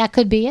energy. That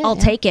could be it. I'll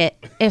take it.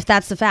 If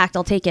that's the fact,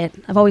 I'll take it.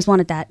 I've always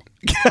wanted that.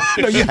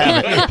 No, you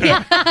haven't.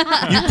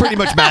 You pretty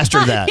much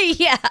mastered that.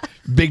 Yeah.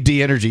 Big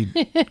D energy,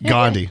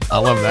 Gandhi. I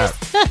love that.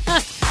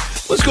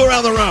 Let's go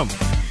around the room.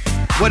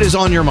 What is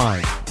on your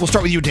mind? We'll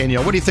start with you,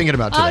 Danielle. What are you thinking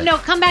about today? Oh, no,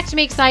 come back to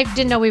me because I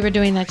didn't know we were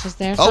doing that just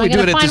there. So we I do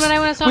gotta it at find this. what I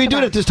want to talk We about.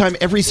 do it at this time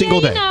every single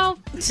day.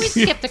 We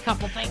skipped a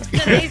couple things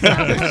today.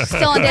 So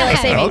Still on daylight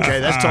savings. Okay,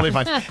 that's totally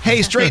fine.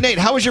 Hey, Straight Nate,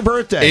 how was your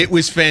birthday? It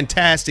was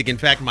fantastic. In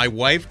fact, my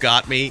wife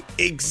got me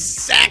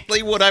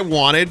exactly what I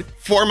wanted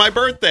for my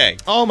birthday.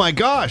 Oh my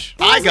gosh.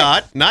 I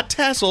got, not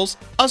tassels,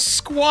 a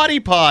squatty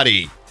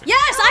potty.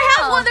 Yes, I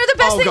have one. They're the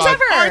best things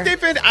ever. Aren't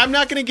they I'm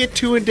not going to get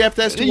too in-depth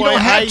as to You why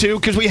don't have to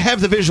because we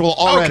have the visual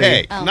already.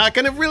 Okay, not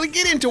going to really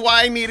get into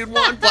why I needed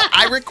one, but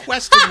I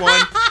requested one,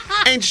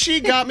 and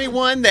she got me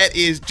one that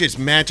just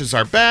matches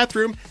our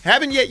bathroom.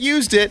 Haven't yet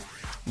used it.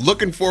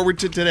 Looking forward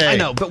to today. I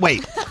know, but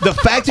wait. The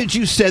fact that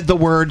you said the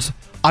words,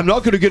 I'm not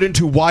going to get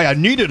into why I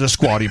needed a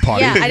squatty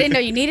potty. Yeah, I didn't know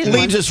you needed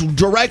one. Leads us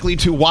directly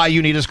to why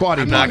you need a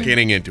squatty potty. I'm not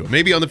getting into it.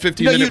 Maybe on the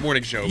 15-minute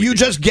morning show. You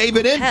just gave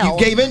it in. Hell.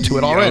 You gave into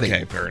it already.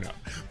 Okay, fair enough.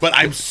 But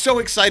I'm so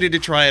excited to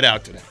try it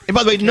out today. And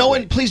by the way, no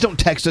one, please don't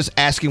text us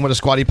asking what a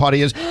squatty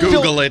potty is.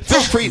 Google it.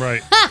 Feel free.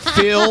 Right.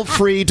 Feel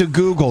free to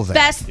Google that.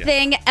 Best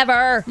thing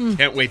ever.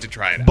 Can't wait to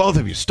try it out. Both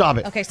of you, stop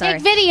it. Okay, sorry.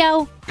 Take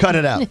video. Cut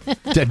it out.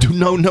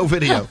 No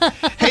video.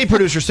 Hey,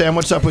 producer Sam,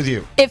 what's up with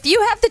you? If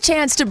you have the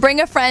chance to bring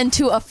a friend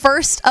to a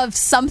first of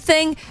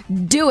something,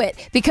 do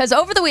it. Because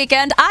over the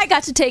weekend, I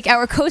got to take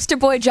our coaster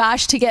boy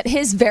Josh to get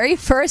his very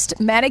first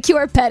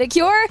manicure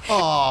pedicure.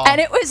 Aww.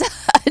 And it was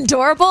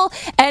adorable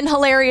and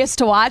hilarious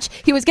to watch.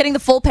 He was getting the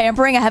full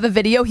pampering. I have a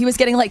video. He was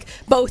getting like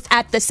both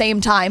at the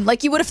same time.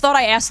 Like you would have thought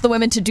I asked the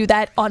women to do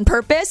that on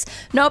purpose.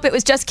 Nope, it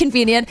was just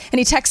convenient. And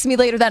he texted me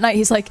later that night.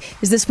 He's like,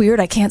 "Is this weird?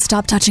 I can't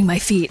stop touching my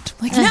feet."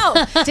 I'm like,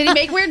 no. Did he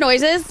make weird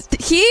noises?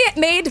 He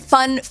made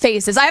fun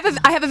faces. I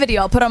have a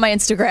video I'll put on my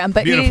Instagram,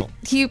 but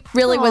he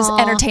really was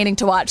entertaining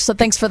to watch. So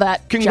thanks for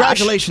that.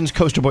 Congratulations,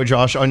 Coaster Boy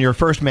Josh, on your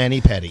first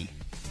mani-pedi.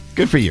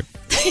 Good for you.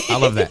 I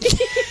love that.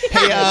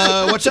 Hey,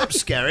 what's up,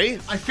 Scary?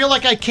 I feel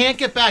like I can't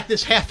get back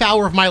this half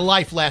hour of my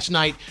life last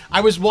night.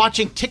 I was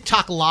watching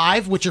TikTok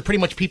Live, which are pretty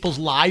much people's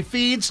live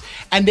feeds,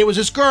 and there was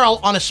this girl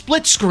on a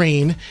split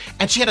screen,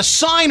 and she had a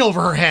sign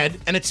over her head,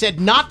 and it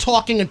said, "Not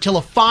talking until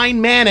a fine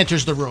man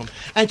enters the room."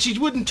 And she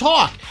wouldn't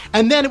talk.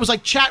 And then it was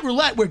like chat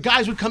roulette, where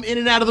guys would come in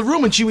and out of the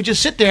room, and she would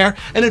just sit there,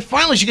 and then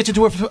finally she gets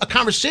into a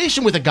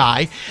conversation with a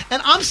guy,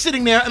 and I'm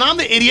sitting there, and I'm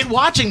the idiot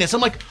watching this.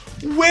 I'm like,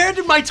 where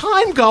did my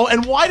time go,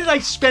 and why did I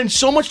spend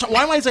so much time?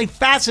 Why was I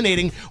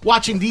fascinating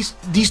watching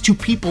these two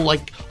people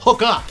like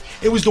hook up?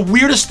 It was the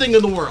weirdest thing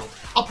in the world.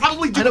 I'll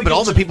probably do. I know, but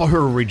all the people who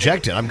are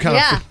rejected, I'm kind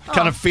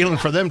of feeling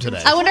for them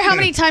today. I wonder how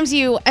many times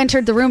you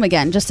entered the room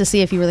again just to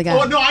see if you were the guy.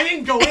 Oh no, I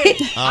didn't go in.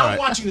 All right.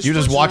 Watching this. You're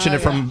just watching it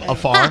from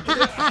afar.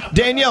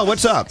 Danielle,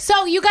 what's up?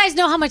 So you guys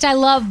know how much I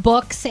love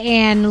books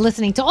and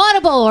listening to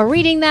Audible or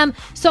reading them.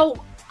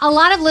 So a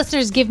lot of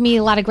listeners give me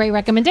a lot of great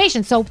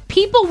recommendations. So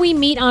People We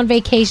Meet on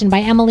Vacation by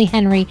Emily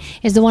Henry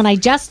is the one I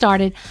just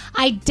started.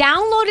 I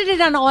downloaded it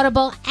on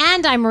Audible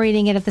and I'm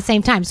reading it at the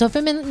same time. So if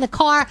I'm in the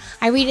car,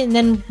 I read it, and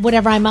then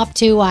whatever I'm up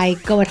to, I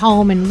go at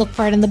home and look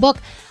for it in the book.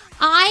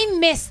 I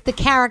miss the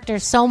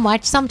characters so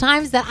much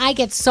sometimes that I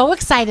get so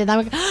excited.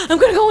 I'm like, I'm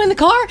going to go in the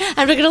car and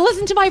I'm going to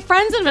listen to my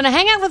friends. I'm going to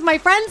hang out with my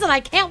friends and I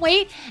can't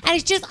wait. And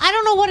it's just, I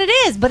don't know what it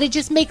is, but it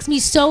just makes me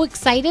so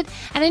excited.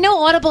 And I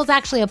know Audible is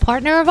actually a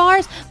partner of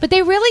ours, but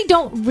they really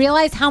don't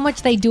realize how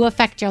much they do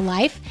affect your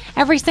life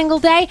every single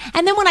day.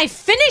 And then when I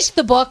finish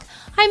the book,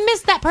 I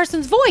miss that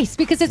person's voice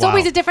because it's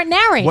always a different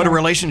narrator. What a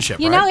relationship,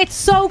 You know, it's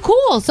so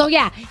cool. So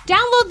yeah,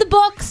 download the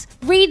books,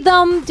 read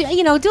them, do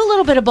a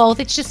little bit of both.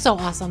 It's just so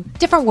awesome.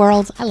 Different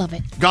worlds. I love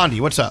it. Gandhi,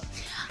 what's up?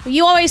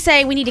 You always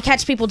say we need to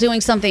catch people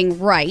doing something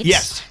right.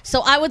 Yes.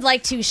 So I would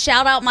like to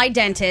shout out my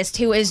dentist,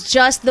 who is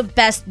just the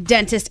best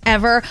dentist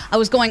ever. I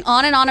was going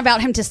on and on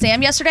about him to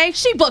Sam yesterday.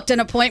 She booked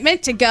an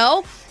appointment to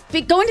go.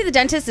 Going to the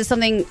dentist is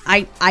something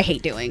I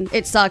hate doing.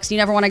 It sucks. You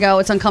never want to go.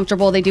 It's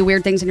uncomfortable. They do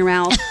weird things in your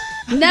mouth.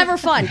 Never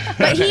fun.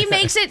 But he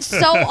makes it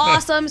so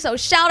awesome. So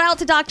shout out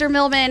to Dr.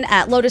 Millman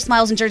at Lotus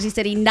Smiles in Jersey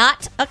City.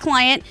 Not a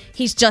client.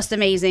 He's just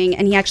amazing.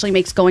 And he actually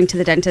makes going to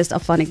the dentist a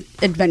fun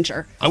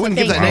adventure. I wouldn't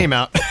give that name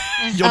out.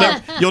 You'll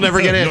never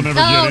get in. You'll never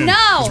get in. No.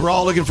 'Cause we're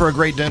all looking for a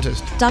great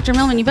dentist. Dr.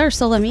 Millman, you better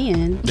still let me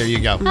in. There you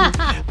go.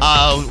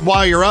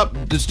 While you're up,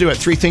 let's do it.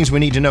 3 things we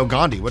need to know.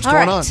 Gandhi, what's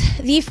going on?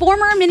 The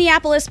former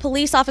Minneapolis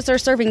police officer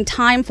serving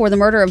time for the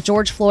murder of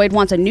George Floyd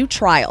wants a new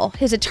trial.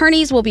 His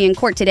attorneys will be in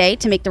court today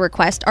to make the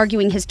request,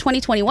 arguing his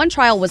 2021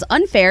 trial was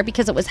unfair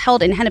because it was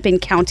held in Hennepin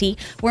County,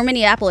 where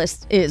Minneapolis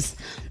is.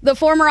 The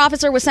former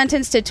officer was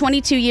sentenced to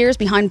 22 years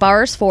behind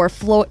bars for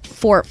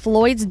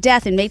Floyd's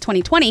death in May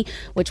 2020,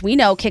 which we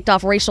know kicked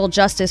off racial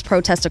justice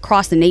protests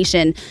across the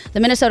nation. The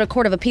Minnesota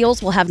Court of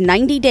Appeals will have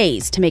 90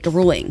 days to make a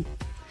ruling.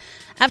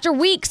 After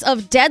weeks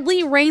of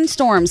deadly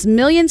rainstorms,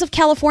 millions of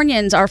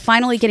Californians are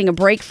finally getting a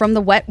break from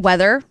the wet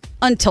weather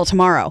until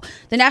tomorrow.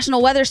 The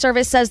National Weather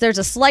Service says there's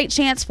a slight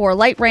chance for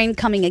light rain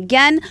coming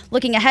again.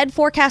 Looking ahead,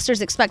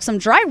 forecasters expect some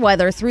dry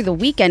weather through the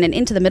weekend and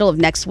into the middle of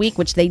next week,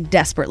 which they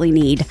desperately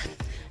need.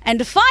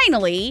 And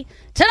finally,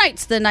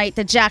 tonight's the night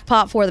the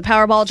jackpot for the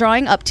Powerball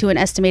drawing, up to an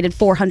estimated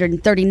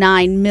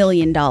 $439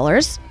 million.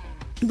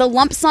 The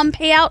lump sum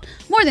payout,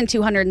 more than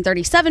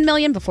 $237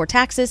 million before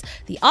taxes.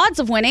 The odds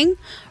of winning,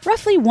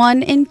 roughly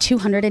 1 in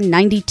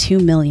 292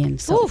 million.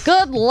 So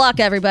good luck,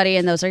 everybody,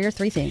 and those are your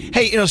 3 things.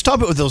 Hey,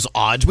 stop it with those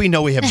odds. We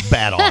know we have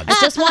bad odds. I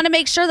just want to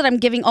make sure that I'm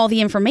giving all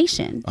the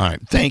information. All right.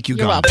 Thank you,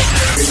 You're Gandhi.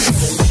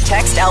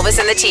 Text Elvis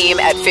and the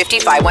team at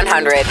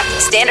 55100.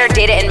 Standard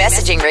data and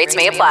messaging rates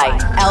may apply.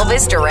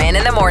 Elvis Duran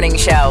in the Morning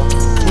Show.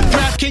 With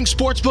DraftKings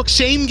Sportsbook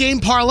same-game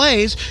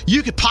parlays,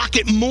 you could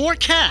pocket more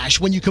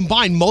cash when you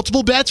combine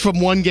multiple bets from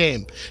one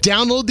game.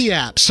 Download the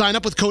app, sign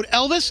up with code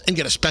Elvis, and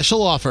get a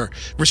special offer.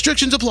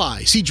 Restrictions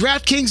apply. See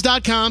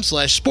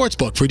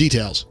DraftKings.com/sportsbook for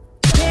details.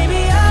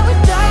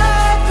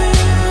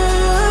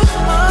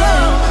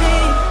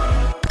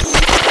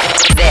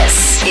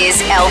 This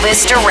is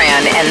Elvis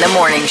Duran and the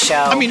Morning Show.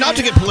 I mean, not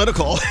to get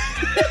political.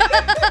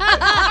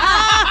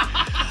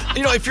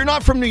 If you're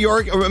not from New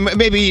York, or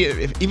maybe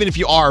even if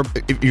you are,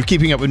 if you're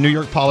keeping up with New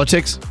York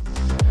politics,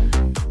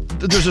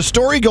 there's a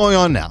story going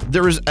on now.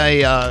 There is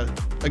a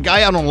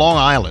guy out on Long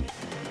Island,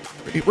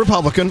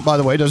 Republican, by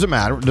the way, doesn't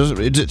matter.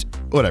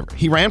 whatever.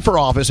 He ran for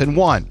office and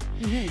won.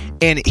 Mm-hmm.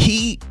 And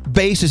he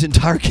based his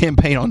entire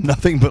campaign on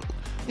nothing but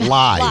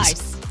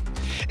lies.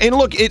 And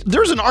look,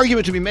 there's an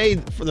argument to be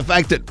made for the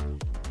fact that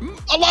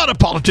a lot of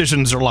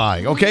politicians are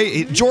lying,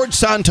 okay? George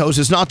Santos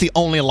is not the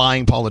only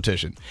lying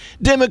politician.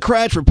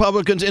 Democrats,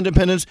 Republicans,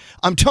 Independents,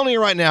 I'm telling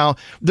you right now,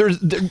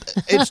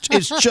 it's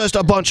just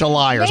a bunch of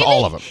liars, Maybe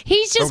all of them.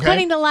 He's just okay?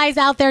 putting the lies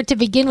out there to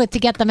begin with to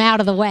get them out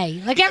of the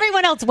way. Like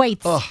everyone else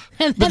waits. But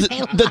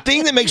the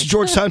thing that makes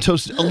George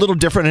Santos a little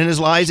different in his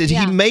lies is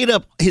he made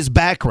up his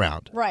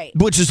background. Right.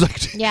 Which is like,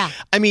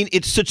 I mean,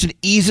 it's such an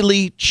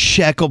easily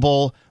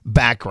checkable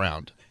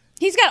background.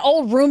 He's got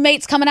old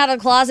roommates coming out of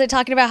the closet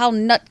talking about how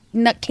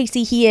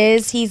nutcasey he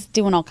is. He's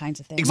doing all kinds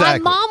of things. My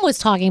mom was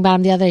talking about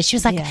him the other day. She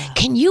was like,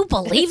 can you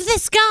believe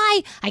this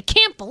guy? I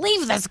can't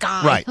believe this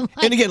guy. Right.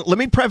 And again, let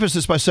me preface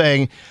this by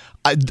saying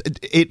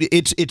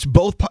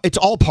it's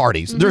all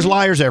parties. There's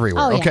liars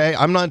everywhere, Oh, yeah. okay?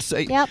 I'm not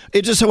saying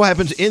it just so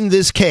happens in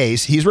this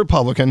case he's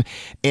Republican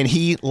and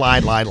he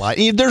lied.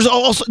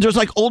 There's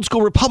like old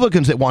school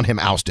Republicans that want him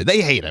ousted.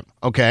 They hate him,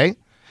 okay?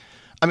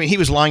 I mean, he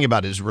was lying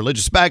about his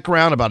religious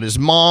background, about his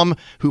mom,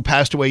 who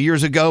passed away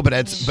years ago, but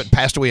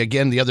passed away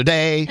again the other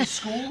day.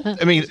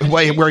 I mean,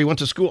 where he went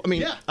to school. I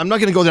mean, I'm not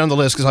going to go down the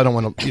list because I don't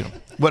want to,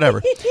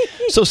 whatever.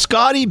 So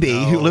Scotty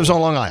B, who lives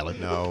on Long Island.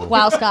 No.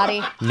 Wow,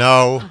 Scotty.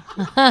 No.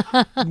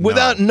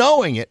 Without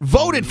knowing it,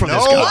 voted for this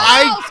guy. No,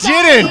 I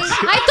didn't.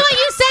 I thought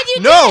you said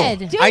you No.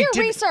 did. Do I your did-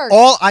 research.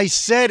 All I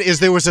said is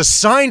there was a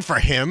sign for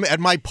him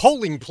at my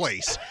polling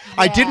place.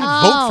 I didn't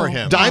vote for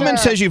him. Diamond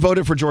says you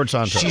voted for George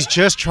Santos. She's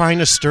just trying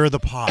to stir the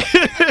pot.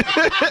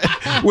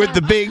 With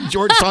the big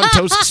George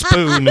Santos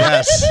spoon.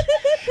 Yes.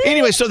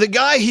 Anyway, so the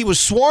guy, he was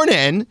sworn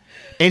in,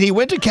 and he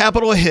went to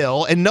Capitol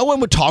Hill, and no one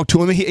would talk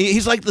to him.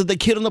 He's like the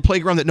kid on the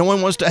playground that no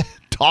one wants to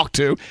talk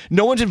to.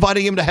 No one's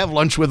inviting him to have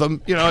lunch with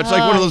him. It's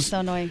like one of those. So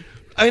annoying.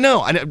 I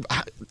know.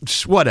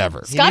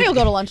 Whatever. Scotty will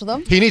go to lunch with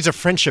him. He needs a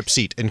friendship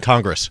seat in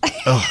Congress.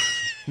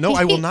 No,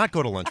 I will not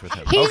go to lunch with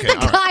him. He's Okay, the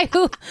all guy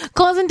who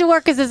calls into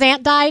work because his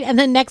aunt died, and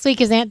then next week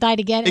his aunt died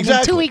again, and then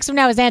Exactly. 2 weeks from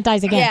now his aunt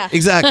dies again. Yeah.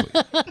 Exactly.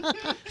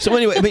 So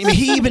anyway, I mean,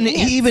 he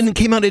even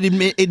came out and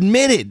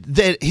admitted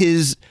that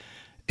his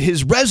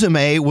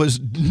resume was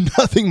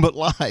nothing but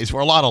lies,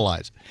 or a lot of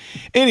lies.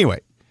 Anyway.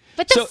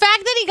 But the fact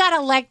that he got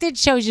elected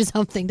shows you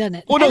something, doesn't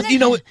it? Well,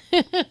 no,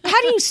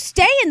 How do you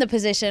stay in the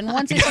position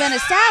once it's been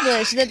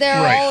established that there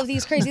are Right. all of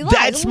these crazy lies?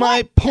 That's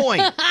my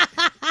point.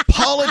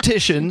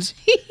 Politicians,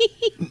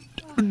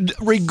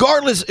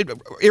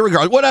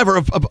 irregardless, whatever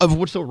of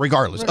what's the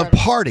regardless of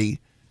party,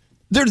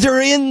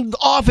 they're in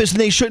office and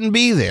they shouldn't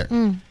be there.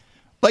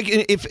 Like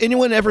if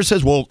anyone ever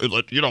says, "Well,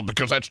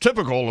 because that's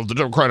typical of the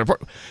Democratic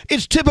Party,"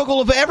 it's typical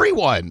of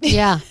everyone.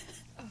 Yeah.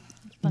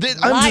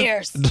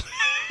 Liars.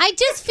 I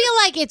just feel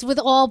like it's with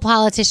all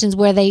politicians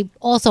where they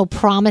also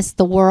promise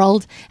the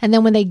world, and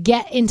then when they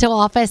get into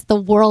office, the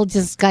world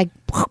just like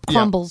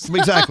crumbles. Yeah,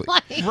 exactly.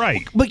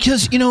 Right.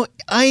 Because,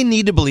 I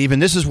need to believe,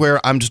 and this is where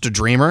I'm just a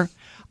dreamer,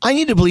 I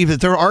need to believe that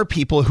there are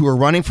people who are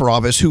running for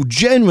office who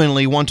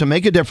genuinely want to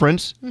make a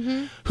difference,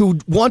 who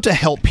want to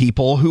help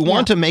people, who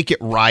want to make it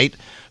right,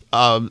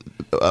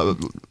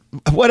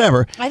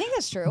 whatever. I think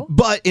that's true.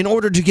 But in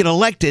order to get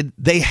elected,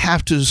 they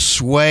have to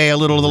sway a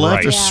little to the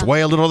left Right. or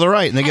sway a little to the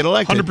right, and they get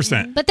elected.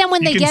 100%. But then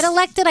when they get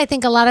elected, I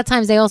think a lot of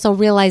times they also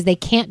realize they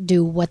can't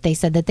do what they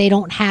said, that they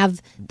don't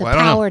have the Well, I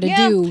don't know. power to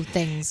Yeah. do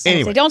things. Anyway.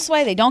 If they don't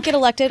sway, they don't get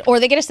elected, or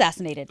they get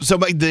assassinated. So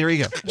there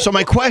you go. So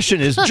my question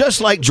is, just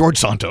like George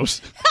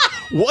Santos,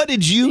 what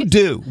did you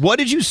do? What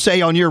did you say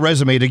on your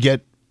resume to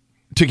get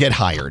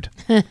hired?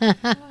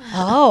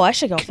 Oh, I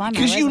should go find my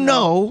Because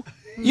resume.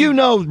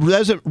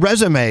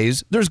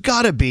 resumes, there's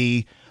got to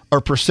be a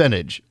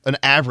percentage, an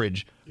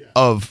average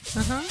of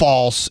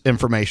false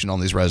information on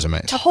these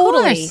resumes.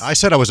 Totally. I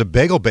said I was a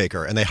bagel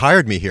baker, and they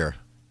hired me here.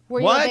 Were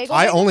you What? a bagel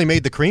I baker? only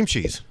made the cream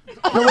cheese.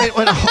 No, wait,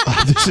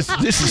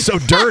 this is so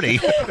dirty.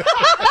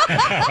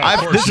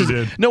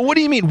 No, what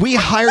do you mean? We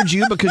hired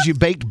you because you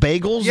baked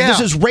bagels? Yeah. This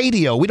is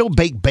radio. We don't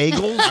bake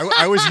bagels.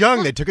 I was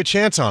young. They took a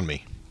chance on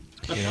me.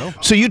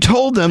 So you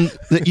told them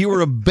that you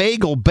were a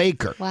bagel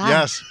baker. Wow.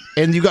 Yes.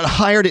 And you got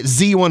hired at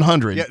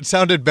Z100. Yeah, it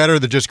sounded better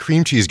than just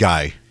cream cheese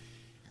guy.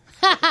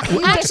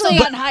 Actually,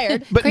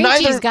 unhired. But Cream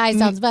neither, cheese guy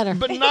sounds better.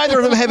 But neither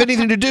of them have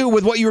anything to do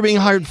with what you were being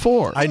hired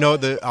for. I know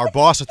that our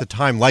boss at the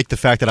time liked the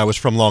fact that I was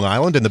from Long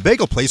Island, and the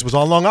bagel place was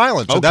on Long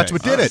Island, so Okay. that's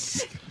what did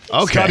it.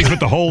 Okay. Scotty put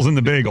the holes in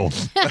the bagel.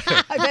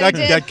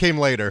 That came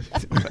later.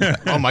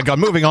 Oh, my God.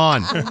 Moving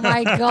on. Oh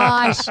my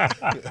gosh.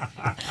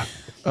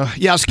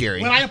 Yeah,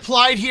 scary. When I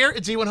applied here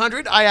at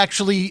Z100, I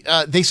actually,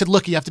 they said,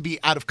 look, you have to be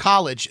out of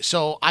college.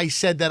 So I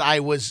said that I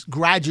was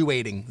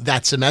graduating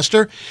that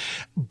semester,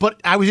 but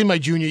I was in my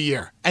junior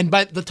year. And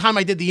by the time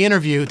I did the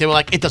interview, they were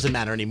like, it doesn't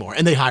matter anymore.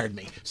 And they hired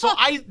me. So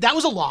that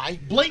was a lie.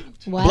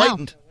 Blatant. Wow.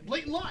 Blatant.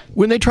 Blatant lie.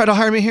 When they tried to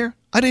hire me here,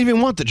 I didn't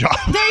even want the job.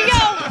 There you go.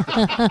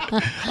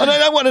 And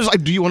I was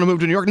like, do you want to move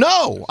to New York?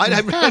 No, I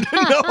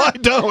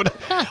don't.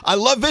 I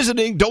love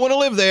visiting. Don't want to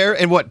live there.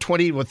 And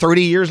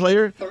 30 years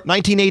later?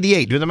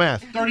 1988. Do the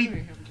math.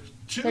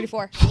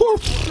 34.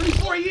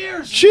 34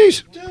 years.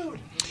 Jeez. Dude.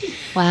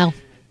 Wow.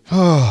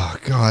 Oh,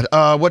 God.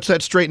 What's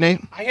that straight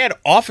name? I had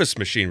office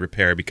machine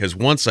repair because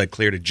once I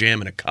cleared a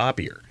jam in a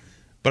copier.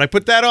 But I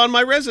put that on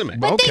my resume.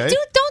 But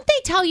don't they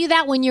tell you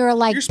that when you're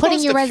like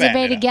putting your to fatten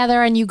resume it up.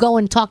 together and you go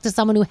and talk to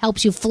someone who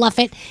helps you fluff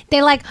it?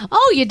 They're like,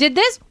 oh, you did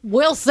this?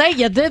 We'll say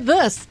you did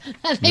this.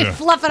 And they Yeah.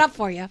 fluff it up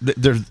for you.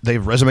 They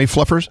have resume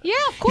fluffers? Yeah,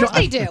 of course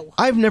they do.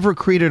 I've never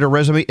created a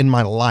resume in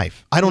my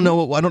life. I don't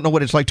know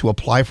what it's like to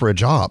apply for a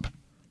job.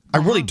 I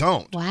really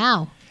don't.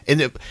 Wow.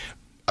 And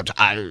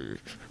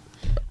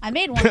I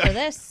made one for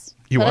this,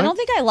 You but I what? don't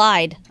think I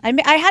lied.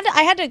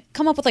 I had to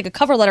come up with like a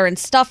cover letter and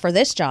stuff for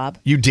this job.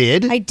 You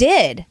did? I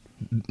did.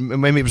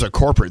 Maybe it was a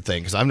corporate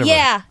thing because I've never.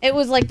 Yeah, it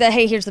was like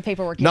hey, here's the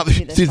paperwork. You No, have to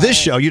do this through by this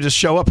it. show, you just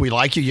show up, we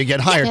like you, you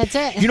get hired. that's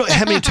it. You know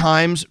how many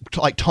times,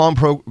 like Tom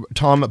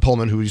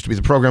Pullman, who used to be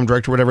the program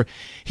director or whatever,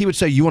 he would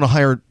say, you want to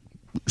hire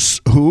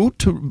who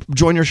to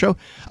join your show?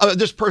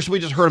 This person, we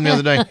just heard him the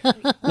other day.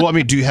 Well, I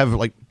mean, do you have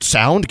like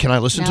sound? Can I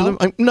listen to them?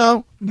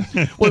 No.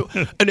 Well,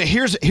 and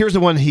here's the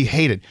one he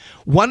hated.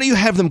 Why don't you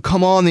have them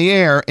come on the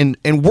air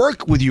and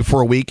work with you for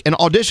a week and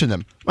audition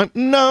them? Like,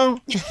 no,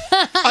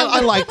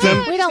 I like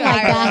them. We don't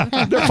like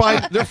that. They're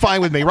fine. They're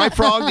fine with me, right,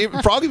 Frog?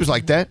 Froggy was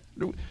like that.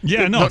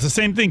 Yeah, no, it's the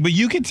same thing. But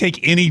you can take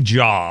any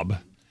job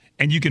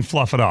and you can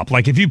fluff it up.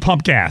 Like if you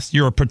pump gas,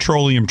 you're a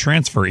petroleum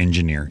transfer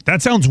engineer.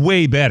 That sounds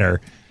way better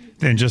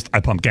than just I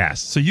pump gas.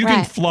 So you can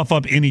Right. fluff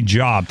up any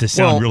job to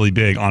sound Well, really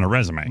big on a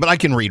resume. But I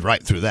can read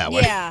right through that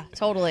way. Yeah,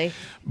 totally.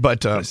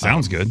 But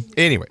sounds good.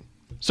 Anyway,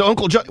 so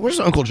Uncle John,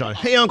 where's Uncle Johnny?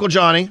 Hey, Uncle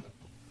Johnny.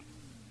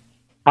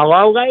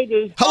 Hello,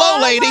 lady.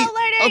 Hello, lady.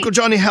 Uncle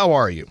Johnny, how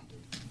are you?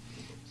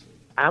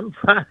 I'm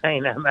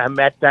fine. I'm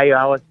at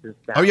dialysis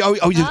now.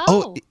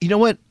 You know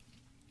what?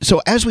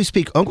 So as we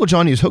speak, Uncle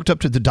Johnny is hooked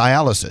up to the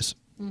dialysis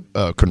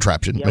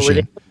contraption Yeah, well,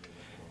 machine.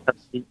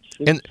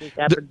 And It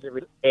happens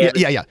every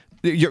Yeah.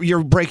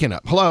 You're breaking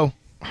up. Hello.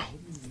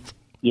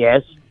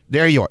 Yes.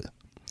 There you are.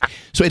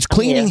 So it's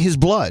cleaning his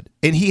blood,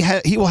 and he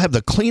will have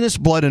the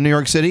cleanest blood in New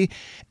York City.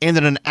 And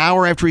then an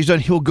hour after he's done,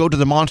 he'll go to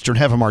the Monster and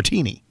have a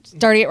martini.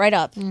 Starting it right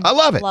up. I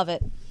love it. Love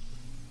it.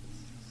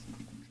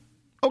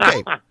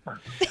 Okay. All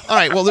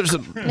right. Well, there's a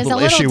There's little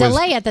a little issue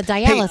delay with. at the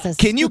dialysis.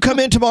 Can you come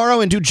in tomorrow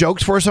and do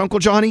jokes for us, Uncle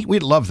Johnny?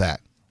 We'd love that.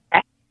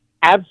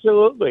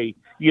 Absolutely.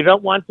 You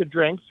don't want the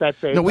drinks?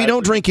 No, we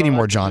don't drink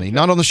anymore, Johnny.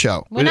 Not on the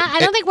show. We're not, I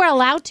don't think we're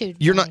allowed to.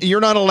 You're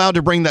not allowed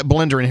to bring that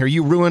blender in here.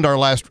 You ruined our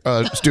last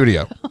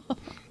studio.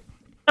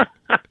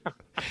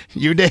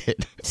 You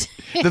did.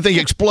 The thing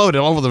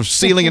exploded all over the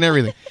ceiling and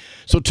everything.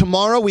 So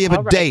tomorrow we have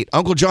a date.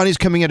 Uncle Johnny's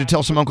coming in to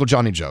tell some Uncle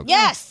Johnny jokes.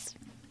 Yes.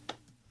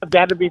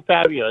 That'd be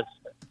fabulous.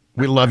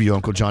 We love you,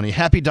 Uncle Johnny.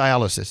 Happy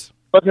dialysis.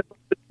 Looking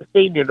forward to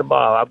seeing you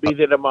tomorrow. I'll be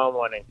there tomorrow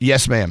morning.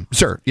 Yes, ma'am.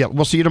 Sir, yeah,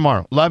 we'll see you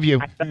tomorrow. Love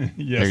you.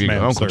 Yes, there you ma'am,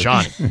 go, Uncle sir.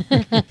 Johnny.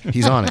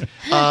 He's on it.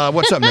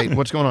 What's up, Nate?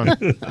 What's going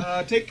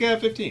on? Take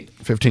 15.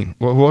 15.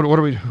 What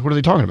are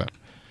they talking about?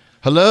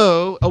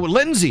 Hello? Oh,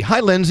 Lindsay. Hi,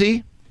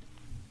 Lindsay.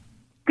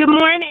 Good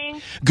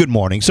morning. Good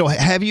morning. So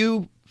have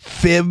you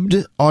fibbed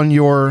on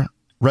your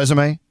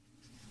resume?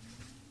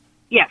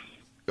 Yes.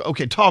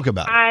 Okay, talk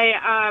about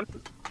it.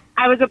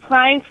 I was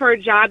applying for a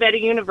job at a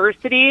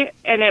university,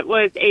 and it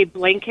was a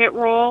blanket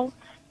role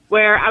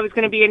where I was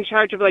going to be in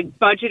charge of like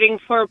budgeting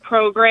for a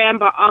program,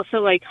 but also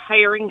like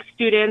hiring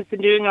students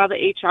and doing all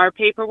the HR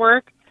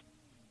paperwork.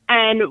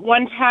 And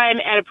one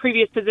time at a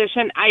previous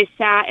position, I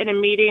sat in a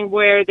meeting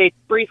where they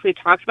briefly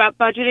talked about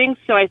budgeting.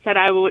 So I said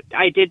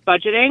I did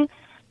budgeting.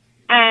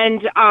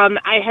 And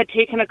I had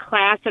taken a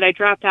class that I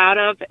dropped out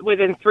of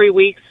within 3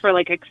 weeks for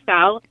like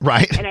Excel.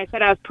 Right. And I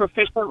said I was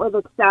proficient with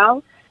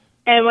Excel.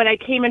 And when I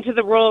came into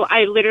the role,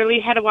 I literally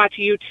had to watch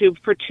YouTube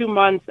for 2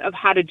 months of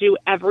how to do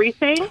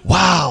everything.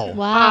 Wow.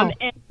 Wow.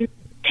 And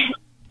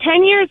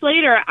 10 years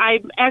later,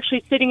 I'm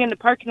actually sitting in the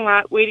parking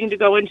lot waiting to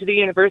go into the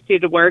university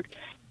to work.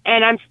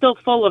 And I'm still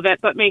full of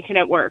it, but making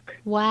it work.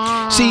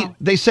 Wow. See,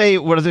 they say,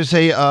 what do they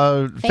say?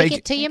 Fake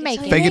it till you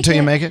make it. Fake it till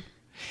you make it.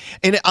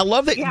 And I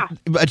love that. Yeah.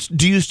 But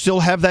do you still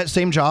have that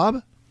same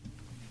job?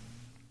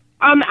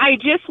 I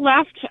just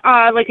left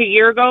like a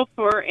year ago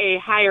for a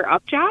higher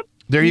up job.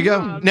 There you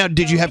go. Now,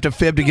 did you have to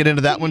fib to get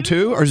into that one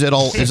too, or is it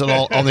all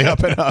on the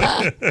up and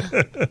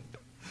up?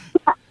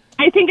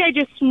 I think I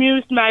just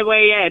smoothed my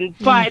way in,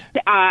 but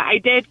I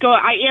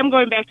am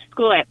going back to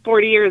school at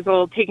 40 years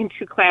old, taking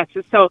 2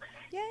 classes, so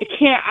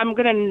I'm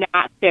going to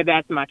not fib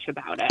as much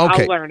about it.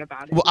 Okay. I'll learn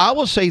about it. Well, I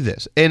will say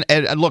this, and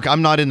look,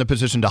 I'm not in the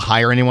position to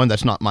hire anyone.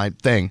 That's not my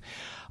thing.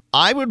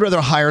 I would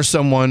rather hire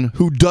someone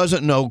who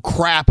doesn't know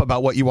crap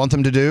about what you want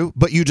them to do,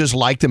 but you just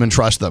like them and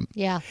trust them.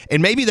 Yeah.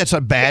 And maybe that's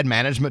a bad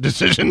management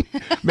decision.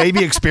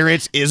 Maybe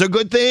experience is a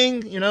good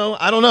thing. You know,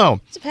 I don't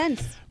know.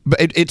 Depends. But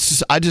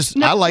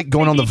I like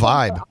going on the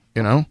vibe.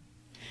 You know.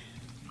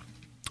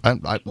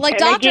 Like and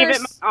I gave it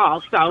doctors. my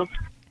all, so. All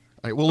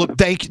right, well, look,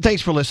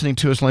 thanks for listening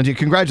to us, Lindsay.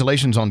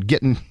 Congratulations on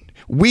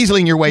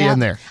weaseling your way Yeah. in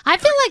there. I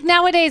feel like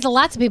nowadays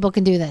lots of people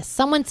can do this.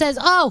 Someone says,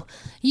 "Oh,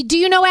 do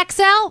you know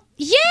Excel?"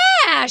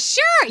 Yeah,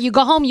 sure. You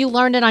go home, you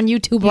learned it on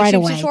YouTube right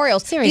away.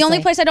 Tutorials. Seriously. The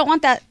only place I don't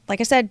want that, like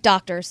I said,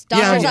 doctors.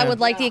 Doctors, Yeah. I would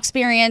like the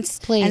experience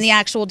and the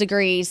actual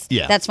degrees.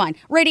 Yeah. That's fine.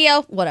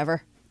 Radio,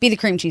 whatever. Be the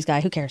cream cheese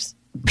guy. Who cares?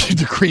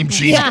 The cream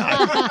cheese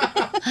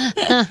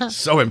guy.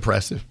 So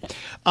impressive.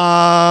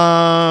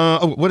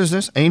 What is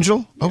this?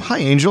 Angel? Oh, hi,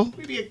 Angel.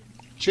 Maybe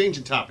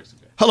changing topics.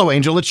 Hello,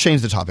 Angel. Let's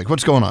change the topic.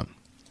 What's going on?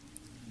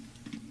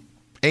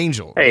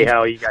 Angel. Hey,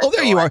 how are you guys? Oh,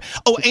 there you are.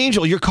 Oh,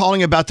 Angel, you're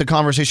calling about the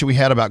conversation we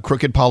had about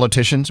crooked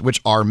politicians,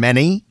 which are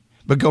many.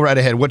 But go right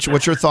ahead. What's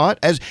your thought?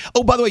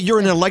 By the way, you're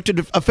an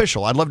elected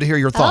official. I'd love to hear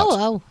your thoughts.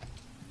 Oh.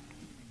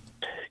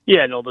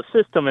 Yeah, no, the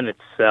system in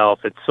itself,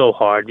 it's so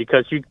hard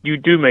because you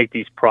do make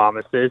these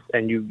promises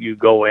and you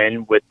go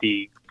in with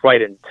the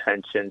right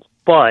intentions,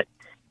 but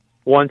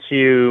once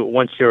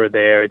you're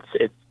there,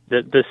 it's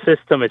the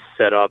system is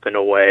set up in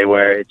a way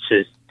where it's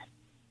just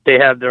they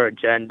have their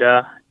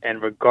agenda,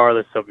 and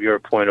regardless of your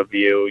point of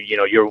view,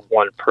 you're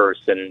one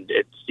person.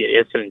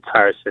 It's an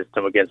entire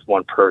system against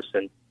one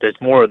person. There's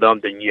more of them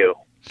than you.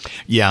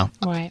 Yeah.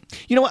 Right.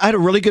 You know, I had a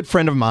really good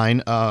friend of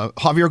mine,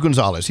 Javier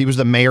Gonzalez. He was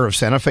the mayor of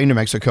Santa Fe, New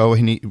Mexico.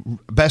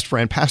 Best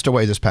friend, passed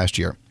away this past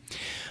year.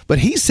 But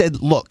he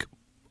said, look,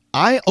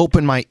 I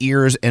open my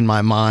ears and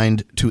my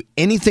mind to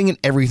anything and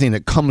everything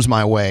that comes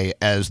my way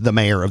as the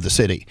mayor of the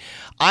city.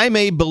 I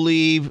may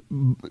believe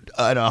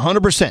at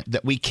 100%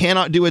 that we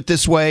cannot do it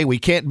this way. We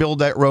can't build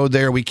that road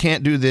there. We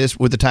can't do this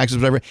with the taxes,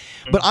 whatever.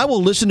 But I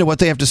will listen to what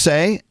they have to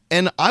say,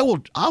 and I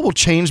will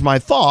change my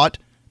thought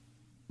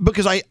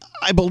because I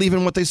believe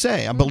in what they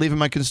say. I believe in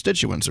my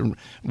constituents and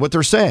what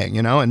they're saying,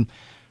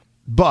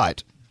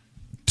 but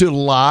to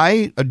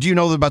lie, do you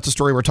know about the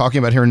story we're talking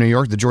about here in New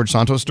York, the George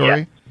Santos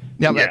story?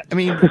 Yeah. I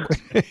mean,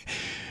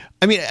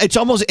 it's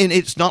almost, and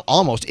it's not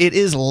almost, it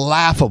is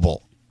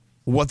laughable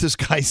what this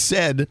guy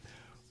said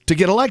to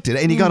get elected,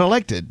 and he got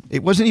elected.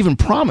 It wasn't even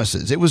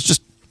promises. It was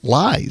just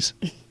lies.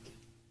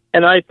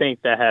 And I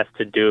think that has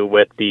to do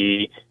with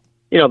the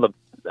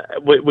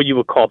what you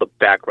would call the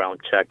background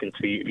check, and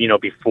so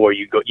before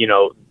you go,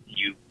 you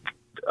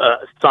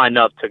sign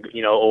up to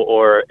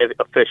or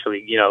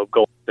officially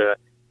go to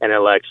an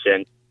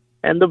election,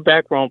 and the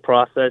background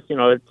process,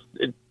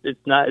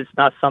 it's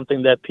not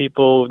something that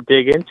people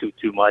dig into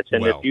too much.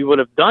 And if you would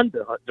have done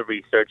the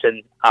research,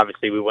 and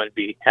obviously we wouldn't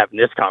be having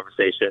this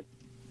conversation.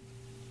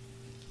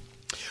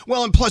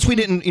 Well, and plus we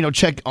didn't,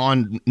 check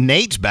on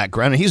Nate's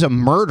background, and he's a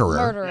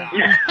murderer.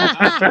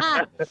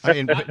 I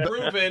mean,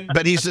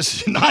 but he's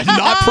just not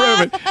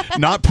proven.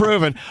 Not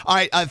proven. All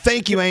right,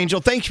 thank you,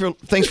 Angel. Thanks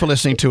for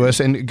listening to us,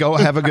 and go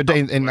have a good day.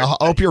 And I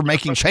hope you're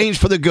making change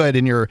for the good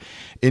in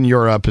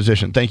your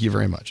position. Thank you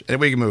very much. And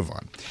we can move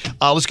on.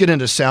 Let's get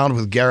into sound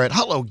with Garrett.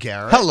 Hello,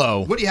 Garrett.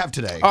 Hello. What do you have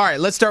today? All right,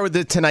 let's start with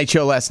the Tonight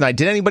Show last night.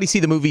 Did anybody see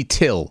the movie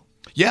Till?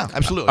 Yeah,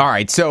 absolutely. All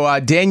right, so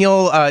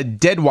Danielle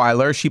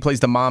Deadwyler, she plays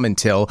the mom in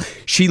Till.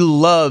 She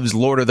loves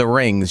Lord of the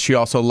Rings. She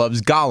also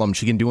loves Gollum.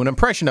 She can do an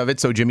impression of it,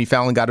 so Jimmy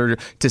Fallon got her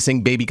to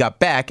sing Baby Got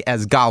Back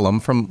as Gollum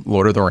from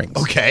Lord of the Rings.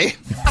 Okay.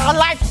 I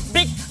like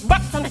big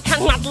butts and I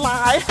cannot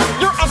lie.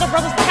 Your other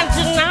brothers can't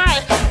deny.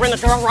 When a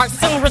girl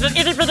walks in with an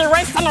itty bitty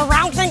waist and a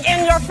round thing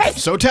in your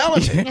face. So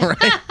talented. Right?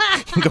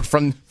 You can go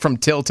from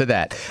Till to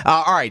that.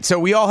 All right,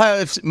 so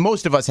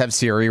most of us have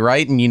Siri,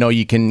 right? And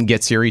you can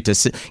get Siri to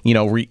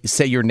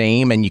say your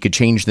name, and you could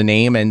change the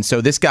name. And so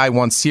this guy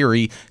wants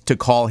Siri to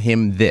call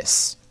him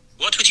this.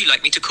 What would you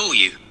like me to call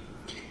you?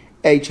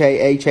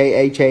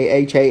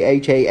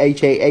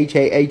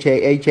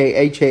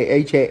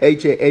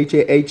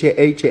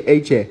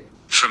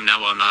 From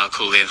now on, I'll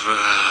call him.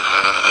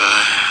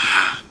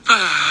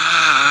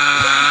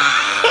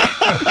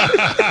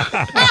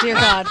 Dear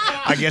God.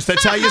 I guess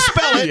that's how you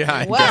spell it. Yeah,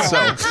 I guess so.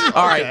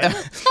 All right.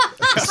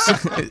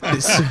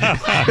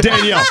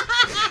 Danielle,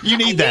 you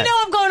need that.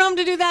 I'm going home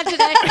to do that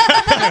today.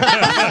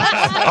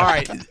 All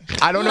right.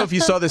 I don't know if you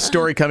saw this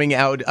story coming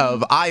out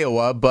of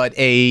Iowa, but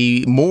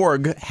a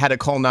morgue had to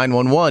call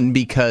 911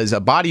 because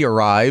a body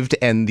arrived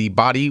and the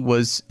body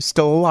was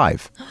still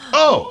alive.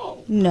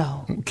 Oh.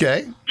 No.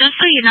 Okay. Just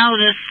so you know,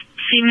 this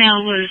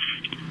female was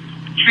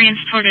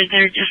transported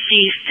there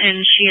deceased,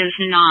 and she is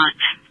not.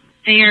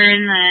 They are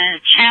in the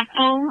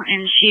chapel,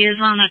 and she is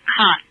on a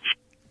cot.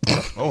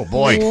 Oh,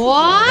 boy.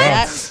 What?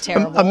 That's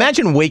terrible.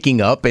 Imagine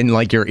waking up and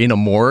you're in a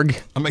morgue.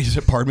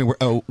 Pardon me.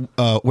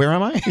 Where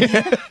am I?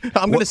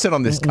 I'm going to sit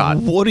on this cot.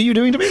 What are you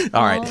doing to me?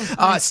 All right.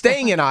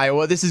 Staying in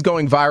Iowa, this is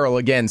going viral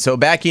again. So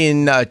back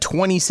in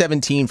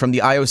 2017 from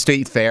the Iowa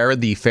State Fair,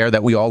 the fair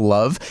that we all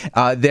love,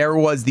 there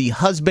was the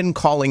husband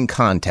calling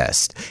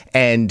contest.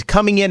 And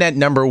coming in at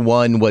number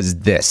 1 was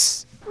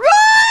this.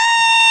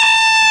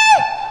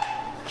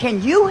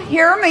 Can you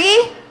hear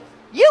me?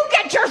 You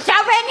get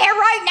yourself in here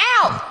right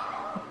now.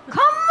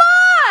 Come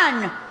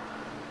on.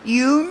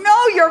 You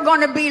know you're going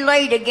to be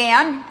late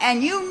again,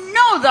 and you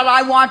know that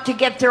I want to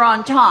get there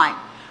on time.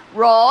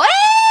 Roy!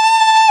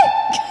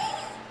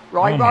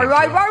 Roy. Poor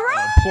Roy.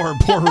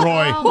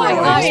 Oh, my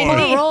gosh, poor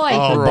Roy.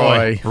 Oh,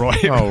 boy. Roy.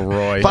 Oh,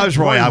 Roy. If I was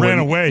Roy, I ran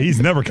wouldn't. away. He's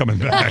never coming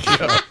back.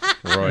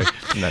 Roy.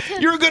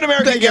 You're a good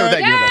American. Thank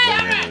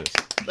you.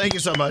 Thank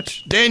you so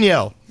much.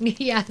 Danielle.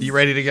 Yes. You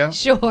ready to go?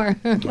 Sure.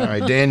 All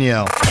right,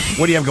 Danielle.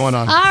 What do you have going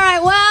on? All right.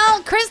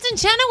 Well, Kristen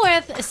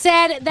Chenoweth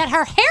said that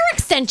her hair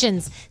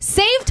extensions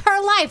saved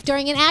her life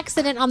during an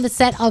accident on the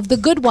set of The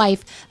Good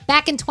Wife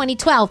back in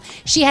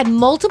 2012. She had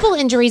multiple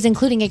injuries,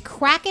 including a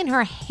crack in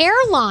her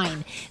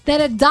hairline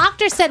that a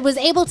doctor said was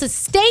able to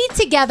stay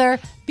together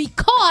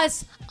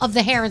because of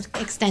the hair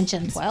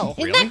extensions. Well,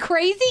 isn't that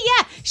crazy?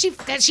 Yeah,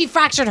 she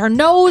fractured her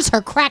nose,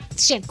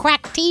 she had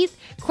cracked teeth,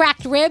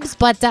 cracked ribs,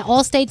 but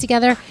all stayed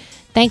together.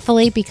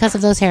 Thankfully, because of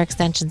those hair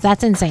extensions.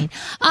 That's insane.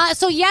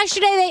 So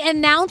yesterday, they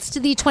announced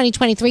the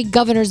 2023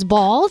 Governor's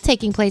Ball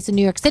taking place in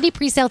New York City.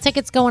 Pre-sale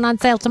tickets going on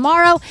sale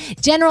tomorrow.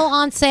 General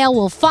on sale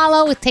will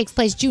follow. It takes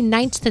place June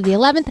 9th to the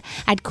 11th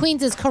at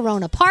Queens'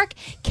 Corona Park.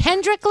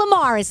 Kendrick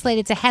Lamar is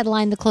slated to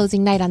headline the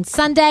closing night on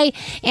Sunday.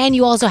 And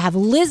you also have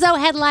Lizzo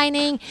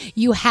headlining.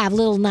 You have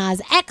Lil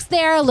Nas X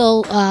there,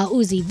 Lil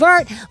Uzi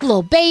Vert,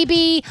 Lil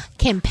Baby,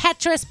 Kim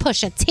Petras,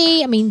 Pusha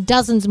T. I mean,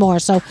 dozens more.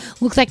 So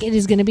looks like it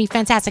is going to be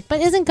fantastic.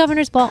 But isn't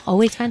Governor's Ball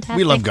always fantastic?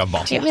 We love Gov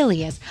Ball. It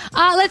really is.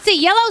 Let's see.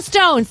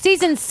 Yellowstone,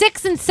 season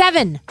 6 and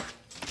 7.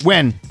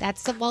 When?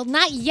 That's, well,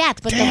 not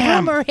yet, but the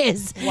rumor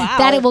is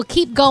that it will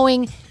keep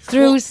going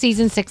through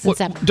season 6 and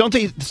 7. Don't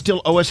they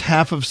still owe us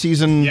half of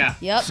season? Yep.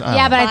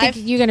 Yeah, but I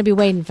think you're going to be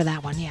waiting for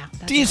that one. Yeah.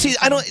 Do you see?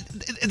 I don't.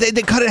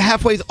 They cut it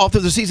halfway off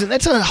of the season.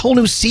 That's a whole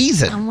new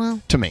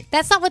season to me.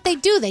 That's not what they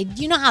do.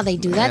 You know how they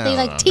do that.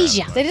 They tease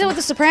you. They did it with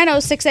The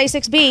Sopranos, 6A,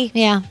 6B.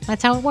 Yeah,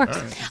 that's how it works.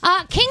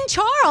 King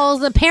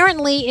Charles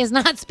apparently is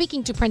not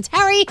speaking to Prince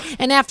Harry,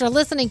 and after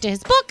listening to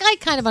his book, I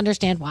kind of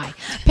understand why.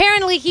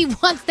 Apparently, he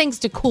wants things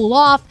to cool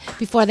off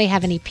before they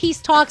have any peace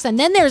talks, and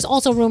then there's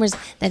also rumors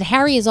that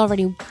Harry is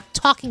already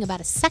talking about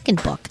a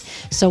second book.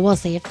 So we'll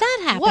see if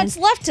that happens. What's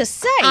left to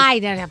say? I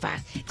don't know.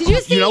 Did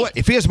you see? You know what?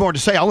 If he has more to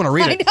say, I want to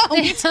read it. I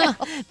know, me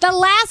too. The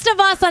Last of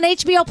Us on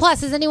HBO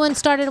Plus. Has anyone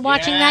started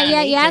watching that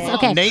yet? Yes?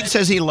 Okay. Nate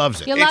says he loves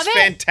it. You love it?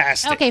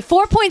 Fantastic. Okay,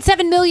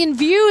 4.7 million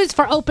views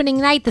for opening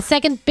night, the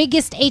second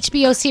biggest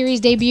HBO series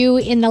debut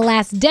in the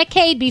last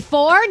decade.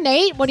 Before,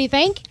 Nate, what do you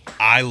think?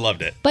 I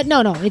loved it. But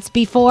no, it's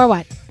before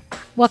what?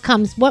 What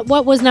comes?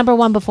 What was number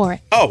one before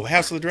it? Oh,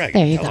 House of the Dragon.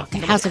 There you go. Okay,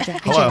 House of the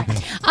Dragon.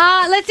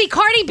 Let's see.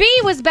 Cardi B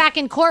was back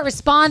in court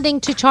responding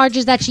to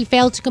charges that she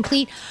failed to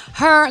complete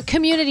her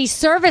community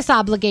service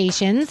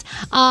obligations.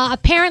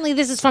 Apparently,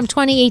 this is from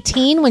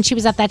 2018 when she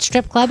was at that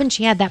strip club and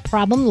she had that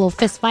problem, a little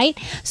fist fight.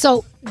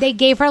 So they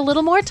gave her a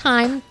little more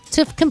time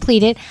to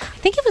complete it. I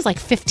think it was like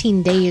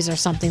 15 days or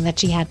something that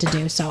she had to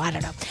do. So I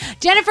don't know.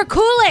 Jennifer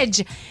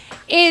Coolidge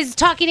is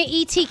talking to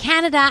ET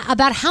Canada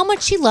about how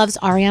much she loves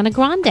Ariana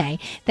Grande,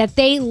 that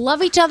they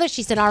love each other.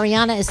 She said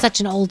Ariana is such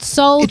an old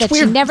soul that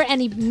she never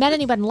met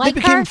anyone like her.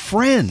 They became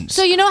friends.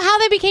 So you know how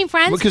they became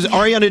friends? Because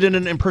Ariana did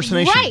an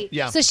impersonation. Right.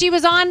 Yeah. So she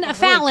was on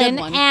Fallon,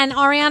 and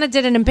Ariana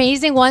did an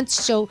amazing one.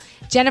 So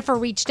Jennifer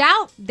reached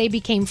out. They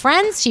became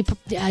friends.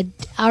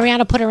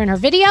 Ariana put her in her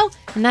video,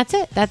 and that's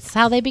it. That's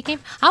how they became.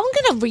 I'm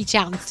going to reach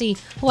out and see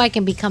who I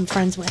can become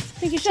friends with. I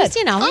think you should. Just,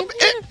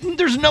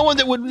 there's no one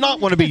that would not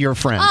want to be your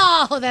friend.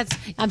 Oh,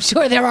 I'm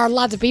sure there are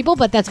lots of people,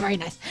 but that's very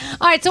nice.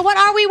 All right, so what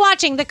are we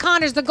watching? The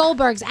Connors, the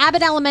Goldbergs,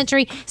 Abbott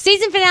Elementary,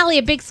 season finale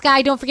of Big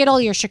Sky. Don't forget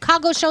all your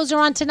Chicago shows are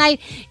on tonight.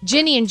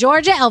 Ginny in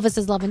Georgia. Elvis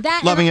is loving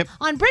that. Loving it.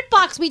 On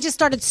BritBox, we just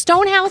started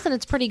Stonehouse, and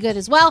it's pretty good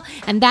as well.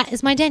 And that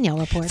is my Danielle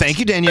report. Thank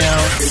you, Danielle.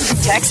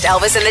 Text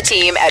Elvis and the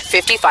team at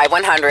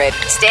 55100.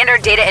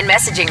 Standard data and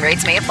messaging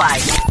rates may apply.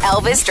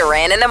 Elvis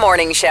Duran in the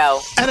Morning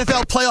Show.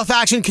 NFL playoff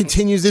action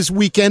continues this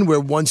weekend. We're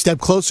one step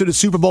closer to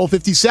Super Bowl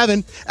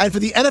 57. And for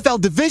the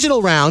NFL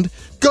divisional round,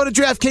 go to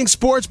DraftKings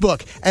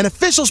Sportsbook, an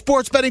official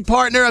sports betting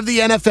partner of the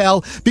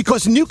NFL,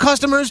 because new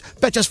customers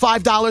bet just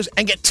 $5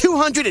 and get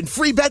 $200 in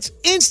free bets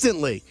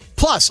instantly.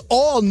 Plus,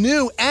 all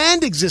new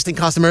and existing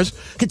customers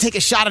can take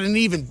a shot at an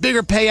even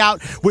bigger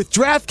payout with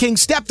DraftKings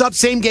stepped-up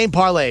same-game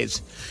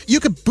parlays. You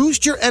could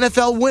boost your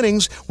NFL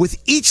winnings with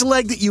each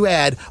leg that you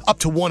add up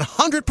to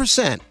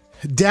 100%.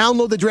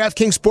 Download the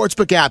DraftKings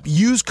Sportsbook app.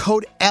 Use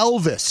code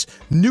ELVIS.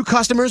 New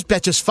customers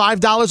bet just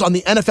 $5 on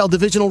the NFL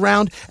divisional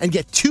round and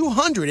get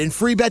 $200 in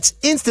free bets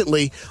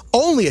instantly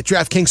only at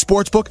DraftKings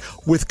Sportsbook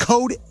with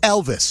code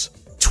ELVIS.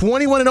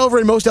 21 and over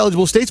in most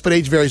eligible states, but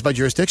age varies by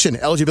jurisdiction.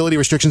 Eligibility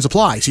restrictions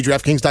apply. See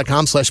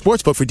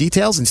DraftKings.com/sportsbook for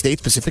details and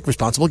state-specific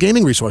responsible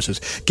gaming resources.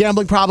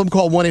 Gambling problem?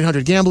 Call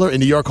 1-800-GAMBLER. In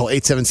New York, call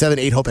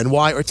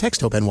 877-8-HOPE-NY or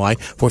text HOPE-NY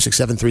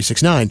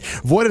 467-369.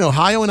 Void in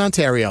Ohio and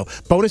Ontario.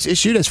 Bonus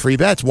issued as free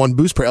bets. One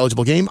boost per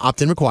eligible game.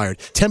 Opt-in required.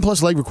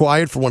 10-plus leg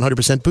required for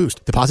 100%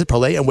 boost. Deposit,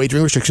 parlay, and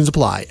wagering restrictions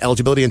apply.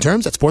 Eligibility and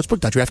terms at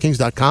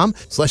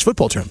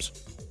sportsbook.draftkings.com/football terms.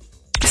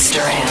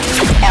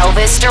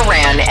 Elvis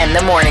Duran and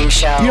the Morning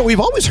Show. You know, we've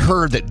always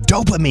heard that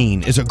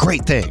dopamine is a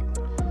great thing.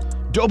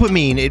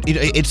 Dopamine,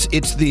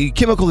 it's the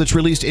chemical that's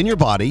released in your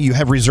body. You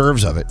have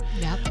reserves of it.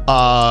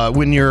 Yep.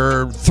 When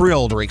you're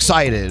thrilled or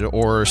excited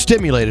or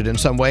stimulated in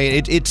some way,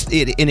 it hits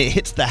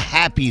the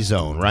happy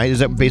zone, right? Is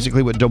that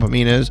basically what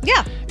dopamine is?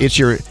 Yeah. It's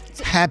your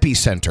happy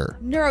center.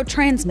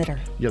 Neurotransmitter.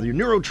 Yeah, your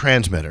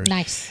neurotransmitters.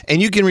 Nice.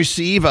 And you can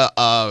receive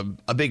a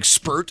big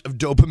spurt of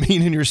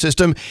dopamine in your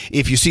system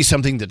if you see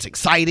something that's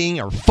exciting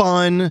or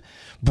fun,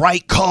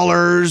 bright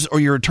colors,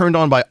 or you're turned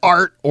on by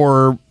art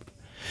or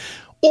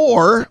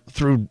or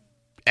through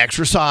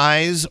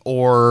exercise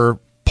or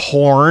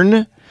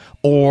porn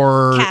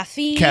or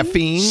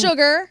caffeine,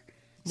 sugar,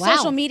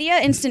 social media,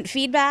 instant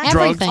feedback,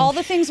 Drugs. all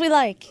the things we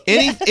like.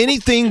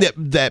 Anything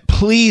that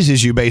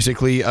pleases you,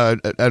 basically,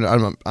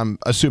 I'm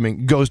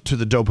assuming, goes to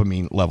the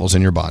dopamine levels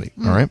in your body.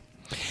 All right.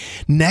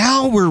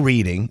 Now we're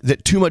reading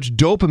that too much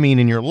dopamine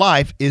in your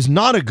life is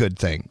not a good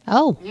thing.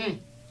 Oh.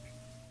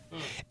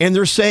 And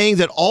they're saying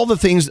that all the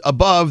things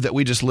above that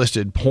we just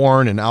listed,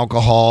 porn and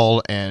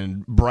alcohol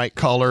and bright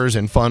colors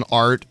and fun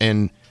art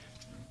and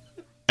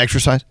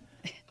exercise,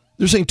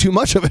 they're saying too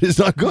much of it is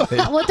not good.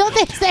 Well, don't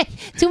they say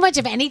too much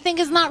of anything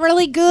is not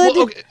really good?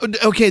 Well,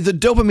 okay, the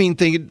dopamine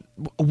thing,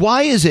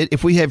 why is it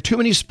if we have too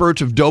many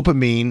spurts of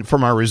dopamine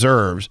from our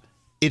reserves,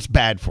 it's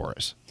bad for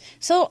us?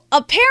 So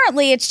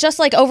apparently it's just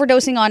like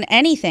overdosing on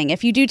anything.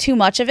 If you do too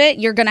much of it,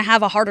 you're going to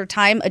have a harder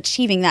time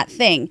achieving that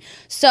thing.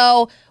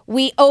 So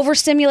we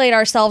overstimulate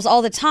ourselves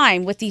all the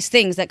time with these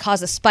things that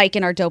cause a spike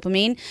in our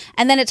dopamine.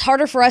 And then it's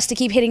harder for us to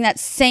keep hitting that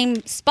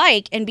same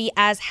spike and be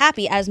as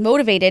happy, as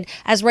motivated,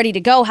 as ready to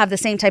go, have the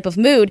same type of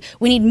mood.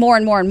 We need more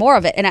and more and more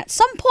of it. And at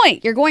some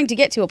point, you're going to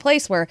get to a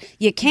place where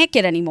you can't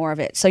get any more of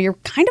it. So you're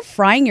kind of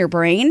frying your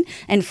brain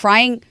and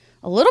frying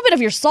a little bit of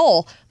your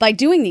soul by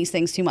doing these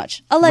things too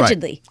much,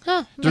 allegedly.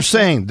 Right. They're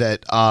saying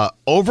that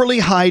overly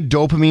high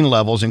dopamine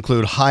levels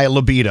include high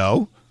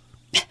libido,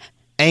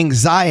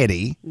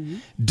 anxiety,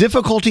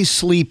 difficulty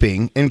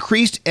sleeping,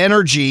 increased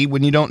energy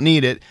when you don't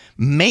need it,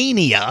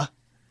 mania,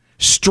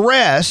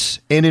 stress,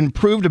 and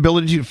improved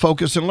ability to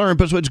focus and learn.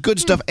 But so it's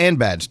good stuff and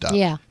bad stuff.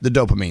 Yeah. The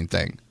dopamine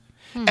thing.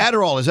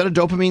 Adderall, is that a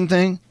dopamine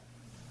thing?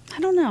 I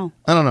don't know.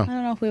 I don't know. I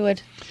don't know if we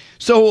would.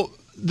 So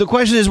the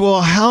question is,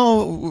 well,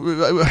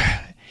 how...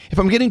 If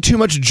I'm getting too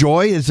much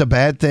joy, it's a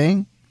bad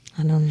thing?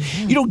 I don't know.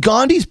 You know,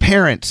 Gandhi's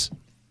parents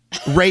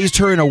raised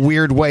her in a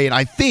weird way, and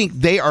I think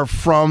they're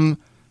from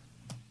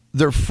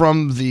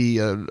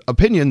the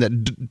opinion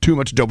that too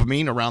much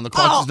dopamine around the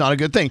clock is not a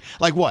good thing.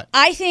 Like what?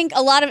 I think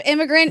a lot of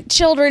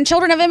children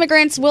of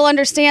immigrants will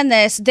understand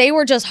this. They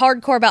were just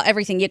hardcore about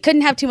everything. You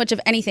couldn't have too much of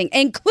anything,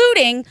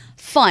 including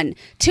fun.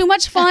 Too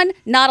much fun,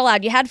 not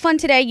allowed. You had fun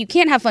today, you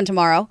can't have fun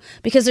tomorrow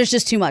because there's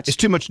just too much. It's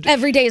too much.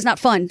 Every day is not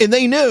fun. And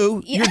they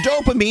knew your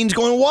dopamine's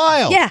going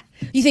wild. Yeah.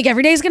 You think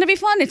every day is going to be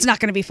fun? It's not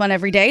going to be fun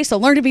every day, so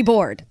learn to be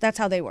bored. That's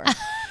how they were.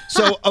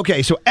 So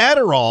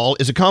Adderall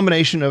is a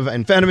combination of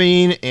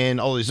amphetamine and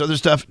all this other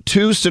stuff.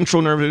 So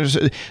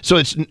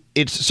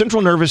it's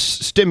central nervous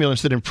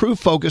stimulants that improve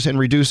focus and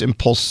reduce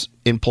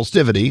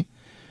impulsivity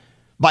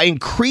by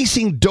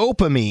increasing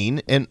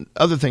dopamine and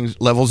other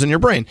things levels in your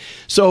brain.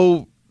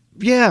 So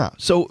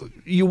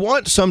you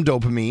want some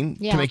dopamine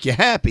to make you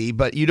happy,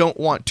 but you don't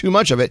want too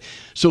much of it.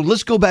 So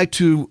let's go back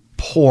to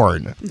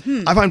porn.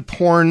 I find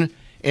porn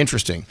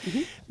interesting.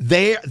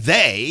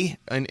 They,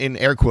 in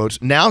air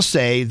quotes, now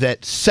say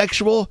that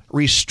sexual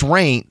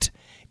restraint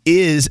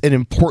is an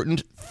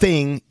important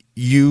thing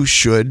you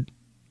should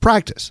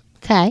practice.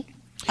 Okay.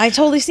 I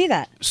totally see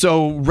that.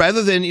 So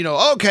rather than,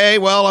 okay,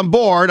 well, I'm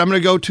bored, I'm going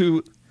to go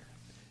to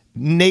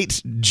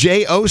Nate's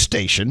J.O.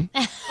 station.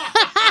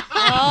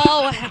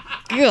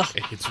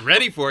 It's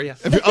ready for you.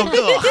 Nate!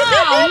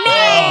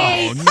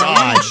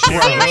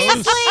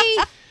 Seriously?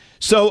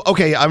 So,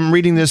 okay, I'm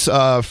reading this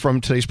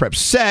from today's prep.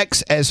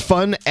 Sex, as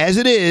fun as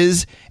it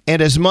is, and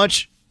as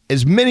much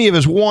as many of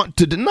us want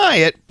to deny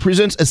it,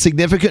 presents a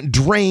significant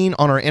drain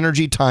on our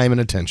energy, time, and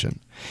attention.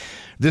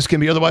 This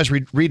can be otherwise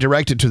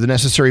redirected to the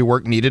necessary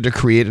work needed to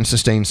create and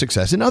sustain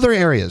success in other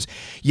areas.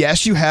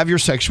 Yes, you have your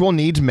sexual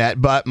needs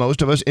met, but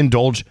most of us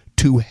indulge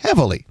too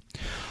heavily.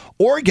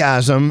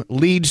 Orgasm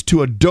leads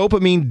to a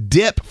dopamine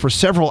dip for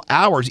several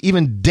hours,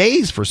 even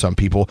days for some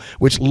people,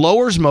 which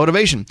lowers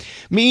motivation.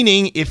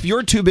 Meaning, if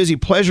you're too busy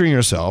pleasuring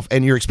yourself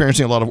and you're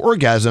experiencing a lot of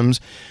orgasms,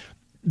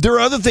 there are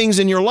other things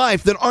in your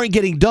life that aren't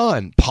getting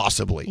done,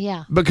 possibly.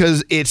 Yeah.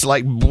 Because it's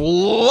like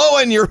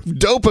blowing your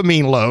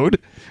dopamine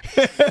load.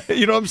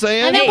 You know what I'm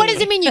saying? And then what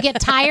does it mean? You get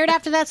tired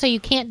after that, so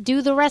you can't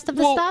do the rest of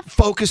the stuff?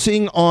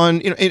 Focusing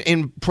on,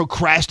 and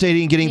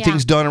procrastinating, getting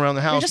things done around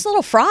the house. You're just a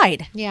little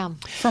fried. Yeah.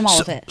 From all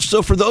of it.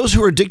 So for those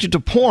who are addicted to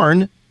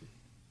porn,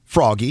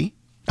 Froggy,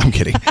 I'm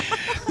kidding.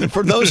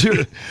 For those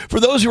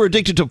who are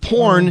addicted to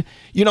porn,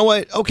 you know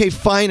what? Okay,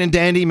 fine and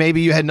dandy.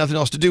 Maybe you had nothing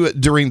else to do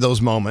during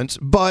those moments,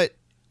 but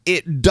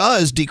it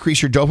does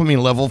decrease your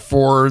dopamine level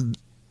for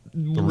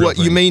what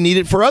you may need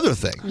it for other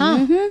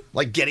things,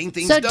 like getting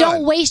things done. So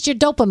don't waste your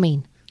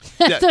dopamine.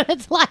 That's what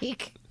it's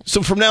like.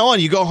 So from now on,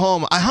 you go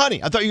home.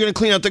 Honey, I thought you were going to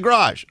clean out the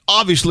garage.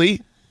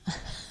 Obviously,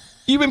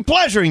 you've been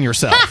pleasuring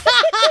yourself.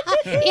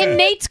 In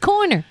Nate's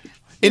corner.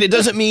 And it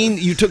doesn't mean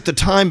you took the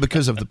time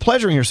because of the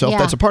pleasuring yourself. Yeah.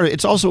 That's a part of it.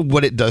 It's also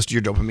what it does to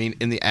your dopamine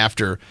in the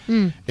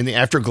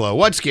afterglow.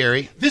 What's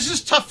scary? This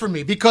is tough for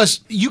me because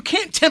you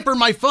can't temper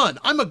my fun.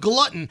 I'm a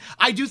glutton.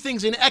 I do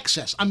things in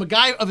excess. I'm a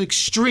guy of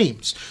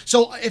extremes.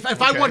 So if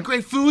I want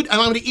great food and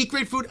I'm going to eat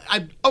great food, I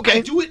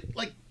do it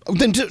like.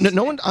 Then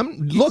no one.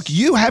 Look,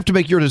 you have to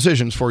make your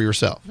decisions for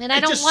yourself. And I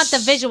don't want the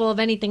visual of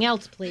anything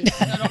else, please.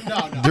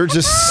 They're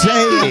just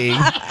saying.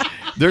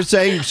 They're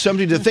saying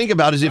something to think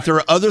about is if there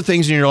are other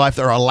things in your life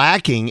that are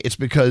lacking, it's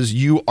because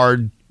you are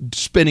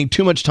spending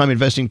too much time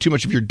investing too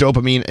much of your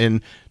dopamine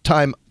and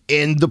time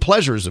in the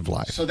pleasures of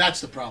life. So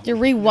that's the problem. You're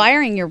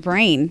rewiring your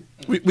brain.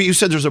 You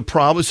said there's a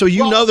problem, so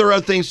you know there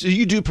are things, so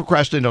you do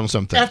procrastinate on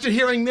something. After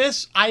hearing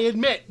this, I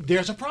admit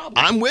there's a problem.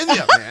 I'm with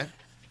you, man.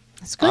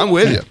 That's good. I'm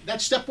with you.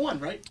 That's step one,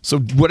 right? So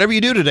whatever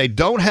you do today,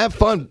 don't have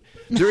fun.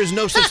 There is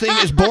no such thing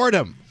as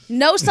boredom.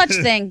 No such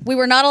thing. We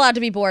were not allowed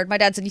to be bored. My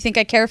dad said, "You think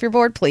I care if you're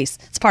bored? Please.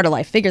 It's part of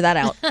life. Figure that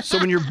out." So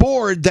when you're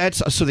bored,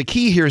 so the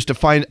key here is to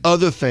find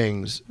other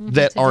things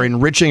that are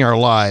enriching our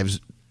lives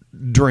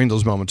during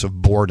those moments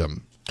of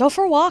boredom. Go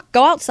for a walk.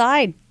 Go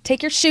outside.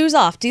 Take your shoes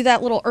off. Do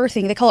that little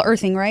earthing. They call it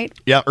earthing, right?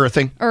 Yeah,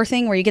 earthing.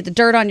 Earthing, where you get the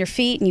dirt on your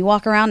feet and you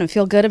walk around and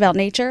feel good about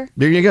nature.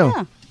 There you go.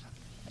 Yeah.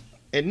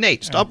 And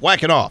Nate, stop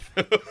whacking off.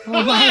 Nate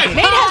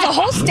has a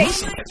whole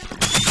station.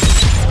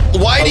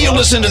 Why do you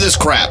listen to this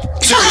crap?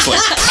 Seriously.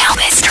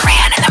 Elvis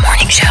Duran in the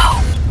morning show.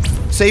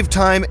 Save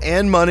time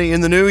and money in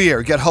the new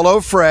year. Get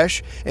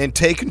HelloFresh and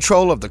take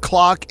control of the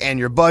clock and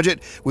your budget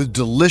with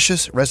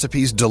delicious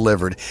recipes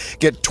delivered.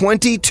 Get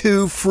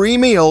 22 free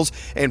meals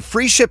and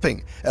free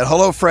shipping at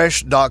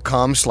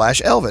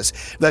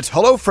HelloFresh.com/Elvis. That's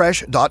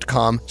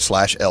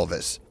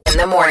HelloFresh.com/Elvis. In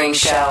the morning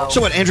show. So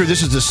what, Andrew,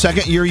 this is the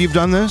second year you've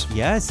done this?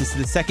 Yes, this is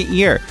the second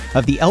year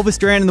of the Elvis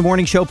Duran in the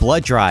Morning Show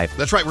Blood Drive.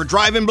 That's right, we're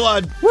driving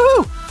blood.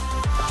 Woo!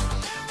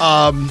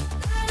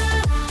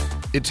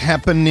 It's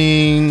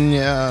happening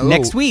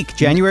next week,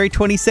 January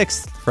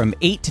 26th from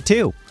 8 to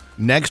 2.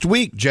 Next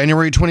week,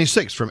 January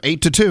 26th from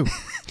 8 to 2.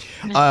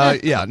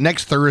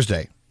 Next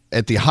Thursday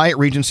at the Hyatt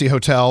Regency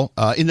Hotel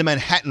in the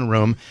Manhattan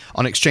Room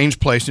on Exchange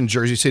Place in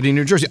Jersey City,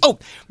 New Jersey. Oh,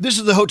 this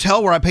is the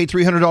hotel where I paid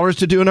 $300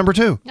 to do a number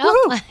 2.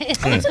 Oh,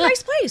 it's a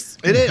nice place.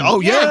 It is. Oh,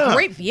 yeah.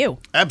 Great view.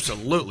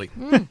 Absolutely.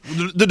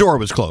 The door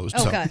was closed.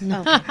 Okay.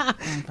 So.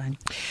 Fine.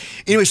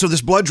 Anyway, so this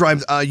blood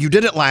drive, you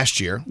did it last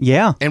year.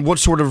 Yeah. And what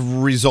sort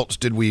of results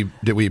did we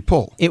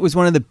pull? It was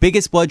one of the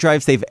biggest blood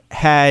drives they've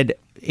had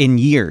in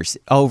years.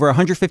 Over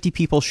 150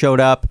 people showed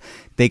up.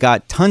 They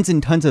got tons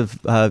and tons of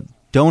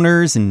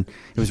donors, and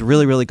it was a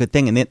really, really good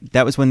thing. And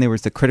that was when there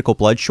was the critical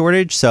blood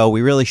shortage. So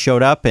we really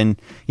showed up, and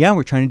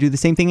we're trying to do the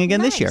same thing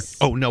again this year.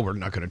 Oh, no, we're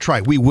not going to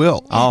try. We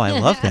will. Oh, I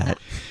love that.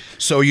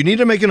 So you need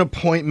to make an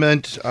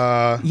appointment.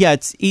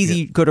 It's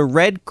easy. Go to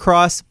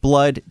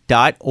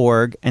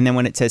redcrossblood.org, and then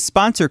when it says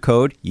sponsor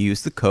code,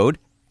 use the code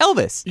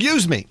Elvis.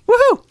 Use me.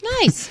 Woohoo!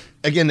 Nice.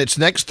 Again, it's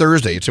next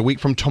Thursday. It's a week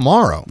from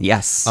tomorrow.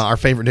 Yes. Our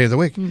favorite day of the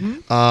week.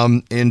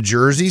 In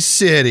Jersey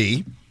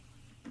City.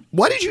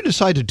 Why did you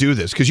decide to do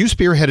this? Because you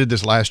spearheaded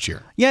this last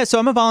year. Yeah, so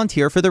I'm a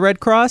volunteer for the Red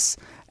Cross,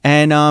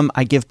 and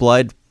I give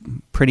blood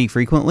pretty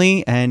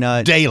frequently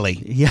and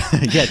daily.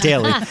 Yeah,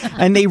 daily.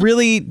 And they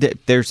really,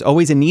 there's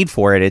always a need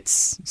for it.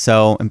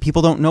 And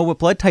people don't know what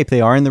blood type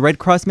they are, and the Red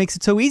Cross makes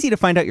it so easy to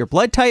find out your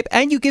blood type,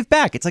 and you give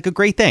back. It's like a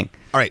great thing.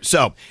 All right,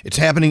 so it's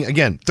happening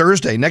again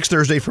next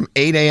Thursday from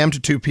 8 a.m. to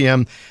 2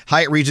 p.m.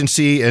 Hyatt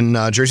Regency in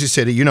Jersey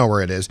City. You know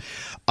where it is.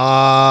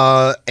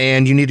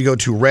 And you need to go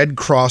to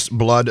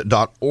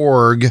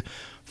redcrossblood.org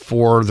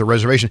for the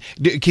reservation.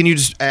 Can you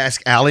just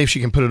ask Allie if she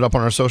can put it up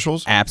on our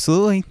socials?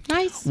 Absolutely.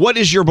 Nice. What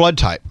is your blood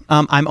type?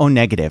 I'm O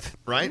negative.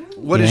 Right.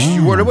 What is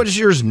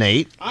yours,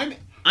 Nate? I'm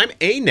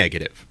A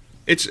negative.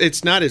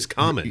 It's not as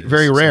common.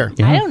 Very rare.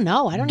 I don't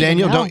know.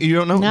 Daniel, even know. you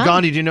don't know? No.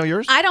 Gandhi, do you know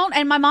yours? I don't,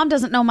 and my mom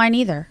doesn't know mine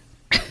either.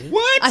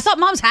 What? I thought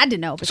moms had to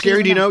know. But she Scary,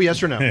 doesn't do you know?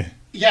 Yes or no?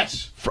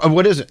 Yes.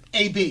 What is it?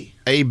 AB.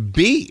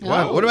 AB.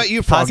 Wow. What about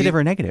you, Frog? Positive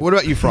or negative? What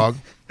about you, Frog?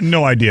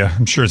 No idea.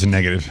 I'm sure it's a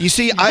negative. You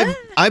see,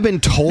 I've been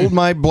told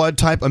my blood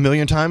type a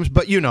million times,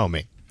 but you know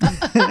me.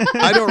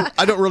 I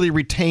don't really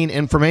retain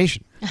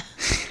information.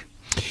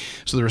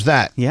 So there's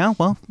that. Yeah,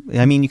 well,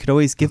 I mean, you could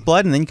always give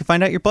blood, and then you can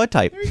find out your blood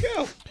type. There you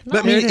go.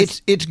 But I mean,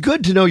 it's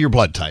good to know your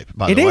blood type,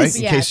 by the way, in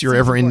case you're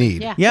ever in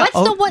need. Yeah.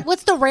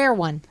 What's the rare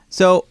one?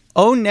 So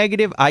O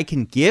negative, I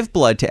can give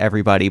blood to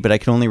everybody, but I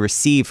can only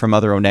receive from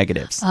other O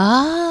negatives.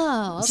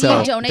 Oh, okay. So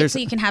you donate so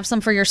you can have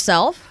some for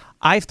yourself?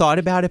 I've thought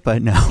about it,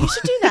 but no. You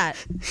should do that.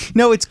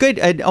 No, it's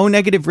good. O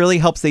negative really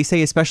helps. They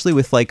say, especially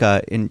with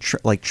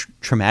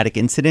traumatic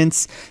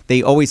incidents,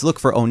 they always look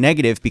for O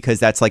negative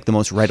because that's like the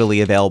most readily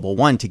available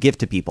one to give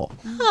to people.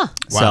 Huh.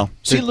 Wow.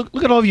 So, see,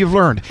 look at all you've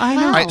learned. I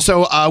know. All right,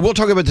 so we'll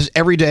talk about this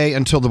every day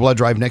until the blood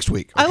drive next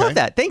week. I love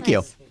that. Thank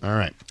you. All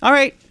right. All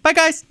right. Bye,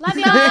 guys. Love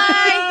you.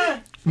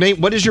 Bye. Nate,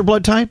 what is your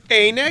blood type?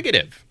 A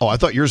negative. Oh, I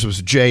thought yours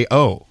was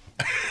J-O.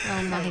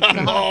 Oh, my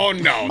God. Oh,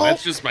 no.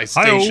 That's just my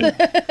station.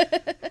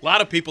 A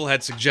lot of people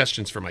had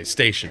suggestions for my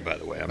station, by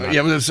the way.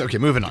 Okay,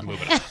 moving on.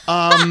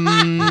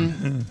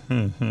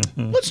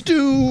 Let's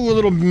do a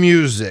little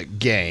music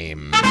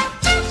game.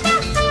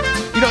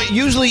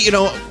 Usually,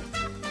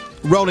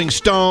 Rolling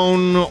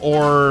Stone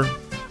or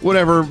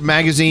whatever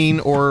magazine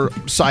or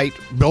site,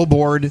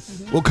 Billboard,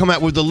 will come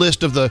out with a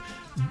list of the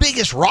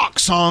biggest rock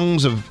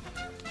songs of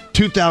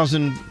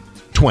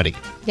 2020,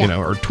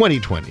 or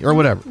 2020 or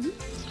whatever.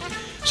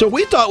 So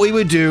we thought we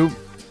would do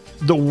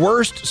the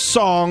worst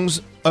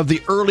songs of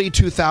the early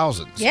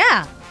 2000s.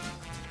 Yeah.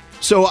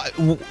 So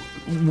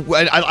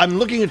I'm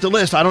looking at the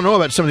list. I don't know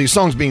about some of these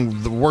songs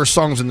being the worst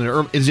songs in the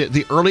early. Is it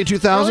the early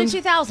 2000s? Early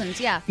 2000s,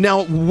 yeah.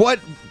 Now, what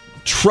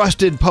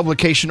trusted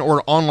publication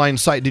or online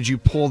site did you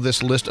pull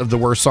this list of the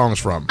worst songs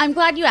from? I'm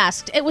glad you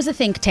asked. It was a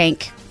think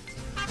tank.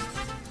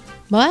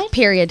 What?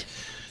 Period.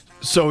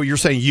 So you're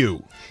saying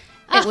you?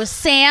 It was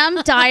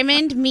Sam,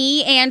 Diamond,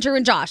 me, Andrew,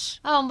 and Josh.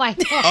 Oh my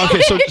God.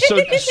 Okay,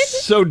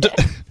 so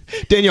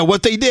Danielle,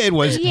 what they did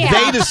was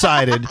they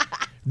decided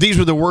these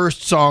were the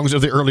worst songs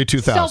of the early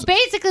 2000s. So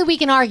basically, we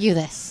can argue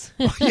this.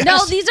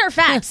 No, these are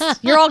facts.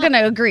 You're all going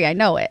to agree. I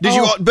know it. Did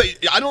you? But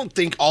I don't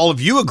think all of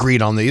you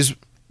agreed on these. Did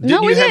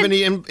No, you we have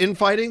didn't. any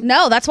infighting?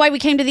 No, that's why we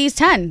came to these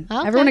 10.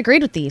 Everyone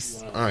agreed with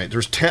these. All right,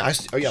 there's 10. And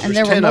There's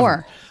there were 10 of more.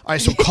 them. All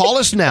right, so call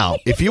us now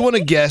if you want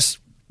to guess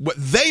what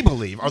they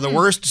believe are the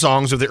worst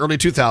songs of the early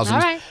 2000s. All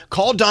right.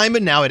 Call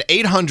Diamond now at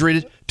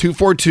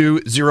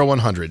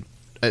 800-242-0100.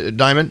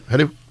 Diamond,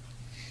 hello?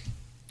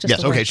 Just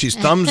Yes, the okay, worst.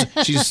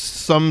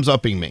 she's thumbs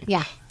upping me,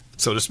 Yeah.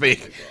 so to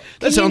speak. Can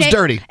That you sounds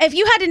dirty. If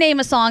you had to name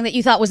a song that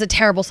you thought was a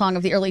terrible song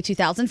of the early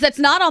 2000s that's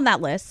not on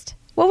that list,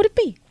 what would it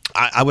be?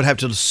 I would have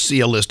to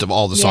see a list of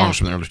all the songs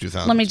from the early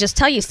 2000s. Let me just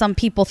tell you, some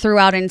people threw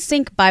out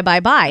NSYNC, Bye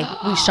Bye Bye.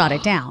 We shot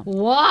it down.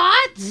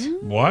 What?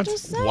 What?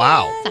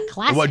 Wow. It's a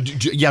classic. Well,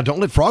 yeah, don't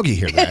let Froggy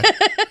hear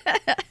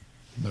that.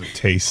 No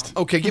taste.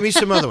 Okay, give me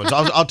some other ones.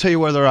 I'll tell you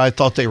whether I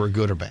thought they were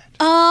good or bad.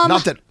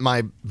 Not that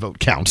my vote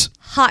counts.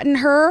 Hot in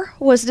Her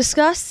was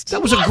discussed.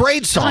 That was a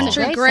great song.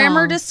 Country Great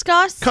Grammar song.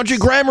 discussed. Country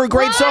Grammar,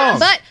 great song.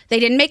 But they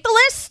didn't make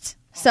the list,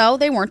 so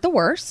they weren't the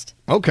worst.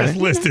 Okay. This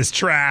list is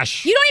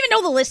trash. You don't even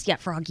know the list yet,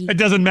 Froggy. It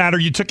doesn't matter.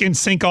 You took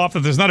NSYNC off.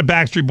 If there's not a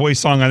Backstreet Boys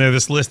song on there,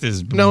 this list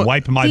is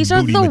wipe my these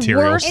are booty the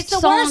material. worst It's the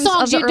worst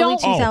songs of the you early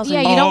don't. 2000s.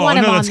 Yeah, you don't want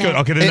them no, on that's there. good.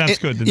 Okay, then that's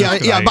good. Then that's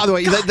good. Yeah. By the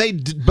way,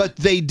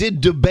 they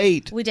did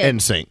debate We did.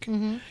 NSYNC.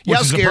 Mm-hmm. Yeah,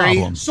 Which is a Scary.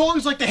 problem.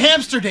 Songs like the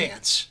Hamster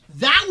Dance.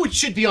 That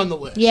should be on the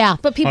list. Yeah.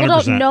 But people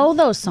 100%. don't know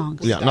those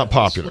songs. Yeah, not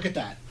popular. Look at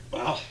that.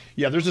 Wow.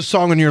 Yeah, there's a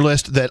song on your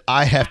list that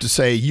I have to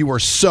say you are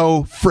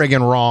so friggin'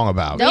 wrong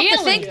about. Nope, the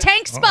think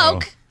tank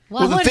spoke.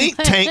 Well, the think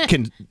tank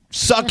can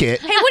suck it.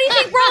 Hey, what do you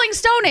think Rolling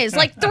Stone is?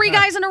 Like 3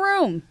 guys in a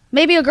room.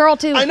 Maybe a girl,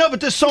 too. I know, but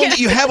this song that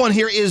you have on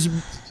here is,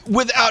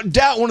 without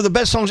doubt, one of the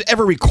best songs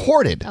ever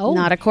recorded. Oh.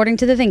 Not according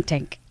to the think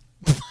tank.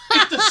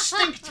 The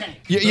stink tank.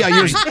 Yeah,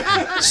 you're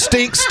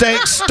stink,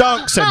 stank,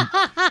 stunks, and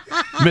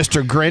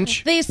Mr.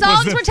 Grinch. These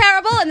songs were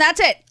terrible, and that's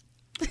it.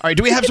 All right,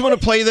 do we have someone to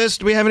play this?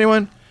 Do we have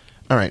anyone?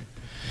 All right.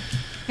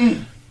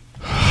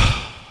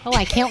 Oh,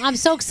 I can't. I'm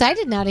so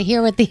excited now to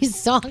hear what these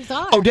songs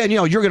are. Oh,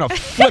 Danielle, you're going to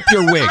flip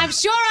your wig. I'm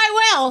sure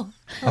I will.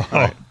 All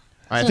right,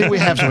 I think we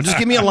have someone. Just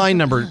give me a line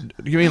number.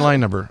 Give me a line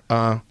number.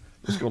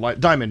 Let's go.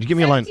 Diamond, give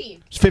me a line.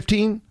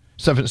 15?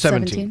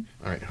 17.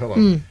 All right, hold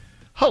on.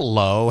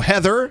 Hello,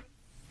 Heather.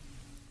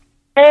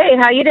 Hey,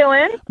 how you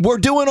doing? We're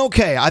doing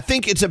okay. I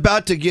think it's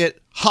about to get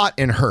hot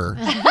in her.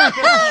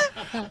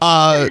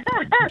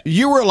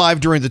 You were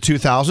alive during the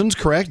 2000s,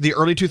 correct? The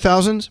early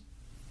 2000s?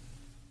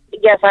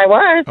 Yes, I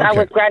was. I Okay.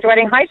 was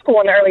graduating high school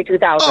in the early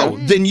 2000s. Oh,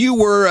 then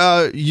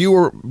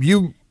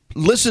you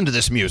listened to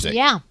this music.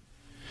 Yeah.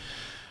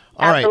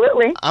 All right.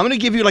 Absolutely. I'm going to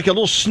give you like a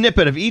little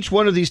snippet of each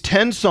one of these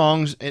 10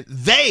 songs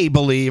they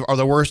believe are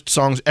the worst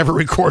songs ever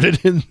recorded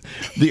in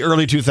the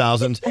early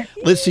 2000s.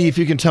 Let's see if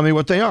you can tell me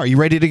what they are. You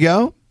ready to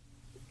go?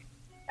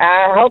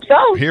 I hope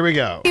so. Here we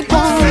go.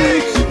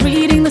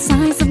 Reading the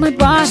signs of my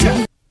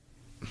body.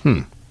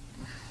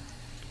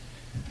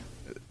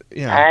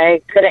 Yeah.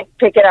 I couldn't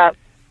pick it up.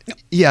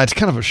 Yeah, it's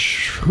kind of a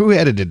who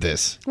edited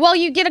this? Well,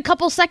 you get a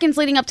couple seconds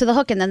leading up to the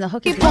hook, and then the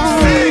hook is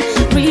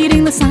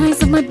Reading the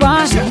signs of my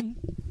body.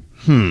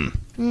 Yeah,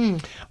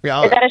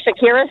 Is that a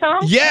Shakira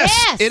song?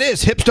 Yes, it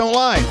is. Hips Don't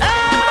Lie.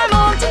 I'm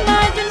on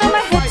tonight, you know my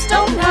hips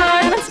don't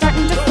lie, and I'm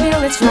starting to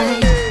feel it's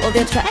right. Well,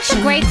 the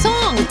attraction, Great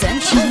song.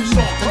 attention.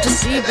 Don't you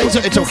see?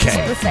 It's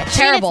okay.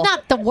 terrible. It's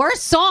not the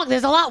worst song.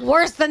 There's a lot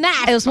worse than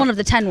that. It was one of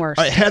the 10 worst.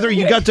 All right, Heather,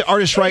 you got the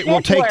artist right.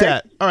 We'll take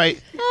that. All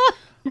right.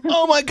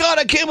 Oh my God,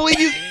 I can't believe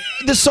you.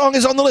 This song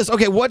is on the list.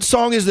 Okay, what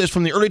song is this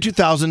from the early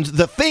 2000s?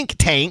 The Think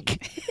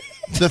Tank,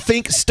 the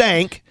Think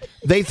Stank.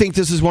 They think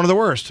this is one of the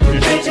worst.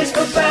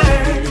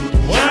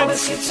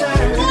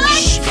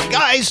 Shh,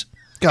 guys,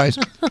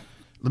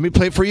 let me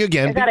play it for you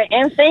again. Is that an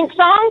NSYNC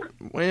song?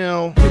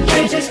 Well,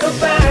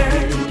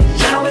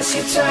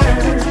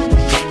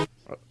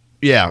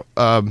 yeah.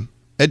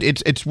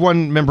 It's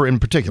one member in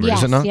particular, yes,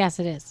 is it not? yes,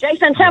 it is.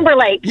 Jason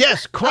Timberlake.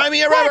 Yes, Cry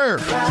Me a River.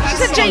 She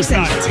said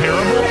Jason.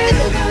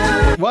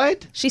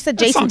 What? She said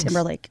Jason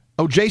Timberlake.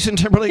 Oh, Jason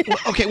Timberlake.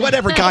 Okay,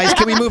 whatever, guys.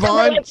 Can we move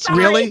on? Sorry.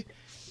 Really?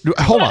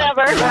 Hold on.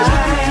 Whatever.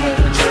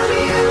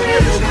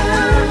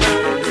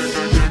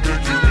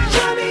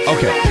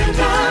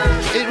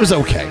 Okay. It was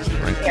okay.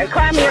 Right? Yeah,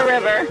 Cry Me a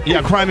River.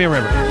 Yeah, Cry Me a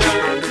River.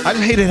 I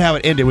just hated how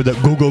it ended with the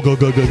go, go, go,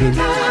 go, go,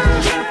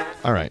 go.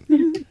 All right.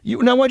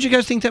 Now, why'd you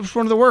guys think that was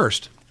one of the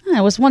worst?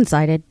 It was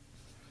one-sided.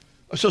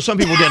 So some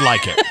people did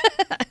like it.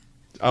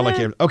 I like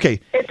it. Okay.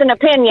 It's an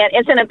opinion.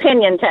 It's an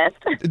opinion test.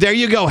 There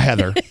you go,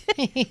 Heather.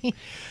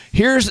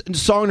 Here's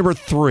song number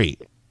 3.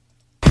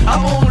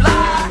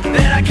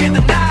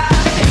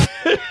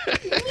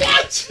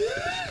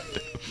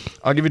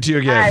 I'll give it to you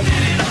again.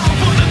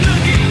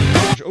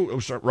 Oh,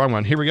 sorry, wrong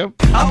one. Here we go.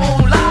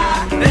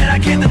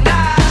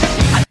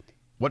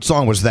 What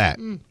song was that?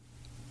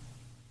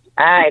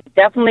 I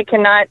definitely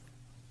cannot.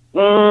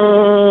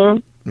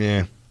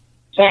 Yeah.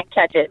 Can't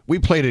catch it. We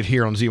played it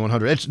here on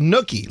Z100. It's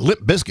Nookie, Lip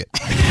Biscuit.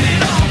 Stick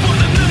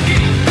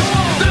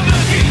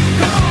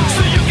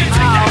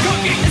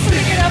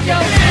it up, yo.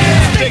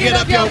 Stick it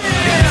up, yo.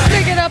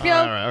 Stick it up, yo.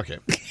 All right, okay.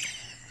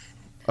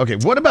 Okay,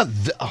 what about...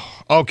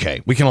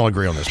 okay, we can all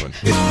agree on this one.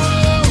 yeah.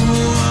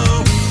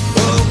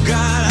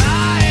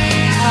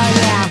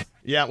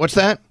 Yeah, what's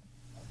that?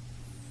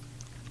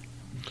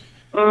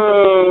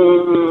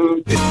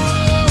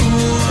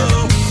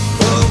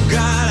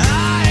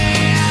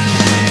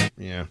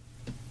 Yeah.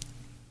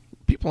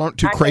 People aren't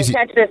too crazy. I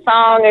can catch this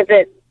song. Is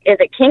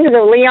it Kings of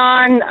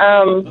Leon?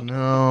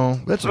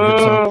 No, that's a good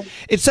song.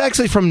 It's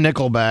actually from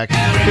Nickelback.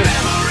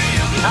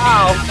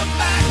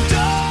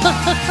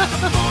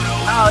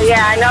 Oh,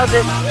 yeah, I know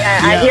this.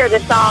 I hear the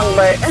song,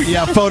 but...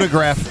 Yeah,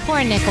 Photograph. Poor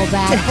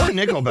Nickelback. Poor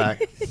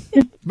Nickelback.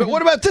 But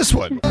what about this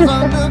one?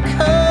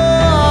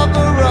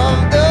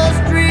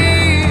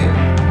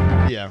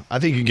 Yeah, I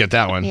think you can get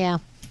that one. Yeah.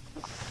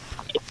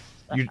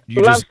 You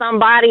Love just...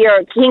 Somebody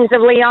or Kings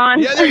of Leon.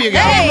 Yeah, there you go.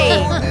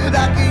 Hey!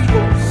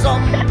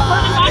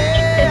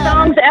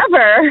 Songs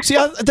ever. See,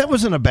 that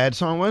wasn't a bad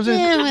song, was it?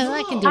 Yeah, well,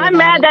 I can do I'm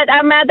mad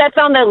that's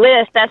on the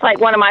list. That's like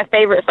one of my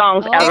favorite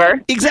songs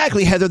ever.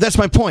 Exactly, Heather. That's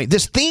my point.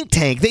 This think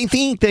tank, they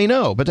think they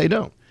know, but they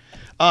don't.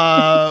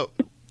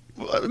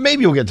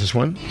 Maybe you'll get this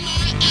one.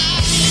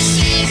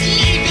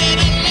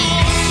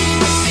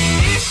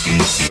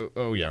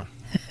 Oh yeah.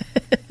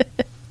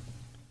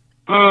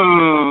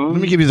 Let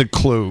me give you the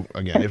clue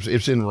again.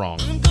 It's in wrong.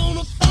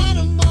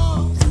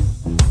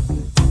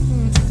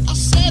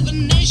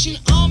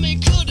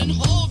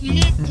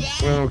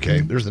 Well, okay,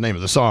 there's the name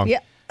of the song. Yeah.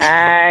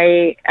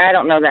 I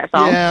don't know that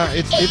song. Yeah,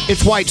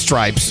 it's White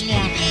Stripes.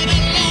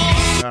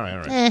 Yeah. All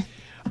right.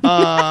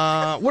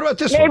 What about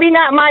this one? Maybe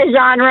not my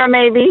genre,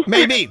 maybe.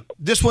 Maybe.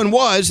 This one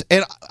was,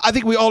 and I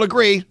think we all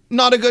agree,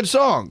 not a good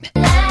song.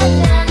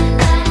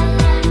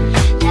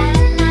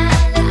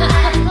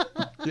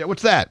 Yeah,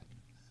 what's that?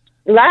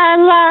 La,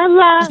 la,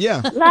 la.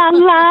 Yeah. La,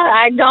 la.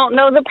 I don't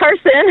know the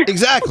person.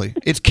 Exactly.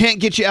 It's Can't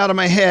Get You Out of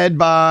My Head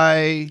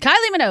by...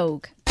 Kylie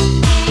Minogue.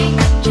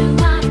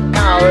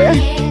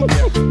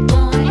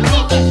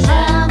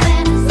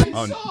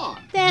 Oh,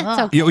 That's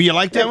okay. You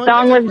like that The one?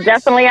 song was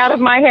definitely out of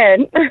my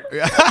head.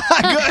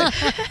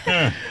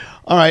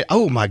 All right.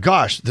 Oh, my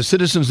gosh. The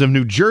citizens of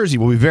New Jersey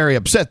will be very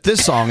upset.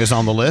 This song is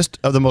on the list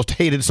of the most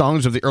hated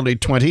songs of the early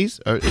 20s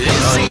or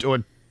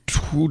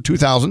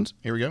 2000s.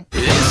 Here we go.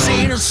 This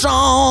ain't a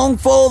song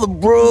for the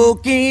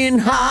broken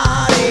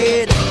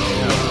hearted.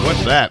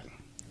 What's that?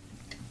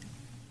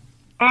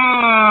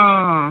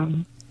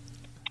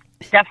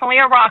 Definitely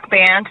a rock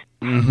band.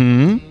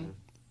 Mm-hmm.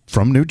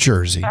 From New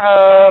Jersey.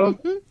 From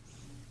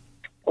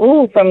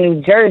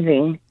New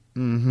Jersey.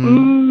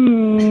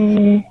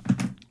 Mm-hmm.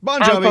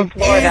 Bon Jovi. I'm from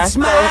Florida.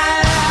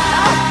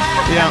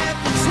 Yeah.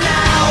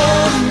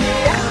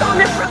 That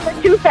song is from the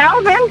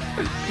 2000s?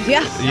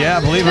 Yeah,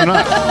 believe it or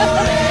not.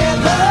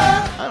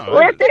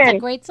 Listen, That's a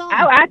great song.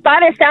 I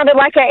thought it sounded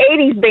like an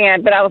 80s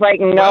band, but I was like,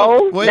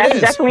 no, Well, it that's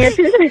is. definitely a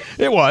 2000s.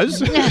 It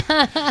was.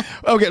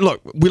 Okay,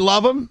 look, we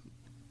love them.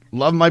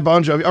 Love my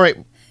Bon Jovi. All right,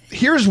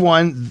 here's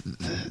one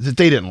that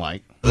they didn't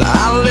like.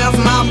 I left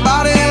my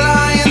body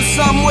lying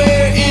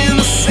somewhere in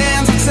the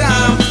sands of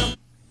time.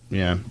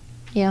 Yeah.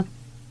 Yeah.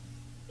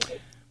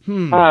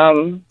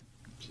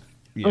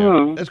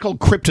 Yeah. It's called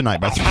Kryptonite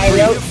by Three I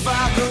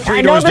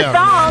know Doors the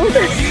Down.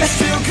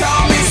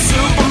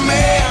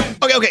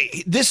 song.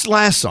 Okay. This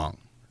last song.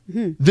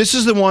 This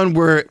is the one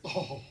where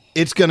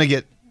it's gonna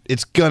get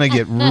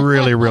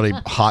really, really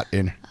hot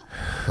in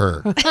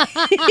her.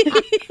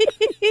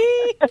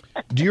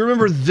 Do you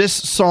remember this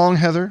song,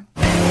 Heather?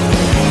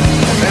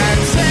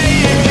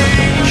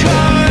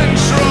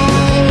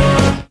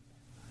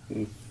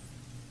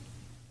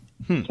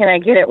 Can I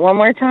get it one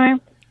more time?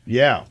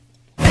 Yeah.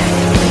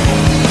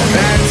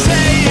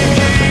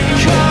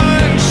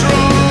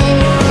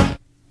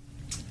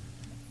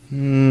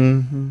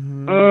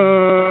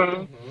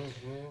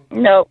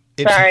 Nope.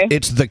 Sorry.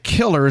 It's The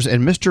Killers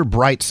and Mr.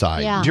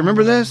 Brightside. Yeah. Do you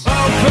remember this?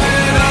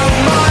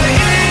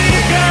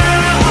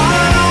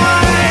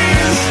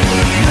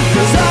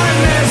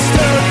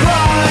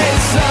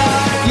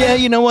 Yeah,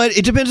 you know what?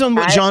 It depends on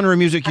what genre of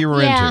music you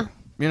were Yeah. into.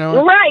 You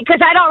know? Right,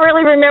 because I don't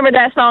really remember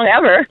that song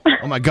ever.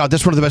 Oh my God,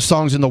 that's one of the best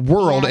songs in the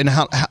world. And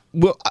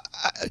well,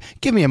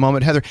 give me a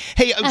moment, Heather.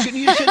 Hey, can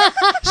you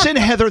send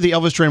Heather the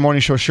Elvis Duran Morning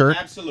Show shirt?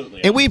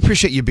 Absolutely. And we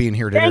appreciate you being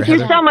here today, Thank you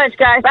Heather. so much,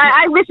 guys.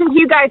 I listen to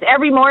you guys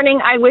every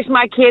morning. I wish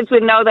my kids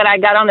would know that I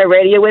got on the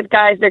radio with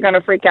guys. They're going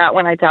to freak out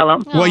when I tell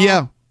them. Well,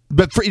 yeah,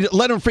 but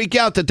let them freak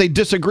out that they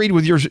disagreed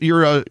with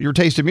your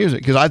taste of music,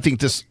 because I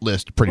think this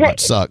list pretty much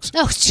sucks.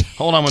 Oh,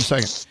 hold on one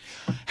second.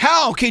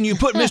 How can you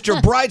put Mr.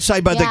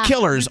 Brightside by the Yeah.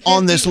 Killers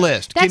on this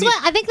list? That's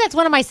what I think. That's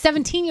one of my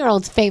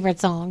 17-year-old's favorite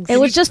songs. It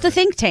was just the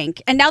think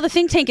tank. And now the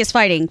think tank is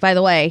fighting, by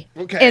the way,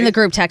 in the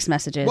group text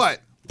messages.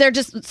 What? They're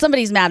just,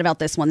 somebody's mad about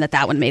this one,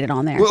 that one made it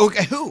on there. Well,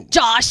 okay, who?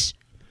 Josh.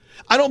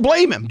 I don't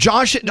blame him.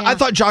 Josh, I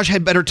thought Josh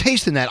had better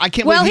taste than that. I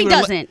can't. Well, believe he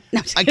would doesn't.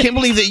 No. I can't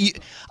believe that you.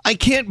 I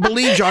can't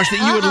believe, Josh, that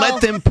you would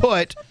let them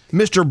put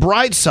Mr.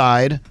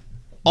 Brightside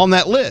on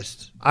that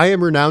list. I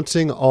am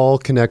renouncing all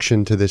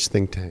connection to this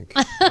think tank.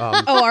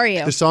 Oh, are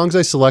you? The songs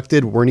I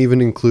selected weren't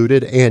even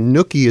included, and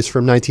Nookie is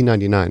from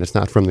 1999. It's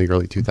not from the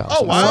early 2000s.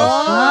 Oh, wow.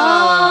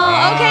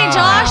 Oh, okay,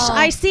 Josh.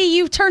 I see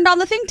you turned on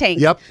the think tank.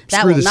 Yep. That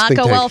Screw will this not think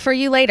go tank. well for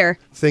you later.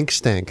 Think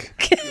stank.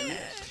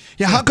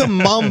 Yeah, how come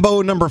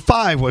Mambo number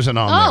 5 wasn't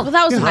on there? Oh, well,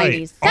 that was the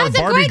 90s. That was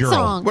a great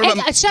song. What about-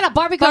 Hey, shut up.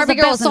 Barbie Girl's Barbie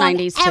the Girl's best the song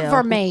 90s, too.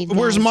 ever made.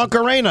 Where's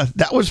Macarena?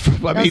 That was, I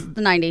That was mean,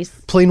 the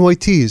 90s. Plain White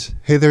Tees.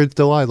 Hey there,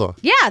 Delilah.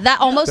 Yeah, that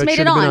almost That made it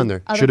should've been on. on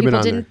there. Other Should've been people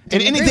on didn't, and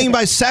didn't agree anything with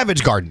by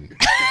Savage Garden.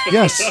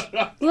 Yes. it.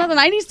 Was that the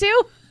 90s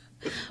too?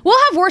 We'll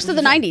have worst of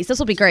the 90s. This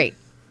will be great.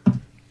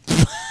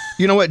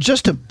 You know what?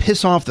 Just to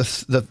piss off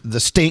the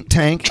stink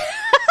tank.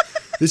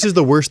 This is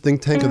the worst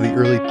think tank of the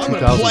early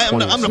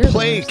 2020s. I'm going to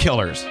play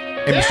Killers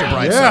and Mr.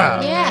 Brightside.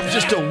 Yeah. Yes.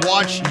 Just to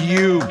watch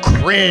you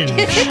cringe.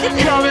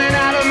 Coming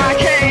out of my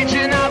cage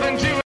and I've been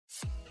doing.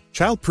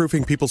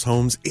 Childproofing people's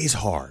homes is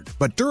hard,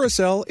 but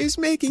Duracell is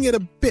making it a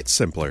bit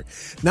simpler.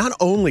 Not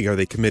only are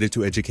they committed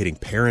to educating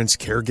parents,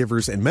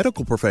 caregivers, and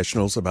medical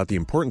professionals about the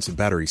importance of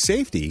battery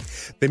safety,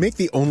 they make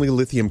the only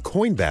lithium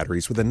coin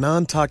batteries with a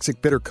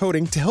non-toxic bitter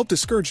coating to help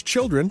discourage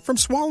children from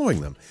swallowing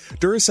them.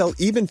 Duracell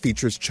even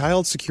features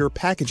child-secure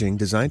packaging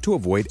designed to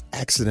avoid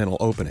accidental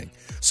opening.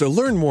 So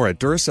learn more at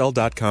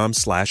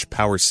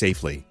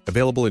Duracell.com/powersafely.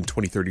 Available in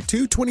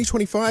 2032,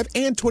 2025,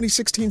 and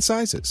 2016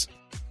 sizes.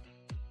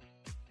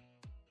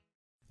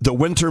 The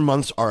winter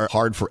months are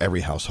hard for every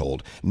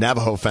household.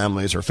 Navajo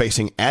families are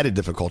facing added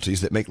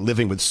difficulties that make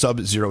living with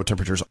sub-zero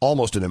temperatures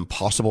almost an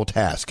impossible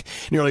task.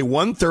 Nearly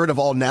 1/3 of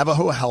all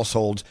Navajo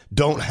households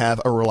don't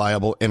have a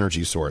reliable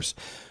energy source.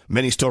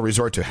 Many still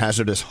resort to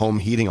hazardous home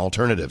heating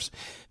alternatives.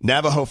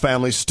 Navajo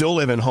families still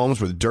live in homes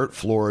with dirt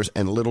floors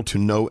and little to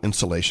no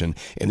insulation,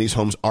 and these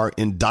homes are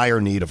in dire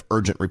need of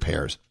urgent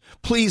repairs.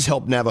 Please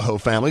help Navajo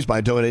families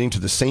by donating to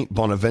the St.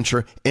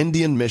 Bonaventure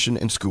Indian Mission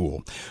and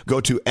School. Go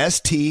to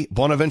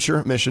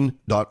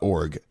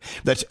stbonaventuremission.org.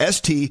 That's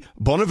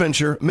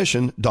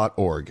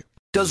stbonaventuremission.org.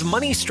 Does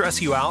money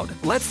stress you out?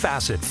 Let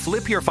Facet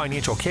flip your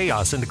financial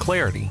chaos into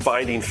clarity.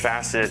 Finding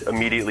Facet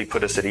immediately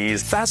put us at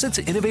ease. Facet's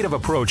innovative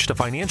approach to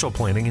financial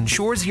planning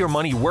ensures your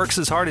money works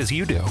as hard as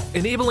you do,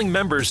 enabling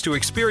members to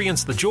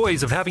experience the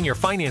joys of having your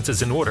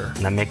finances in order.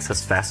 And that makes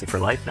us Facet for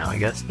life now, I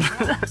guess.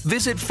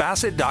 Visit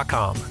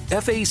Facet.com,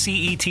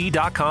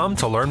 FACET.com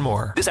to learn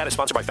more. This ad is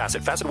sponsored by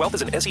Facet. Facet Wealth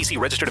is an SEC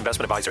registered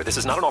investment advisor. This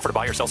is not an offer to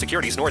buy or sell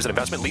securities, nor is it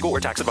investment, legal, or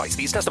tax advice.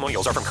 These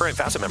testimonials are from current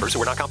Facet members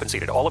who are not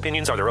compensated. All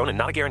opinions are their own and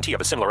not a guarantee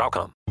of a similar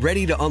outcome.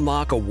 Ready to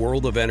unlock a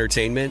world of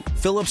entertainment?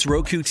 Philips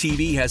Roku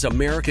TV has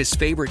America's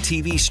favorite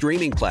TV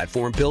streaming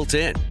platform built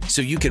in,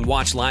 so you can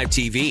watch live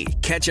TV,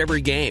 catch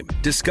every game,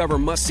 discover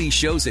must-see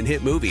shows and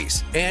hit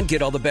movies, and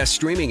get all the best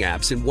streaming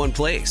apps in one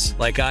place,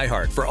 like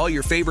iHeart for all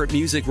your favorite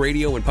music,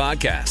 radio, and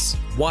podcasts.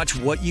 Watch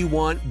what you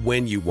want,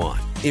 when you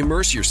want.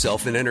 Immerse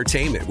yourself in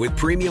entertainment with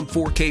premium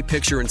 4K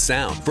picture and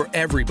sound for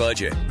every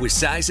budget, with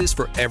sizes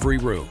for every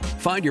room.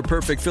 Find your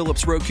perfect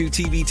Philips Roku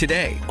TV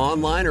today,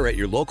 online or at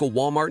your local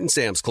Walmart and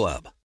Sam's Club.